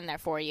put that in there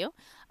for you.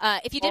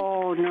 If you did,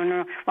 Oh,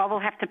 no. Well, we'll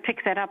have to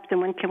pick that up.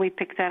 Then when can we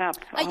pick that up?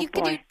 you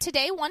can do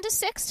today 1 to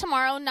 6,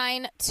 tomorrow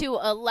 9 to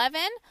 11.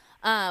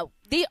 Our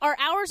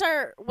hours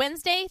are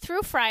Wednesday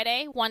through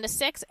Friday, 1 to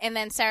 6, and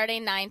then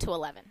Saturday, 9 to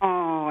 11.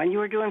 Oh, and you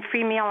were doing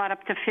free mail out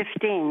up to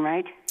 15,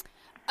 right?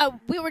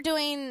 We were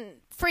doing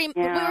free.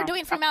 We were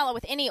doing free mail out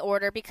with any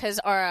order because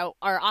our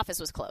office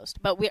was closed.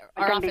 But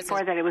our office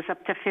before that it was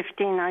up to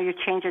 15. Now you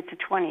change it to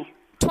 20.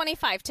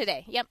 25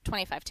 today. Yep,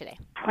 25 today.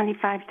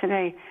 25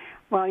 today.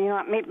 Well, you know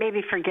what?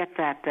 Maybe forget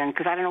that then,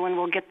 because I don't know when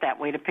we'll get that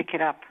way to pick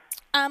it up.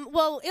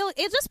 Well, it'll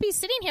just be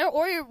sitting here,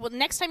 or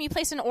next time you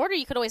place an order,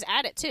 you could always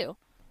add it too.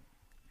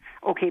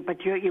 Okay,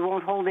 but you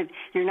won't hold it.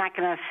 You're not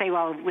going to say,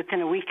 well,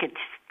 within a week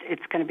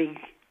it's going to be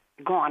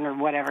gone or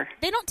whatever.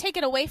 They don't take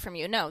it away from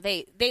you. No,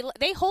 they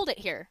hold it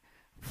here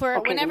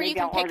for whenever you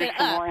can pick it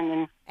up.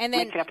 And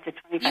then it up to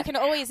 25. You can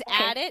always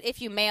add it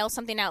if you mail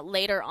something out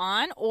later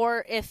on,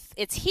 or if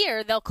it's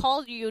here, they'll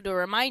call you to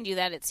remind you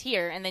that it's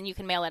here, and then you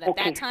can mail it at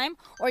that time,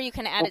 or you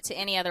can add it to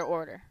any other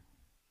order.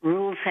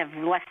 Rules have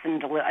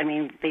lessened a little. I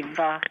mean, they've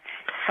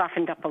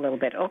softened up a little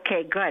bit.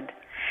 Okay, good.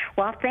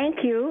 Well,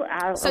 thank you.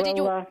 I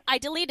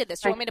deleted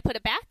this. Do you want me to put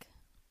it back?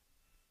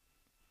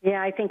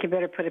 Yeah, I think you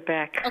better put it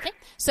back. Okay.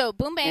 So,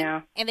 boom,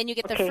 bang, and then you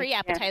get the free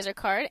appetizer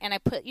card, and I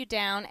put you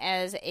down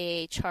as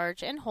a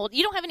charge and hold.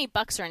 You don't have any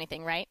bucks or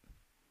anything, right?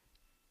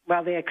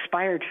 Well, they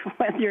expired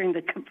during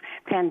the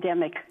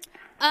pandemic.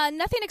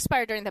 Nothing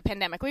expired during the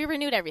pandemic. We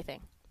renewed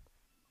everything.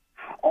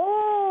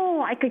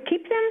 Oh, I could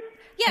keep them?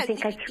 Yeah, I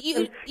think I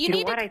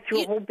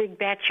threw a whole big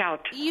batch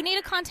out. You need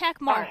to contact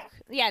Mark.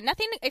 Yeah,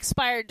 nothing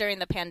expired during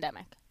the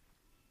pandemic.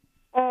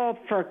 Oh,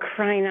 for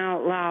crying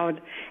out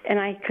loud. And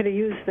I could have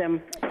used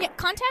them. Yeah,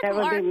 contact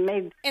Mark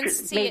and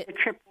see made it. the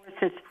trip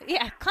worth it.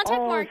 Yeah,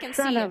 contact Mark and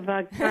see son of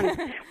a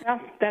gun.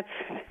 Well, that's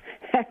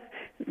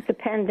the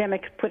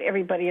pandemic put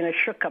everybody in a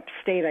shook-up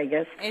state, I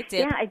guess. It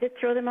did. Yeah, I did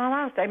throw them all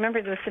out. I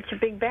remember there was such a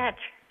big batch.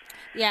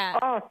 Yeah.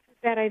 Oh, too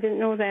bad I didn't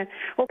know that.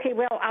 Okay,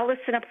 well, I'll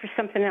listen up for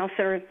something else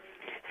or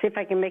see if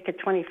I can make it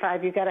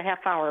 25. You got a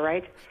half hour,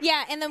 right?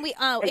 Yeah, and then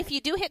if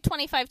you do hit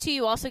 25 too,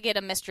 you also get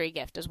a mystery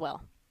gift as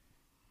well.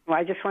 Well,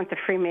 I just want the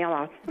free mail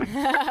out.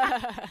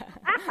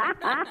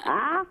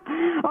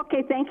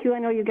 Okay, thank you. I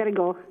know you got to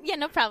go. Yeah,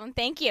 no problem.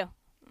 Thank you.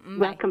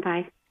 Welcome.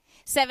 Bye.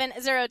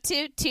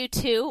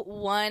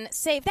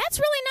 702-221-SAVE. That's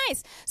really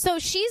nice. So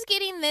she's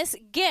getting this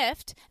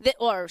gift,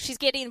 she's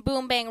getting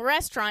Boom Bang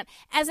Restaurant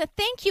as a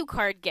thank you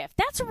card gift.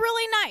 That's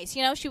really nice.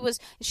 You know, she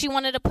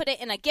wanted to put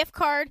it in a gift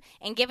card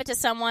and give it to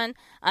someone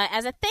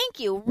as a thank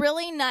you.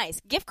 Really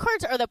nice. Gift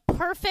cards are the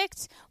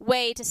perfect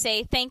way to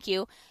say thank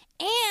you.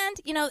 And,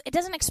 you know, it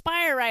doesn't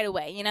expire right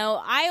away. You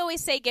know, I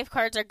always say gift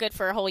cards are good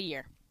for a whole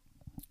year.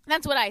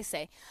 That's what I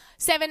say.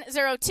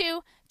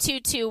 702-221-SAVE.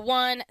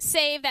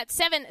 702-221-SAVE. That's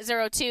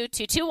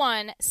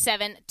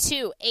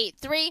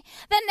 702-221-7283.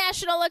 The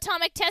National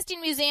Atomic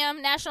Testing Museum,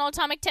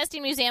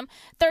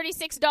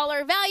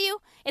 $36 value.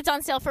 It's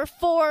on sale for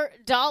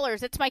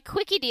 $4. It's my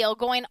quickie deal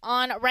going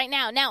on right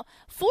now. Now,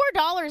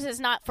 $4 is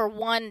not for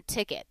one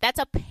ticket. That's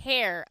a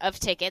pair of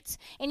tickets,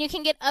 and you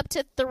can get up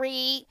to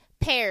 3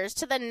 pairs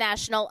to the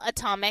National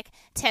Atomic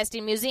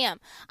Testing Museum.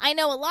 I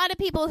know a lot of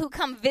people who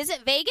come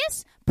visit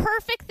Vegas.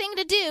 Perfect thing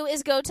to do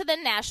is go to the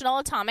National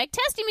Atomic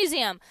Testing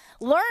Museum.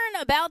 Learn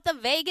about the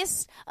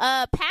Vegas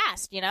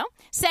past,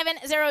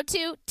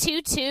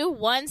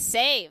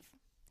 702-221-SAVE.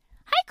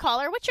 Hi,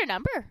 caller. What's your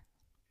number?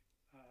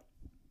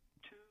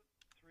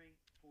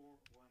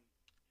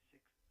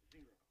 234160.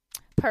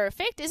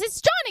 Perfect. Is it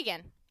John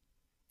again?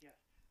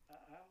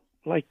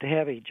 I'd like to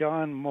have a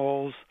John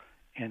Moles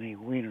and a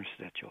Wiener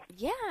Schnitzel.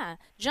 Yeah.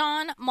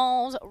 John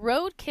Moles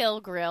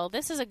Roadkill Grill.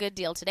 This is a good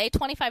deal today.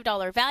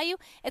 $25 value.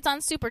 It's on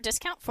super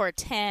discount for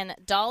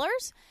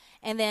 $10.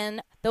 And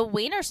then the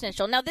Wiener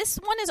Schnitzel. Now, this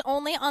one is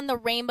only on the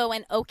Rainbow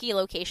and Oakey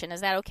location.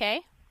 Is that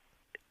okay?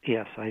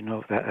 Yes, I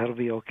know that. That'll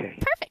be okay.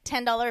 Perfect.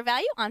 $10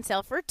 value on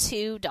sale for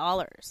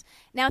 $2.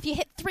 Now, if you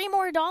hit $3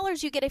 more,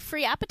 you get a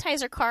free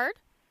appetizer card.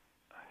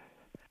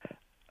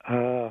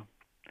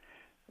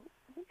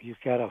 You've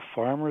got a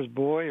Farmer's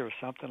Boy or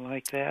something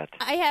like that?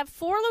 I have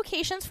 4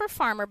 locations for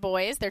Farmer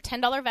Boys. They're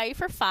 $10 value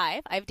for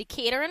 5. I have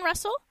Decatur and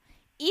Russell,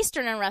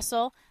 Eastern and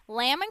Russell,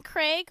 Lamb and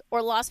Craig,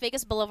 or Las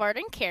Vegas Boulevard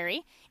and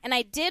Cary. And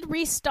I did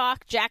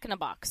restock Jack in the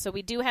Box, so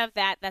we do have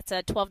that. That's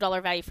a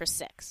 $12 value for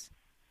 6.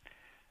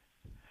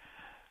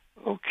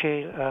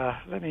 Okay,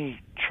 let me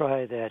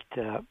try that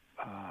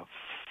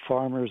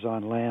Farmers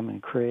on Lamb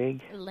and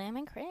Craig. Lamb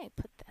and Craig,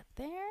 put that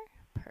there.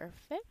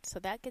 Perfect. So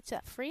that gets you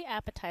that free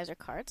appetizer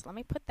card. So let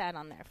me put that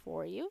on there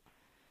for you.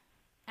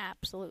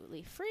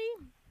 Absolutely free.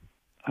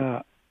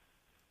 I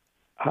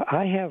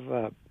have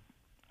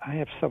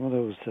some of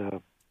those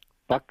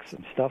bucks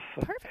and stuff.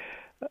 Perfect.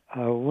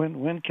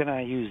 When can I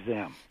use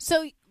them?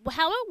 So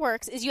how it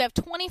works is you have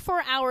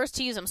 24 hours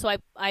to use them. So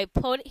I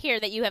put here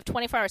that you have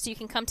 24 hours. So you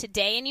can come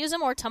today and use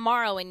them or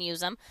tomorrow and use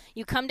them.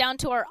 You come down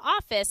to our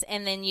office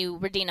and then you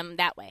redeem them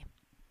that way.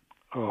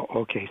 Oh,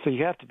 okay. So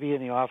you have to be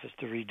in the office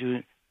to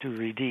redeem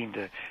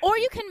the... Or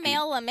you can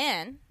mail them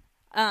in.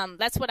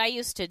 That's what I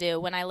used to do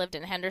when I lived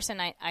in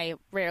Henderson. I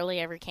rarely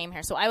ever came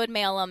here. So I would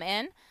mail them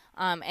in,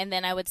 and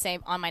then I would say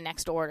on my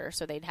next order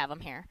so they'd have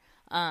them here.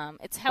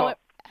 It's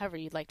however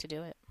you'd like to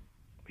do it.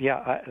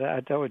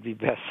 Yeah, that would be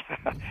best.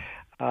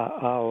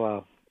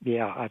 I'm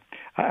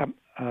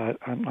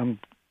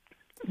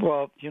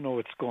well, you know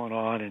what's going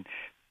on, and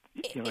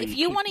if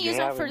you want to use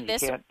them for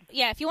this,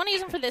 if you want to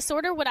use them for this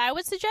order, what I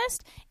would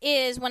suggest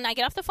is when I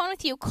get off the phone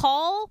with you,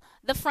 call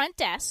the front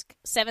desk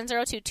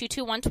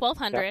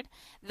 702-221-1200. Yep.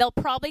 They'll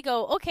probably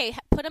go, okay,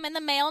 put them in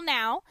the mail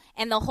now,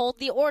 and they'll hold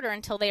the order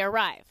until they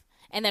arrive,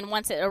 and then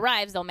once it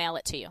arrives, they'll mail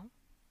it to you.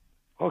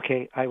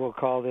 Okay, I will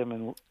call them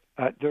and.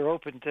 They're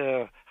open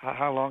to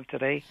how long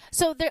today?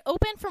 So they're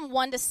open from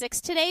 1 to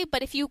 6 today,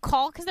 but if you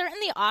call, because they're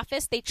in the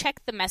office, they check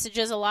the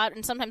messages a lot,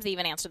 and sometimes they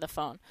even answer the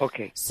phone.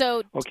 Okay.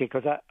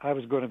 Because I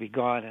was going to be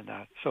gone, and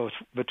so it's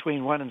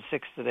between 1 and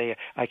 6 today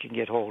I can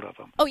get hold of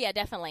them. Oh, yeah,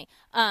 definitely.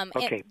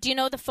 Okay. Do you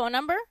know the phone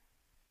number?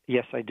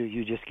 Yes, I do.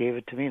 You just gave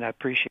it to me, and I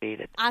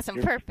appreciate it.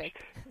 Awesome. Perfect.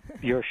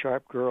 You're a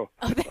sharp girl.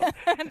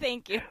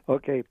 Thank you.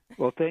 Okay.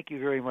 Well, thank you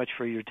very much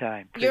for your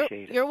time.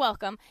 Appreciate it. You're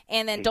welcome.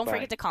 And then don't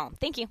forget to call them.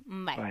 Thank you.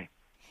 Bye. Bye.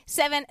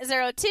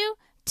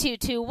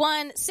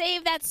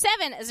 702-221-SAVE. That's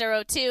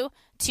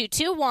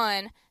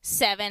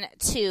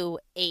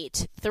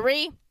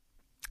 702-221-7283.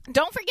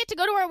 Don't forget to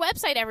go to our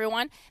website,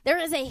 everyone. There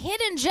is a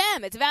hidden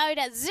gem. It's valued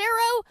at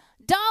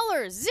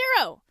 $0.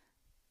 Zero.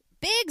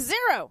 Big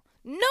zero.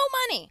 No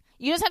money.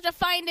 You just have to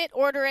find it,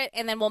 order it,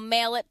 and then we'll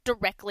mail it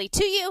directly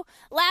to you.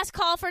 Last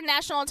call for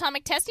National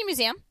Atomic Testing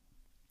Museum.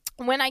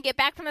 When I get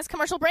back from this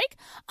commercial break,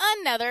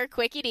 another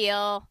quickie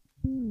deal.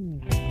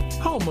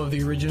 Home of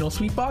the original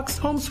Sweet Box,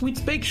 Home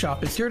Sweets Bake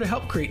Shop is here to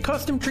help create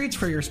custom treats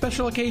for your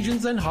special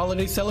occasions and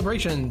holiday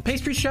celebration.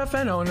 Pastry chef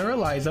and owner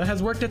Eliza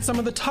has worked at some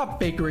of the top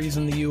bakeries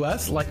in the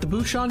U.S., like the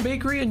Bouchon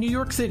Bakery in New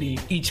York City.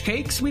 Each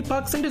cake, Sweet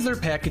Box, and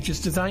dessert package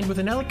is designed with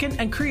an elegant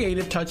and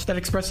creative touch that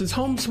expresses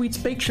Home Sweets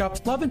Bake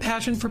Shop's love and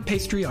passion for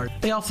pastry art.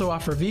 They also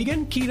offer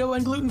vegan, keto,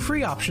 and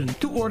gluten-free options.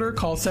 To order,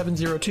 call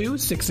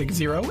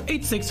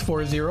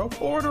 702-660-8640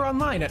 or order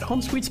online at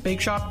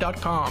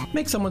homesweetsbakeshop.com.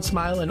 Make someone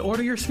smile and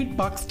order your Sweet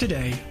Box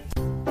today.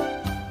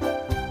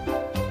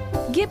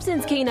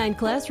 Gibson's Canine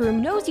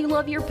Classroom knows you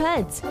love your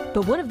pets,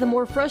 but one of the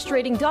more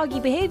frustrating doggy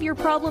behavior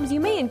problems you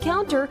may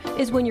encounter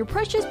is when your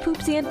precious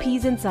poops and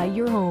pees inside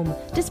your home,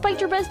 despite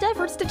your best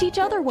efforts to teach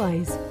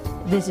otherwise.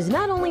 This is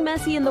not only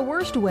messy in the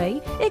worst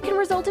way, it can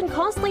result in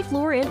costly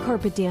floor and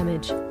carpet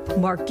damage.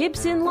 Mark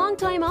Gibson,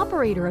 longtime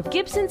operator of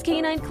Gibson's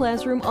Canine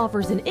Classroom,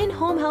 offers an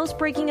in-home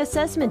housebreaking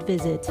assessment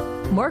visit.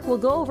 Mark will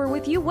go over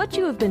with you what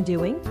you have been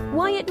doing,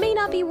 why it may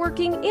not be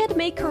working, and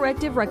make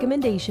corrective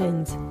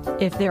recommendations.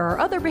 If there are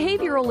other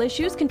behavioral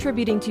issues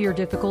contributing to your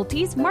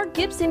difficulties, Mark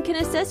Gibson can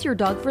assess your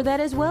dog for that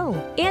as well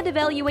and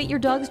evaluate your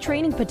dog's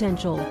training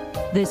potential.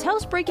 This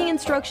housebreaking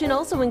instruction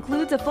also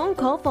includes a phone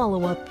call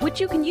follow-up, which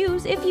you can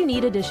use if you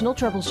need additional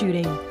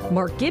troubleshooting.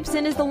 Mark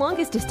Gibson is the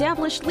longest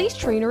established leash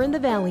trainer in the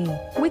Valley,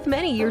 with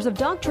many years of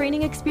dog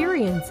training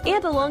experience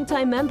and a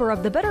longtime member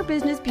of the Better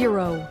Business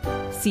Bureau.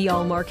 See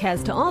all Mark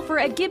has to offer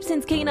at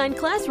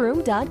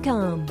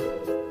GibsonsCanineClassroom.com.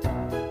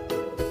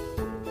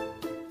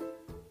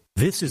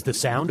 This is the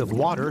sound of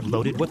water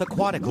loaded with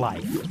aquatic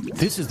life.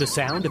 This is the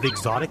sound of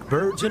exotic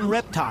birds and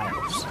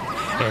reptiles.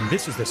 And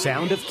this is the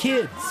sound of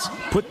kids.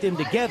 Put them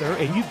together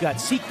and you've got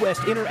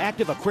SeaQuest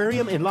Interactive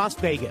Aquarium in Las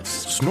Vegas.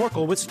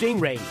 Snorkel with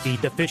stingrays,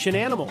 feed the fish and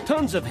animal,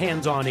 tons of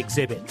hands-on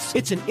exhibits.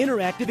 It's an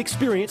interactive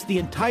experience the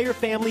entire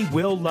family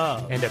will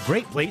love. And a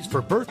great place for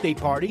birthday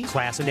parties,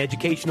 class and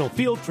educational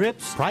field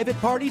trips, private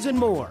parties, and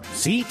more.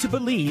 See to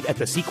believe at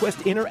the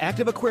SeaQuest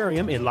Interactive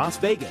Aquarium in Las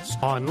Vegas.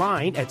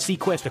 Online at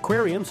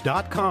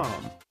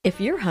SeaQuestAquariums.com. If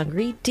you're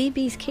hungry,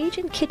 DB's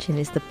Cajun Kitchen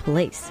is the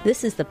place.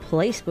 This is the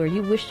place where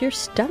you wish your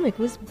stomach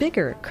was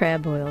bigger.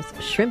 Crab boils,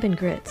 shrimp and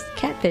grits,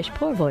 catfish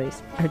po'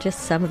 boys are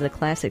just some of the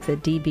classics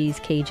at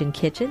DB's Cajun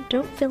Kitchen.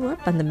 Don't fill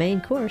up on the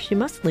main course. You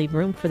must leave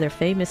room for their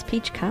famous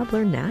peach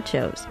cobbler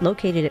nachos.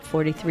 Located at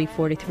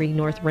 4343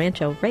 North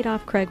Rancho, right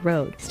off Craig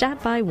Road.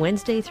 Stop by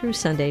Wednesday through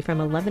Sunday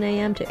from 11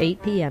 a.m. to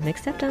 8 p.m.,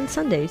 except on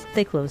Sundays,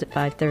 they close at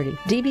 5:30.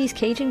 DB's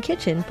Cajun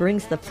Kitchen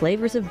brings the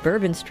flavors of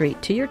Bourbon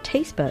Street to your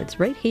taste buds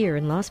right here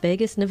in Las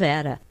Vegas,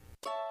 Nevada.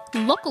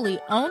 Locally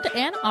owned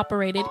and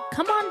operated,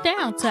 come on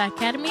down to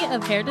Academy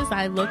of Hair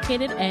Design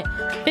located at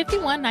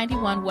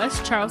 5191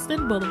 West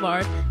Charleston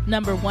Boulevard,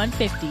 number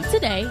 150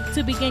 today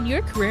to begin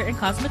your career in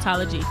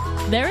cosmetology.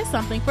 There is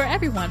something for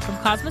everyone from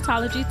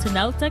cosmetology to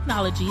nail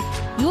technology.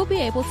 You will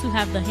be able to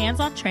have the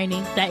hands-on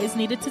training that is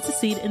needed to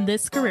succeed in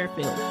this career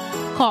field.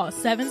 Call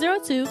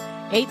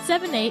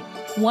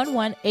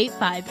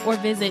 702-878-1185 or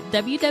visit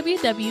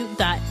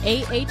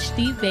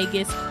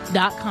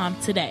www.ahdvegas.com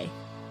today.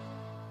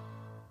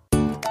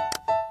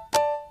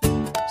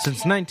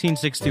 Since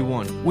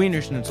 1961,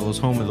 Wiener Schnitzel is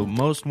home of the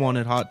most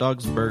wanted hot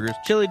dogs, burgers,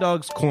 chili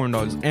dogs, corn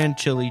dogs, and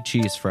chili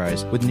cheese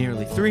fries. With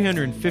nearly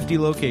 350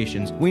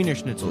 locations, Wiener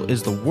Schnitzel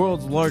is the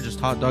world's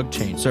largest hot dog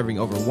chain, serving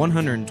over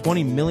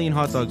 120 million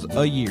hot dogs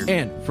a year.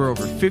 And for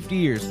over 50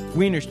 years,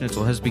 Wiener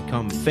Schnitzel has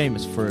become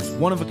famous for its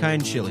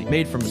one-of-a-kind chili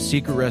made from a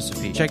secret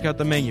recipe. Check out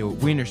the menu at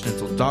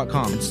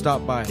wienerschnitzel.com and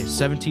stop by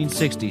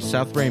 1760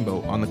 South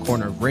Rainbow on the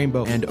corner of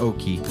Rainbow and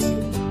Oakey.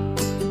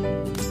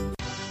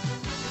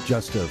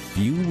 Just a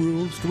few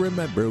rules to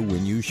remember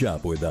when you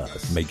shop with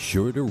us. Make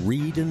sure to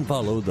read and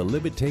follow the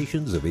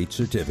limitations of each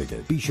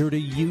certificate. Be sure to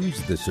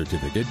use the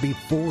certificate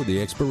before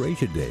the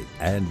expiration date.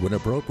 And when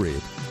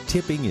appropriate,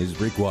 tipping is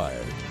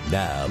required.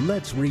 Now,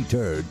 let's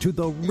return to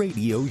the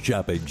Radio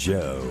Shopping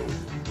Show.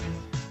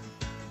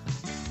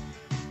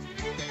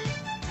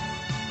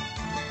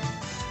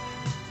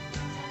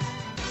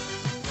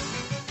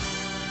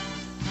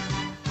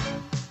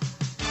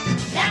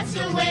 That's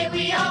the way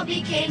we all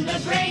became the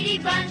Brady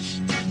Bunch.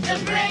 The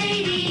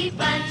Brady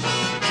Bunch,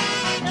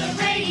 the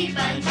Brady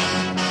Bunch.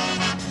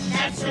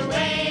 That's the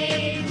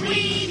way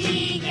we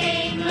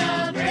became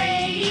the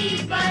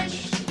Brady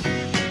Bunch.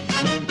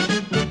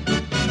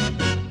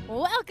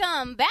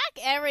 Welcome back,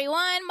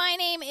 everyone. My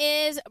name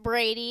is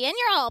Brady, and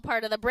you're all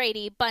part of the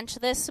Brady Bunch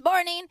this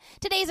morning.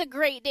 Today's a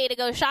great day to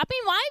go shopping.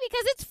 Why?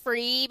 Because it's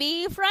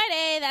Freebie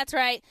Friday. That's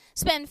right.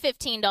 Spend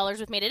 $15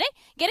 with me today.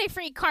 Get a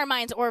free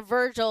Carmine's or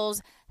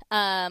Virgil's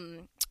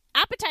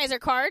appetizer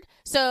card.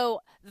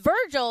 So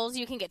Virgil's,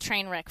 you can get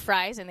train wreck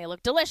fries, and they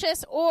look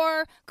delicious.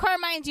 Or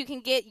Carmine's, you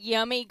can get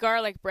yummy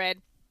garlic bread,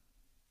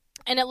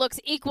 and it looks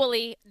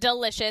equally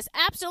delicious.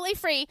 Absolutely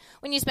free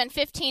when you spend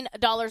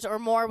 $15 or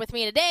more with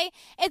me today.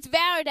 It's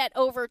valued at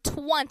over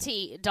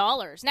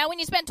 $20. Now, when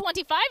you spend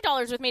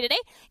 $25 with me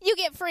today, you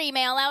get free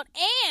mail out,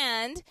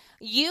 and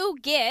you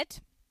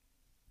get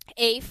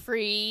a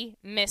free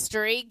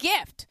mystery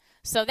gift.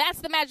 So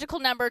that's the magical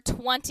number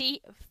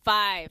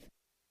 25.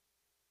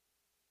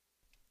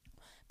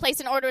 Place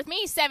an order with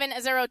me,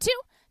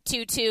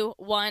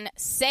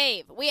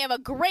 702-221-SAVE. We have a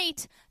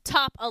great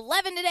top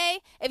 11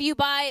 today. If you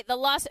buy the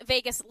Las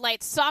Vegas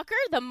Lights Soccer,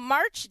 the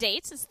March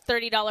dates is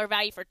 $30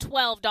 value for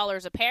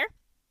 $12 a pair.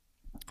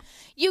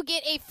 You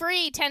get a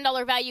free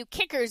 $10 value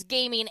Kickers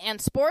Gaming and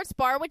Sports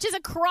Bar, which is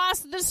across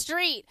the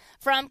street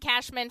from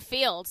Cashman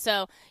Field.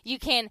 So you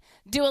can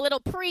do a little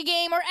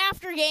pregame or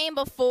aftergame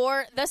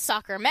before the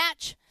soccer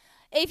match.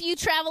 If you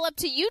travel up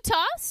to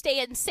Utah,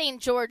 stay in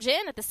St. George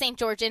Inn at the St.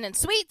 George Inn and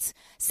Suites.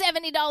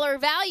 $70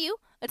 value.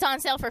 It's on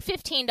sale for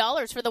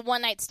 $15 for the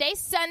one-night stay,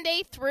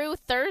 Sunday through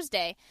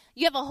Thursday.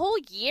 You have a whole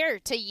year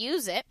to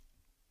use it.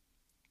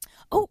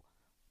 Oh,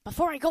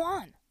 before I go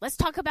on, let's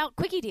talk about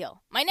Quickie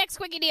Deal. My next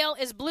Quickie Deal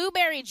is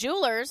Blueberry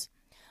Jewelers.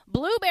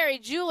 Blueberry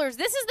Jewelers,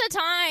 this is the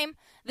time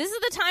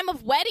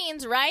of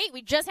weddings, right?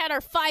 We just had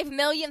our 5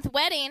 millionth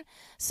wedding.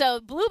 So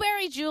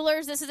Blueberry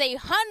Jewelers, this is a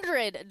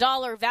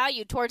 $100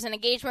 value towards an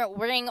engagement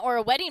ring or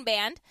a wedding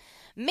band.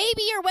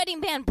 Maybe your wedding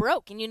band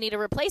broke and you need to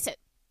replace it.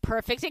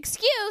 Perfect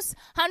excuse.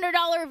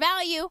 $100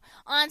 value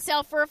on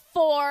sale for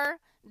 $4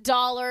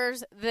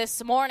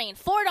 this morning.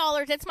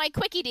 $4, it's my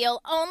quickie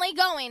deal, only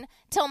going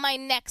till my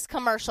next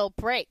commercial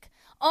break.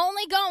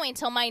 Only going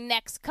till my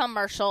next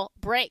commercial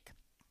break.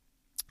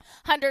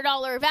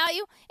 $100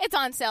 value, it's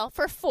on sale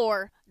for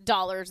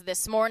 $4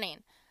 this morning.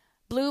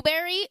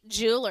 Blueberry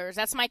Jewelers,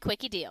 that's my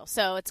quickie deal.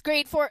 So it's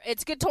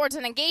good towards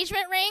an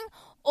engagement ring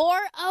or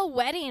a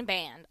wedding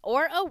band.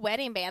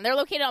 They're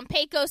located on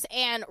Pecos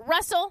and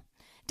Russell.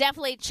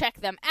 Definitely check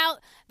them out.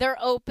 They're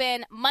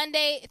open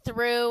Monday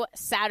through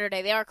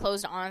Saturday. They are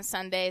closed on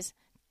Sundays.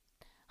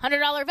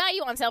 $100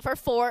 value on sale for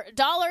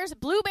 $4.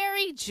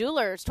 Blueberry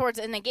Jewelers, towards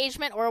an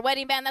engagement or a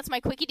wedding band. That's my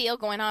quickie deal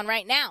going on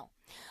right now.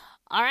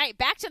 All right,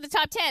 back to the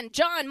top 10.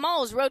 John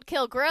Mull's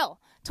Roadkill Grill,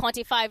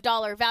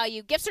 $25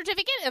 value gift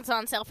certificate. It's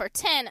on sale for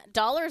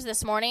 $10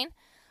 this morning.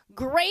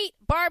 Great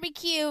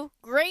barbecue,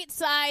 great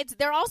sides.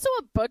 They're also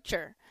a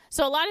butcher.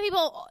 So a lot of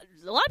people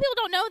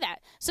don't know that.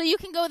 So you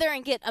can go there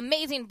and get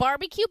amazing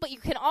barbecue, but you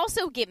can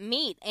also get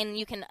meat and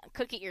you can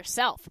cook it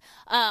yourself.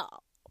 I'm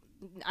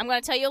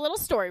going to tell you a little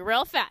story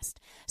real fast.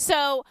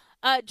 So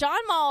John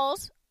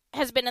Mull's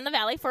has been in the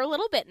Valley for a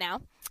little bit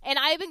now, and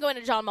I've been going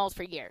to John Mull's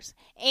for years.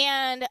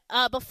 And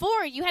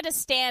before, you had to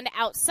stand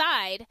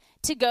outside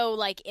to go,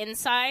 like,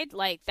 inside.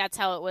 Like, that's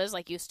how it was.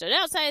 Like, you stood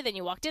outside, then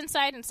you walked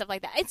inside and stuff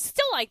like that. It's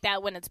still like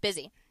that when it's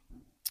busy.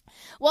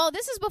 Well,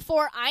 this is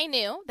before I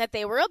knew that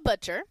they were a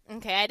butcher.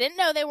 Okay, I didn't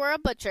know they were a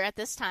butcher at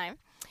this time.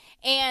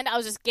 And I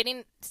was just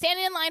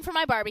standing in line for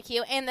my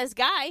barbecue, and this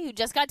guy who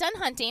just got done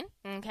hunting,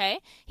 okay,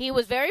 he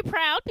was very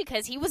proud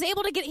because he was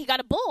able to he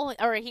got a bull,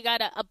 or he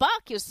got a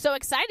buck. He was so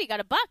excited he got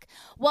a buck.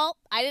 Well,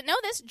 I didn't know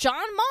this.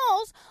 John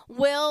Mull's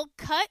will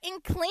cut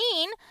and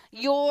clean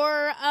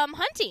your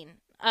hunting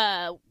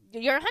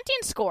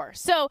score.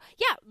 So,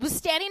 yeah, was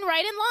standing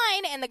right in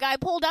line, and the guy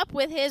pulled up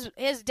with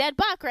his dead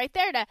buck right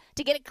there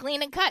to get it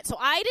clean and cut. So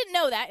I didn't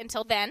know that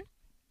until then,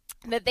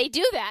 that they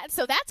do that.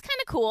 So that's kind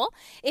of cool.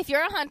 If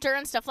you're a hunter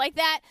and stuff like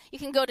that, you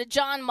can go to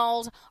John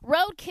Mull's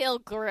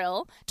Roadkill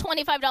Grill,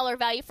 $25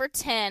 value for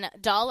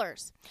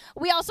 $10.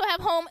 We also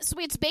have Home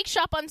Sweets Bake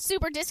Shop on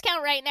super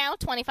discount right now,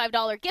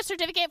 $25 gift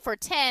certificate for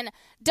 $10.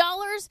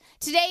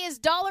 Today is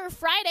Dollar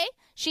Friday.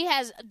 She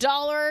has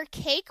dollar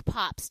cake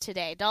pops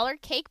today.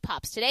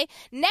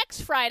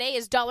 Next Friday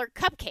is dollar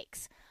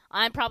cupcakes.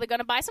 I'm probably going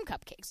to buy some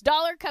cupcakes.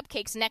 Dollar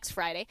cupcakes next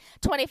Friday,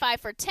 $25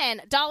 for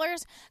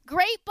 $10.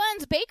 Great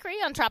Buns Bakery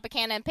on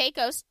Tropicana and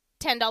Pecos,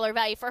 $10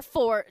 value for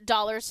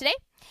 $4 today.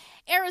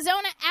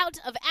 Arizona Out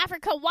of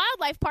Africa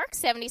Wildlife Park,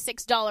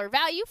 $76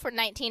 value for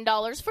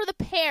 $19 for the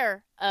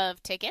pair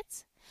of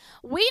tickets.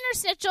 Wiener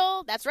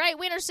Schnitzel, that's right,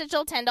 Wiener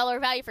Schnitzel,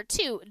 $10 value for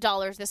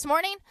 $2 this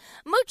morning.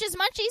 Mooch's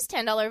Munchies,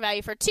 $10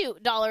 value for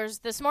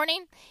 $2 this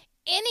morning.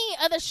 Any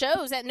of the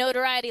shows at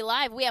Notoriety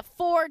Live, we have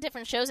 4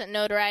 different shows at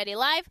Notoriety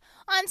Live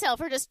on sale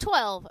for just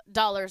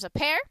 $12 a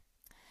pair.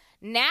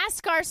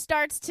 NASCAR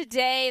starts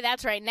today.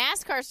 That's right,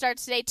 NASCAR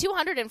starts today,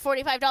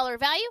 $245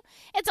 value.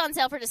 It's on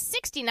sale for just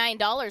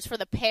 $69 for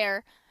the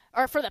pair,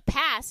 or for the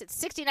pass.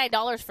 It's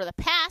 $69 for the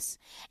pass.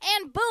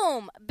 And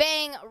Boom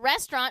Bang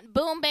Restaurant,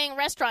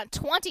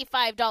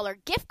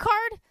 $25 gift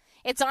card.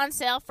 It's on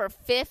sale for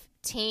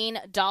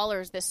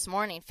 $15 this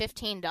morning,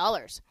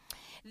 $15.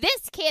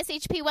 This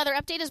KSHP weather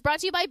update is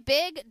brought to you by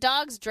Big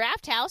Dogs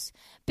Draft House.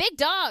 Big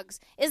Dogs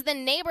is the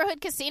neighborhood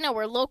casino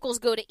where locals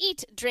go to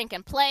eat, drink,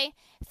 and play.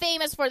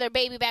 Famous for their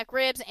baby back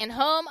ribs and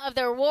home of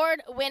their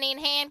award-winning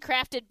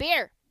handcrafted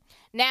beer.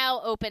 Now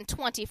open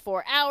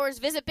 24 hours.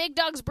 Visit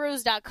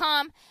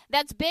BigDogsBrews.com.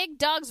 That's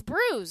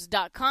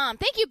BigDogsBrews.com.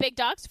 Thank you, Big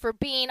Dogs, for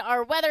being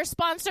our weather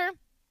sponsor.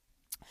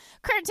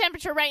 Current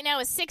temperature right now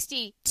is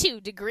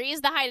 62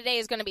 degrees. The high today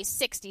is going to be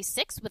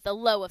 66 with a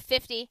low of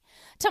 50.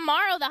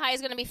 Tomorrow, the high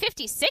is going to be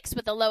 56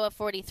 with a low of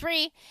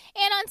 43.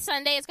 And on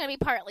Sunday, it's going to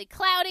be partly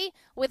cloudy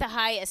with a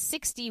high of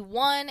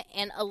 61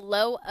 and a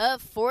low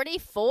of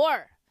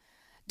 44.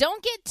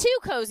 Don't get too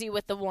cozy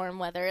with the warm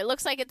weather. It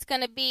looks like it's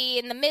going to be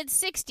in the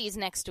mid-60s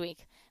next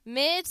week.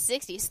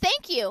 Mid-60s.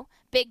 Thank you,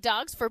 Big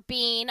Dogs, for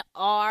being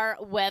our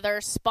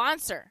weather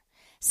sponsor.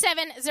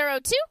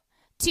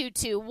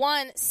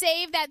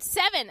 702-221-SAVE. That's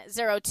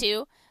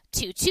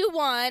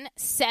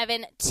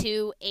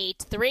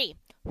 702-221-7283.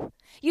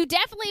 You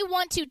definitely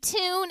want to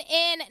tune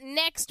in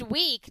next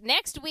week.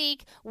 Next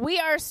week, we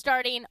are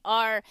starting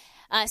our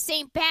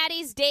St.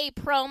 Patty's Day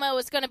promo.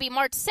 It's going to be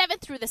March 7th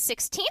through the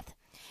 16th.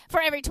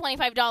 For every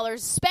 $25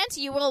 spent,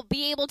 you will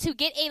be able to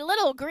get a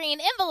little green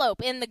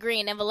envelope. In the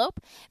green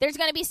envelope, there's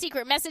going to be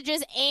secret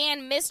messages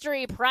and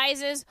mystery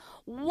prizes.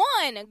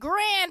 One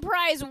grand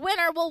prize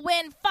winner will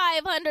win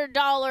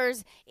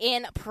 $500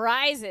 in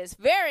prizes.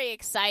 Very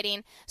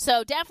exciting.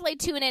 So definitely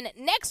tune in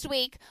next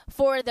week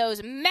for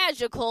those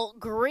magical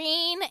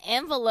green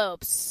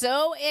envelopes.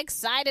 So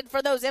excited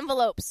for those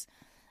envelopes.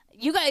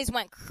 You guys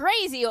went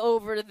crazy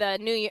over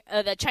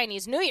the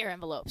Chinese New Year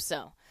envelopes,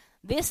 so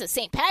this is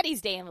St.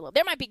 Patty's Day envelope.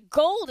 There might be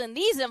gold in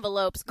these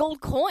envelopes,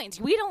 gold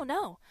coins. We don't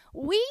know.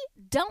 We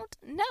don't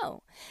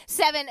know.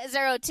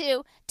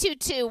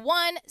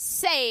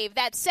 702-221-SAVE.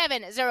 That's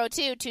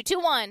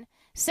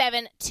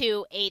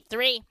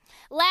 702-221-7283.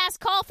 Last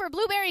call for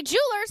Blueberry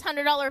Jewelers,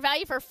 $100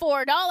 value for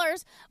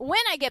 $4. When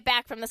I get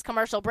back from this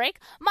commercial break,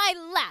 my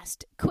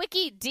last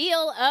quickie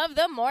deal of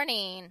the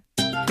morning.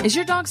 Is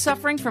your dog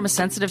suffering from a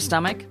sensitive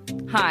stomach?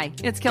 Hi,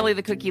 it's Kelly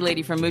the Cookie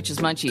Lady from Mooch's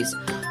Munchies.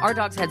 Our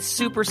dogs had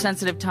super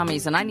sensitive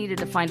tummies, and I needed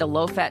to find a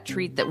low-fat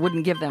treat that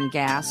wouldn't give them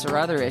gas or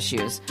other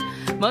issues.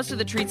 Most of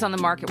the treats on the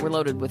market were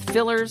loaded with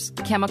fillers,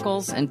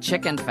 chemicals, and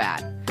chicken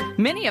fat.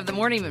 Many of them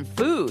weren't even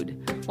food.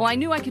 Well, I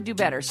knew I could do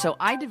better, so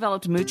I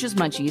developed Mooch's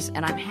Munchies,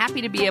 and I'm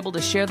happy to be able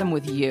to share them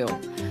with you.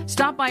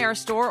 Stop by our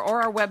store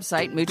or our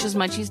website,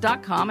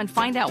 moochesmunchies.com, and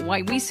find out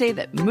why we say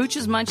that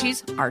Mooch's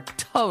Munchies are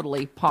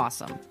totally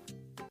pawsome.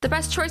 The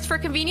best choice for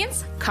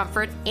convenience,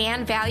 comfort,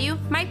 and value,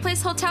 My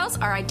Place hotels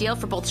are ideal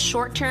for both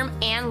short-term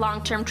and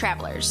long-term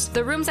travelers.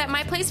 The rooms at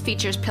My Place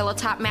features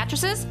pillow-top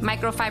mattresses,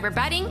 microfiber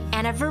bedding,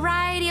 and a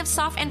variety of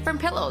soft and firm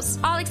pillows.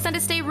 All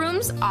extended stay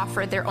rooms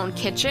offer their own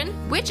kitchen,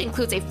 which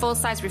includes a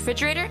full-size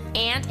refrigerator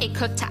and a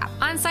cooktop.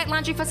 On-site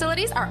laundry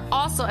facilities are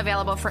also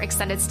available for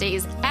extended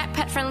stays at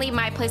pet-friendly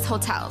My Place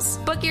hotels.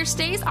 Book your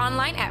stays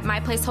online at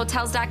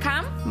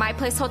myplacehotels.com. My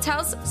Place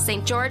Hotels,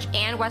 St. George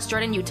and West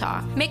Jordan,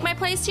 Utah. Make My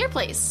Place your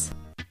place.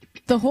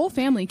 The whole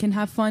family can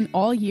have fun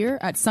all year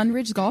at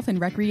Sunridge Golf and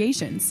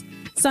Recreations.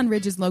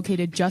 Sunridge is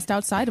located just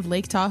outside of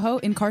Lake Tahoe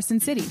in Carson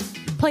City.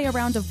 Play a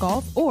round of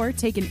golf or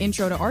take an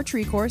intro to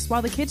archery course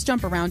while the kids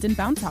jump around in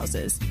bounce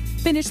houses.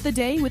 Finish the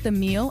day with a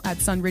meal at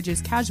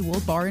Sunridge's Casual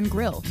Bar and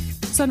Grill.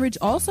 Sunridge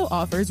also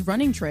offers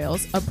running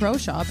trails, a pro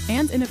shop,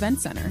 and an event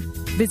center.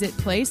 Visit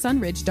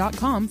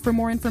playsunridge.com for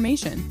more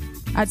information.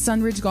 At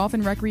Sunridge Golf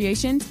and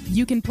Recreations,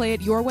 you can play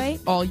it your way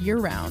all year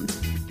round.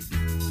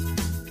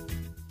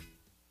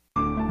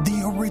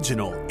 The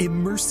original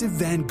immersive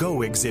Van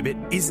Gogh exhibit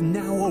is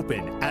now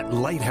open at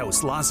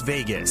Lighthouse Las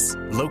Vegas,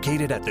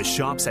 located at the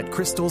Shops at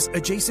Crystals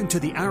adjacent to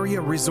the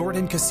Aria Resort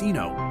and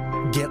Casino.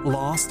 Get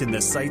lost in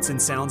the sights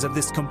and sounds of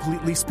this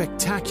completely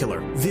spectacular,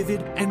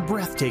 vivid, and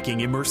breathtaking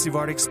immersive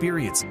art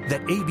experience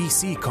that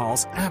ABC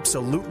calls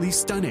absolutely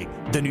stunning.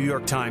 The New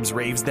York Times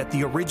raves that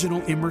the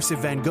original immersive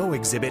Van Gogh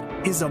exhibit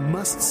is a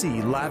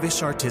must-see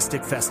lavish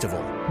artistic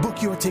festival.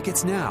 Book your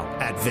tickets now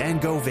at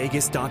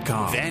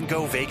VanGoVegas.com.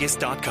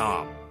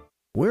 VanGoVegas.com.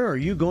 Where are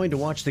you going to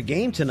watch the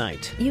game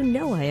tonight? You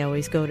know I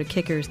always go to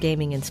Kickers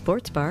Gaming and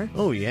Sports Bar.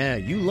 Oh yeah,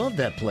 you love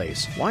that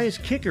place. Why is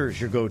Kickers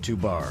your go-to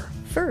bar?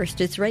 First,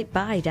 it's right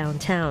by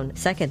downtown.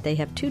 Second, they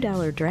have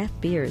 $2 draft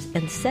beers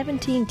and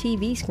 17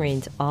 TV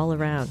screens all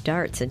around,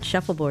 darts and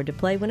shuffleboard to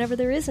play whenever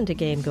there isn't a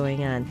game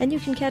going on. And you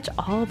can catch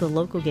all the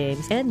local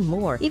games and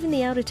more, even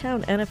the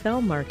out-of-town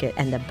NFL market.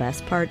 And the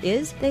best part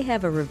is they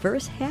have a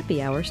reverse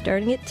happy hour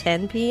starting at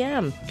 10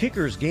 p.m.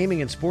 Kickers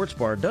Gaming and Sports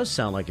Bar does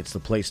sound like it's the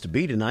place to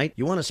be tonight.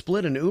 You want to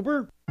split an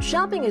Uber?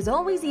 Shopping is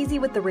always easy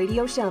with the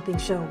Radio Shopping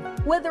Show.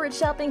 Whether it's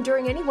shopping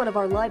during any one of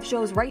our live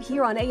shows right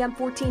here on AM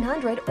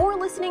 1400 or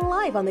listening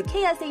live on the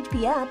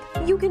KSHP app,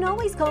 you can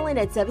always call in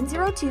at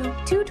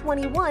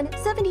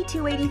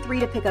 702-221-7283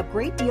 to pick up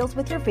great deals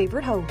with your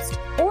favorite host.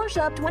 Or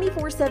shop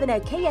 24/7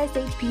 at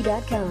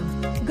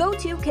KSHP.com. Go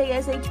to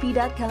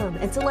KSHP.com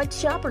and select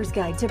Shopper's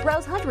Guide to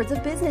browse hundreds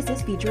of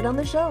businesses featured on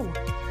the show.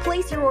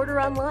 Place your order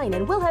online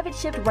and we'll have it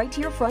shipped right to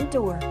your front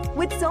door.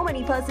 With so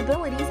many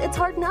possibilities, it's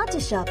hard not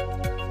to shop.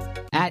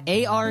 At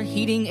AR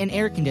Heating and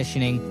Air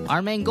Conditioning,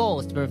 our main goal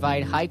is to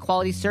provide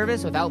high-quality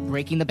service without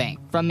breaking the bank.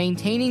 From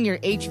maintaining your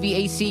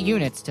HVAC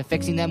units to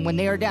fixing them when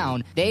they are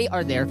down, they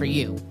are there for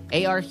you.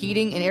 AR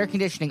Heating and Air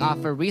Conditioning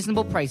offer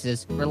reasonable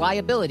prices,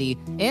 reliability,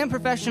 and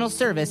professional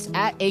service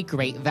at a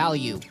great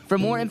value. For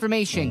more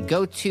information,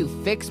 go to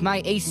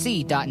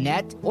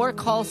fixmyac.net or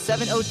call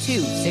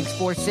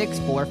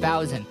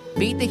 702-646-4000.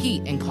 Beat the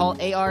heat and call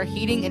AR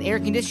Heating and Air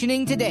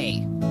Conditioning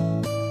today.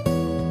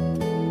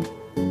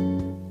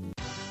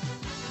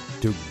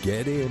 To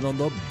get in on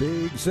the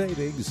big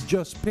savings,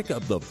 just pick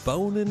up the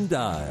phone and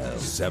dial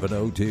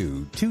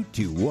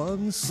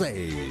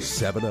 702-221-SAVE.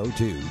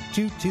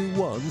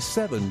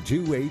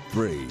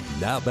 702-221-7283.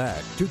 Now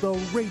back to the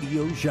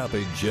Radio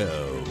Shopping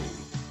Show.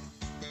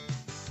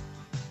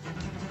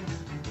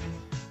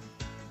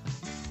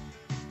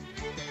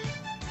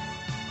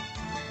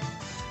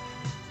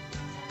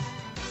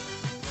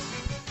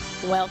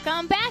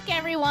 Welcome back,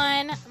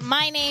 everyone.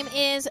 My name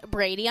is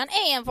Brady on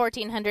AM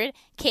 1400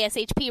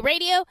 KSHP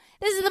Radio.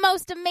 This is the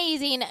most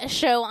amazing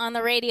show on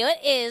the radio. It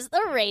is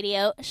the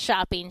Radio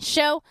Shopping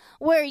Show,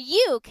 where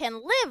you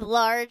can live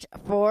large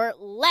for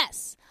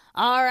less.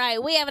 All right,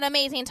 we have an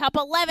amazing top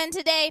 11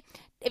 today.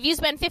 If you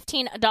spend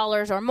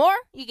 $15 or more,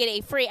 you get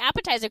a free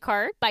appetizer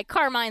card by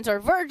Carmine's or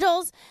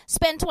Virgil's.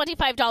 Spend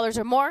 $25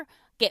 or more,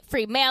 get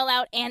free mail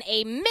out and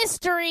a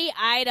mystery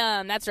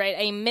item. That's right,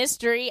 a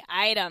mystery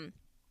item.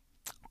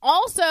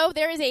 Also,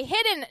 there is a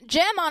hidden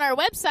gem on our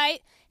website,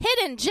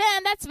 hidden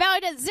gem that's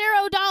valued at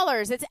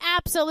 $0. It's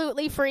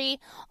absolutely free.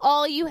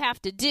 All you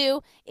have to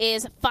do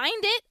is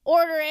find it,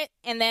 order it,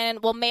 and then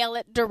we'll mail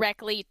it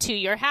directly to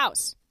your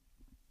house.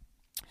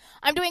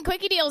 I'm doing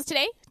quickie deals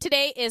today.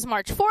 Today is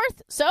March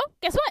 4th, so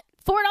guess what?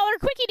 $4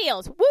 quickie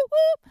deals. Woo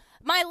woo!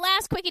 My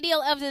last quickie deal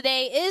of the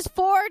day is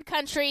Ford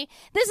Country.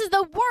 This is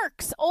the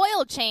Works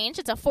oil change.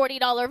 It's a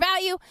 $40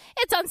 value.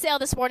 It's on sale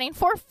this morning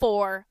for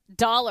 $4.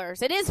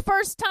 It is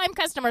first-time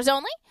customers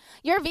only.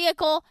 Your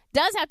vehicle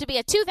does have to be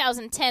a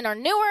 2010 or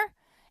newer,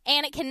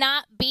 and it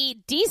cannot be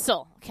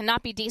diesel.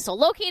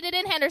 Located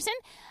in Henderson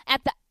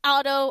at the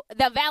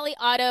Valley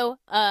Auto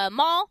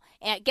Mall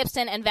at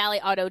Gibson and Valley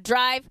Auto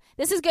Drive.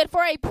 This is good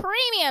for a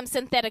premium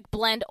synthetic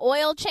blend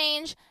oil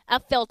change,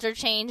 a filter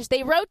change.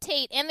 They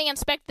rotate and they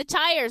inspect the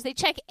tires. They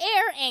check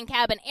air and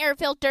cabin air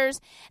filters.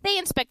 They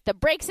inspect the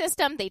brake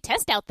system. They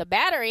test out the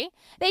battery.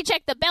 They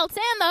check the belts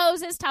and the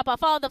hoses, top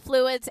off all the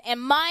fluids. And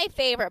my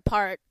favorite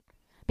part,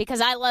 because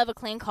I love a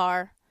clean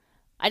car,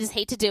 I just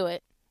hate to do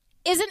it,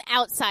 is an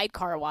outside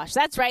car wash.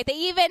 That's right. They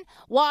even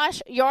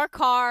wash your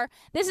car.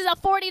 This is a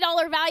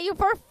 $40 value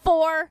for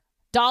 $4.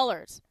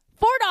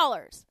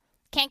 $4.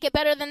 Can't get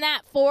better than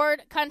that.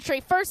 Ford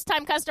Country,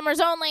 first-time customers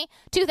only,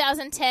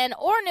 2010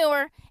 or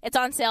newer. It's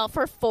on sale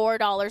for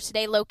 $4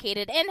 today,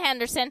 located in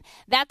Henderson.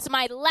 That's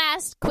my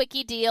last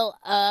quickie deal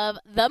of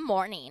the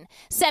morning.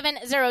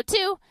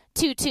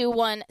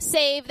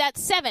 702-221-SAVE.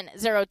 That's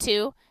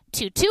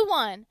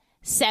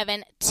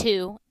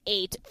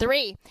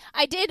 702-221-7283.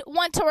 I did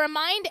want to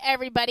remind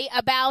everybody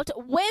about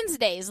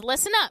Wednesdays.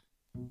 Listen up.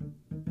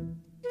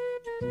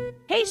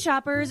 Hey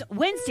shoppers,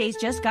 Wednesdays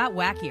just got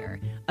wackier.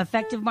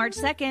 Effective March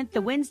 2nd,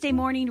 the Wednesday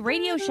morning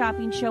radio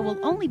shopping show will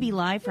only be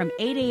live from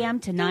 8 a.m.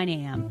 to 9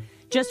 a.m.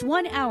 Just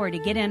 1 hour to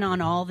get in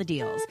on all the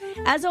deals.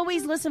 As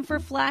always, listen for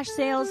flash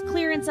sales,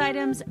 clearance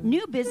items,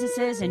 new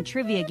businesses, and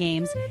trivia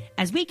games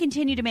as we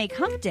continue to make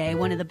Hump Day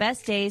one of the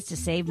best days to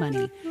save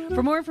money.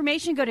 For more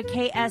information, go to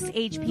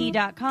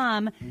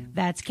kshp.com.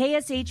 That's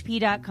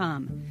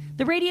kshp.com.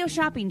 The radio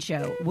shopping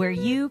show where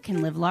you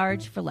can live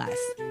large for less.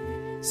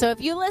 So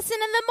if you listen in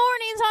the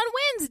mornings on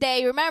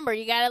Wednesday, remember,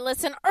 you got to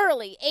listen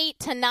early, 8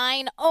 to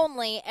 9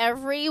 only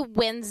every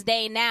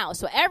Wednesday now.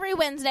 So every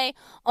Wednesday,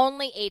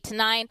 only 8 to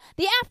 9.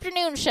 The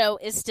afternoon show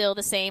is still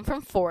the same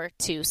from 4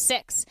 to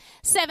 6.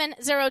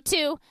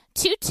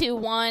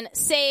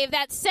 702-221-SAVE.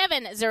 That's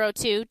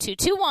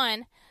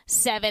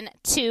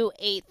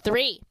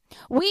 702-221-7283.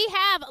 We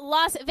have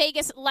Las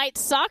Vegas Light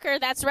Soccer.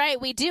 That's right.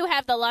 We do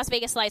have the Las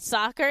Vegas Light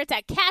Soccer. It's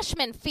at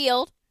Cashman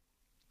Field.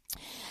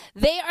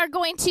 They are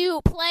going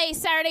to play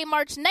Saturday,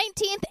 March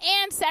 19th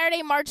and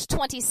Saturday, March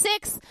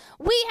 26th.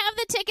 We have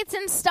the tickets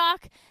in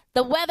stock.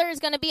 The weather is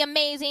going to be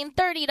amazing.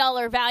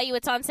 $30 value.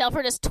 It's on sale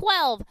for just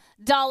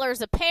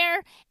 $12 a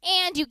pair.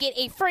 And you get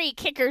a free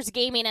Kickers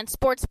Gaming and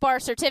Sports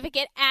Bar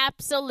certificate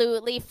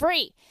absolutely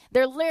free.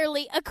 They're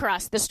literally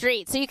across the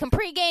street. So you can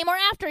pregame or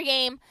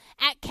aftergame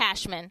at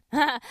Cashman.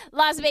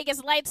 Las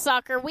Vegas Light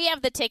Soccer, we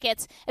have the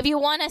tickets. If you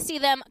want to see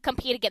them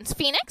compete against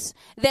Phoenix,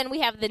 then we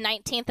have the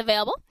 19th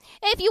available.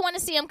 If you want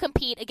to see them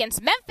compete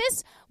against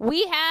Memphis,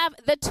 we have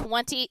the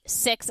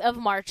 26th of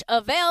March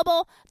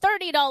available.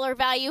 $30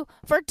 value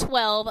for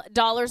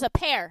 $12 a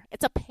pair.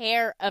 It's a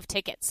pair of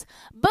tickets.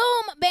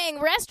 Boom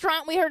Bang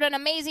Restaurant. We heard an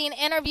amazing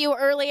interview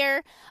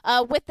earlier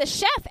with the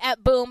chef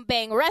at Boom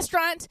Bang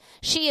Restaurant.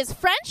 She is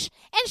French,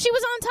 and she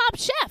was on Top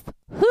Chef.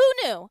 Who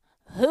knew?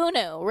 Who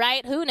knew,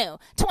 right? Who knew?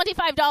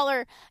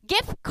 $25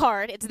 gift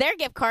card. It's their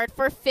gift card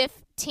for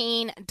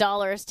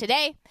 $15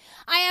 today.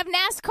 I have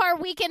NASCAR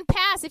Weekend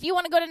Pass. If you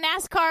want to go to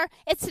NASCAR,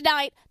 it's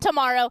tonight,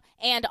 tomorrow,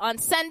 and on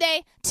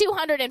Sunday.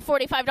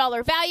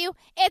 $245 value.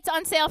 It's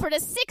on sale for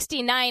just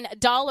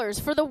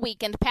 $69 for the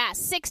Weekend Pass.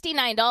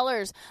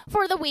 $69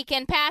 for the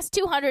Weekend Pass.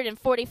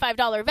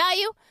 $245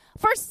 value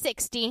for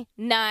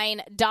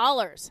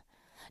 $69.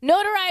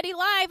 Notoriety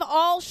Live,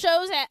 all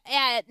shows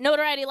at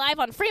Notoriety Live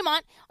on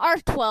Fremont are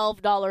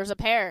 $12 a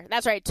pair.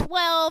 That's right,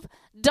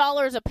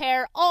 $12 a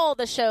pair. All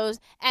the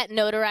shows at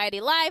Notoriety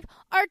Live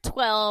are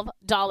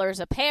 $12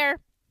 a pair.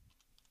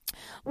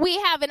 We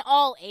have an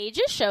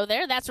all-ages show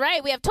there. That's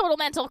right. We have Total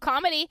Mental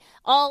Comedy,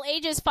 all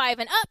ages 5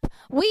 and up.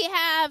 We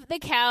have the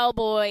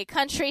cowboy,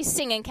 country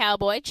singing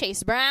cowboy,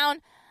 Chase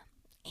Brown.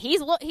 He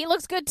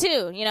looks good,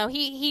 too. You know,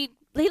 he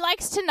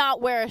likes to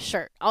not wear a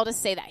shirt. I'll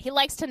just say that. He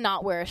likes to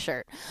not wear a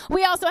shirt.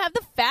 We also have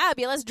the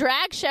fabulous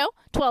drag show,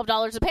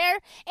 $12 a pair.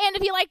 And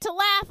if you like to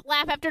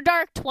laugh after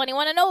dark,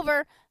 21 and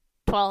over,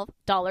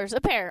 $12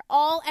 a pair.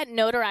 All at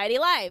Notoriety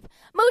Live.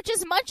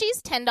 Mooch's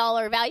Munchies,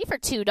 $10 value for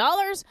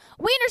 $2.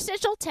 Wiener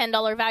Stitchel,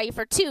 $10 value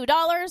for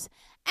 $2.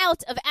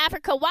 Out of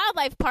Africa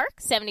Wildlife Park,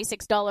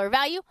 $76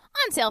 value.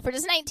 On sale for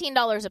just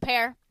 $19 a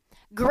pair.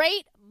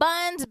 Great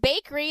Buns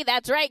Bakery,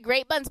 that's right,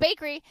 Great Buns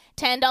Bakery,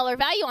 $10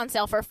 value on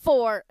sale for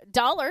 $4.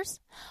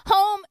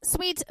 Home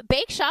Sweets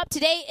Bake Shop,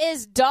 today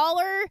is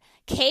Dollar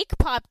Cake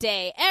Pop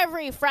Day.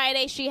 Every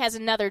Friday she has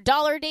another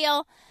dollar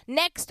deal.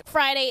 Next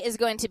Friday is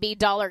going to be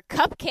Dollar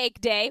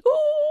Cupcake Day.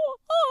 Ooh,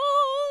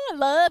 I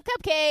love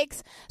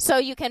cupcakes. So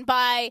you can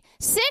buy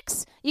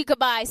 6, you could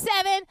buy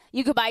 7,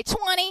 you could buy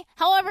 20.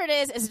 However it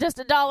is, it's just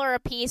 $1 a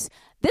piece.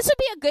 This would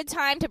be a good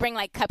time to bring,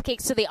 like,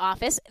 cupcakes to the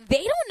office.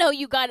 They don't know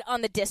you got it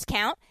on the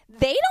discount.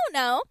 They don't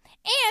know.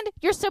 And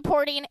you're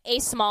supporting a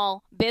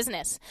small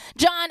business.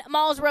 John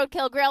Mull's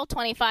Roadkill Grill,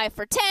 25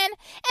 for $10. And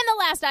the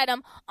last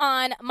item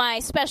on my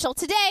special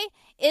today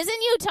is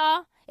in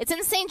Utah. It's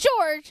in St.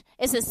 George.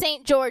 It's the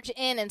St. George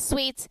Inn and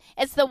Suites.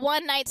 It's the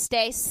one-night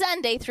stay,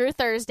 Sunday through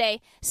Thursday.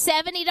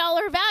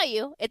 $70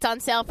 value. It's on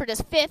sale for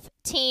just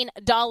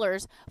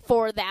 $15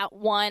 for that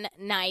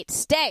one-night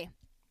stay.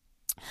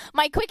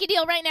 My quickie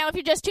deal right now, if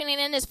you're just tuning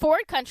in, is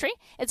Ford Country.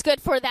 It's good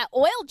for that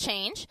oil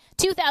change,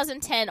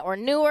 2010 or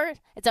newer.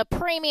 It's a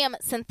premium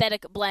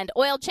synthetic blend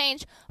oil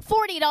change,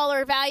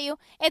 $40 value.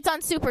 It's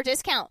on super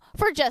discount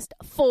for just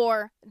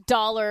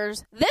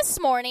 $4 this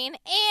morning.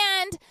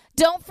 And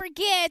don't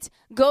forget,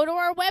 go to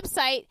our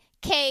website,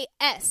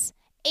 KSHP.com.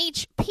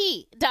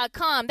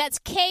 That's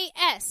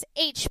KSHP.com.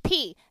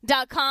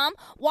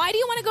 Why do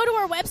you want to go to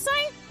our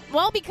website?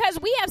 Well, because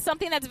we have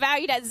something that's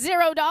valued at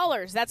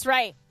 $0. That's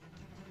right.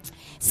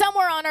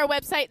 Somewhere on our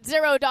website,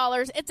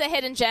 $0. It's a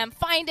hidden gem.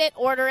 Find it,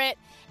 order it,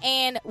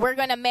 and we're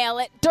going to mail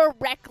it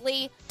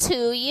directly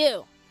to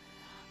you.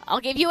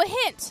 I'll give you a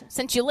hint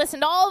since you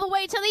listened all the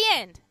way to the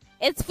end.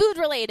 It's food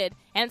related,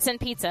 and it's in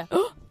pizza.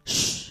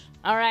 Shh.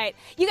 All right.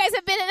 You guys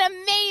have been an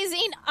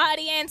amazing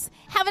audience.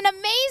 Have an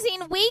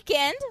amazing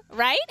weekend,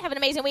 right? Have an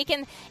amazing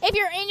weekend. If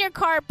you're in your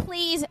car,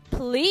 please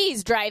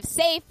drive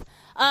safe.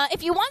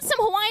 If you want some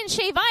Hawaiian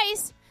shave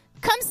ice,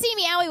 come see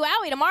me, Owie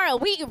Wowie, tomorrow.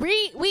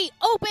 We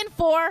open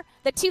for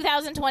the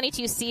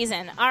 2022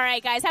 season. All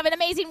right, guys, have an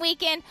amazing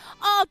weekend.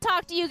 I'll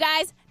talk to you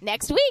guys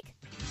next week.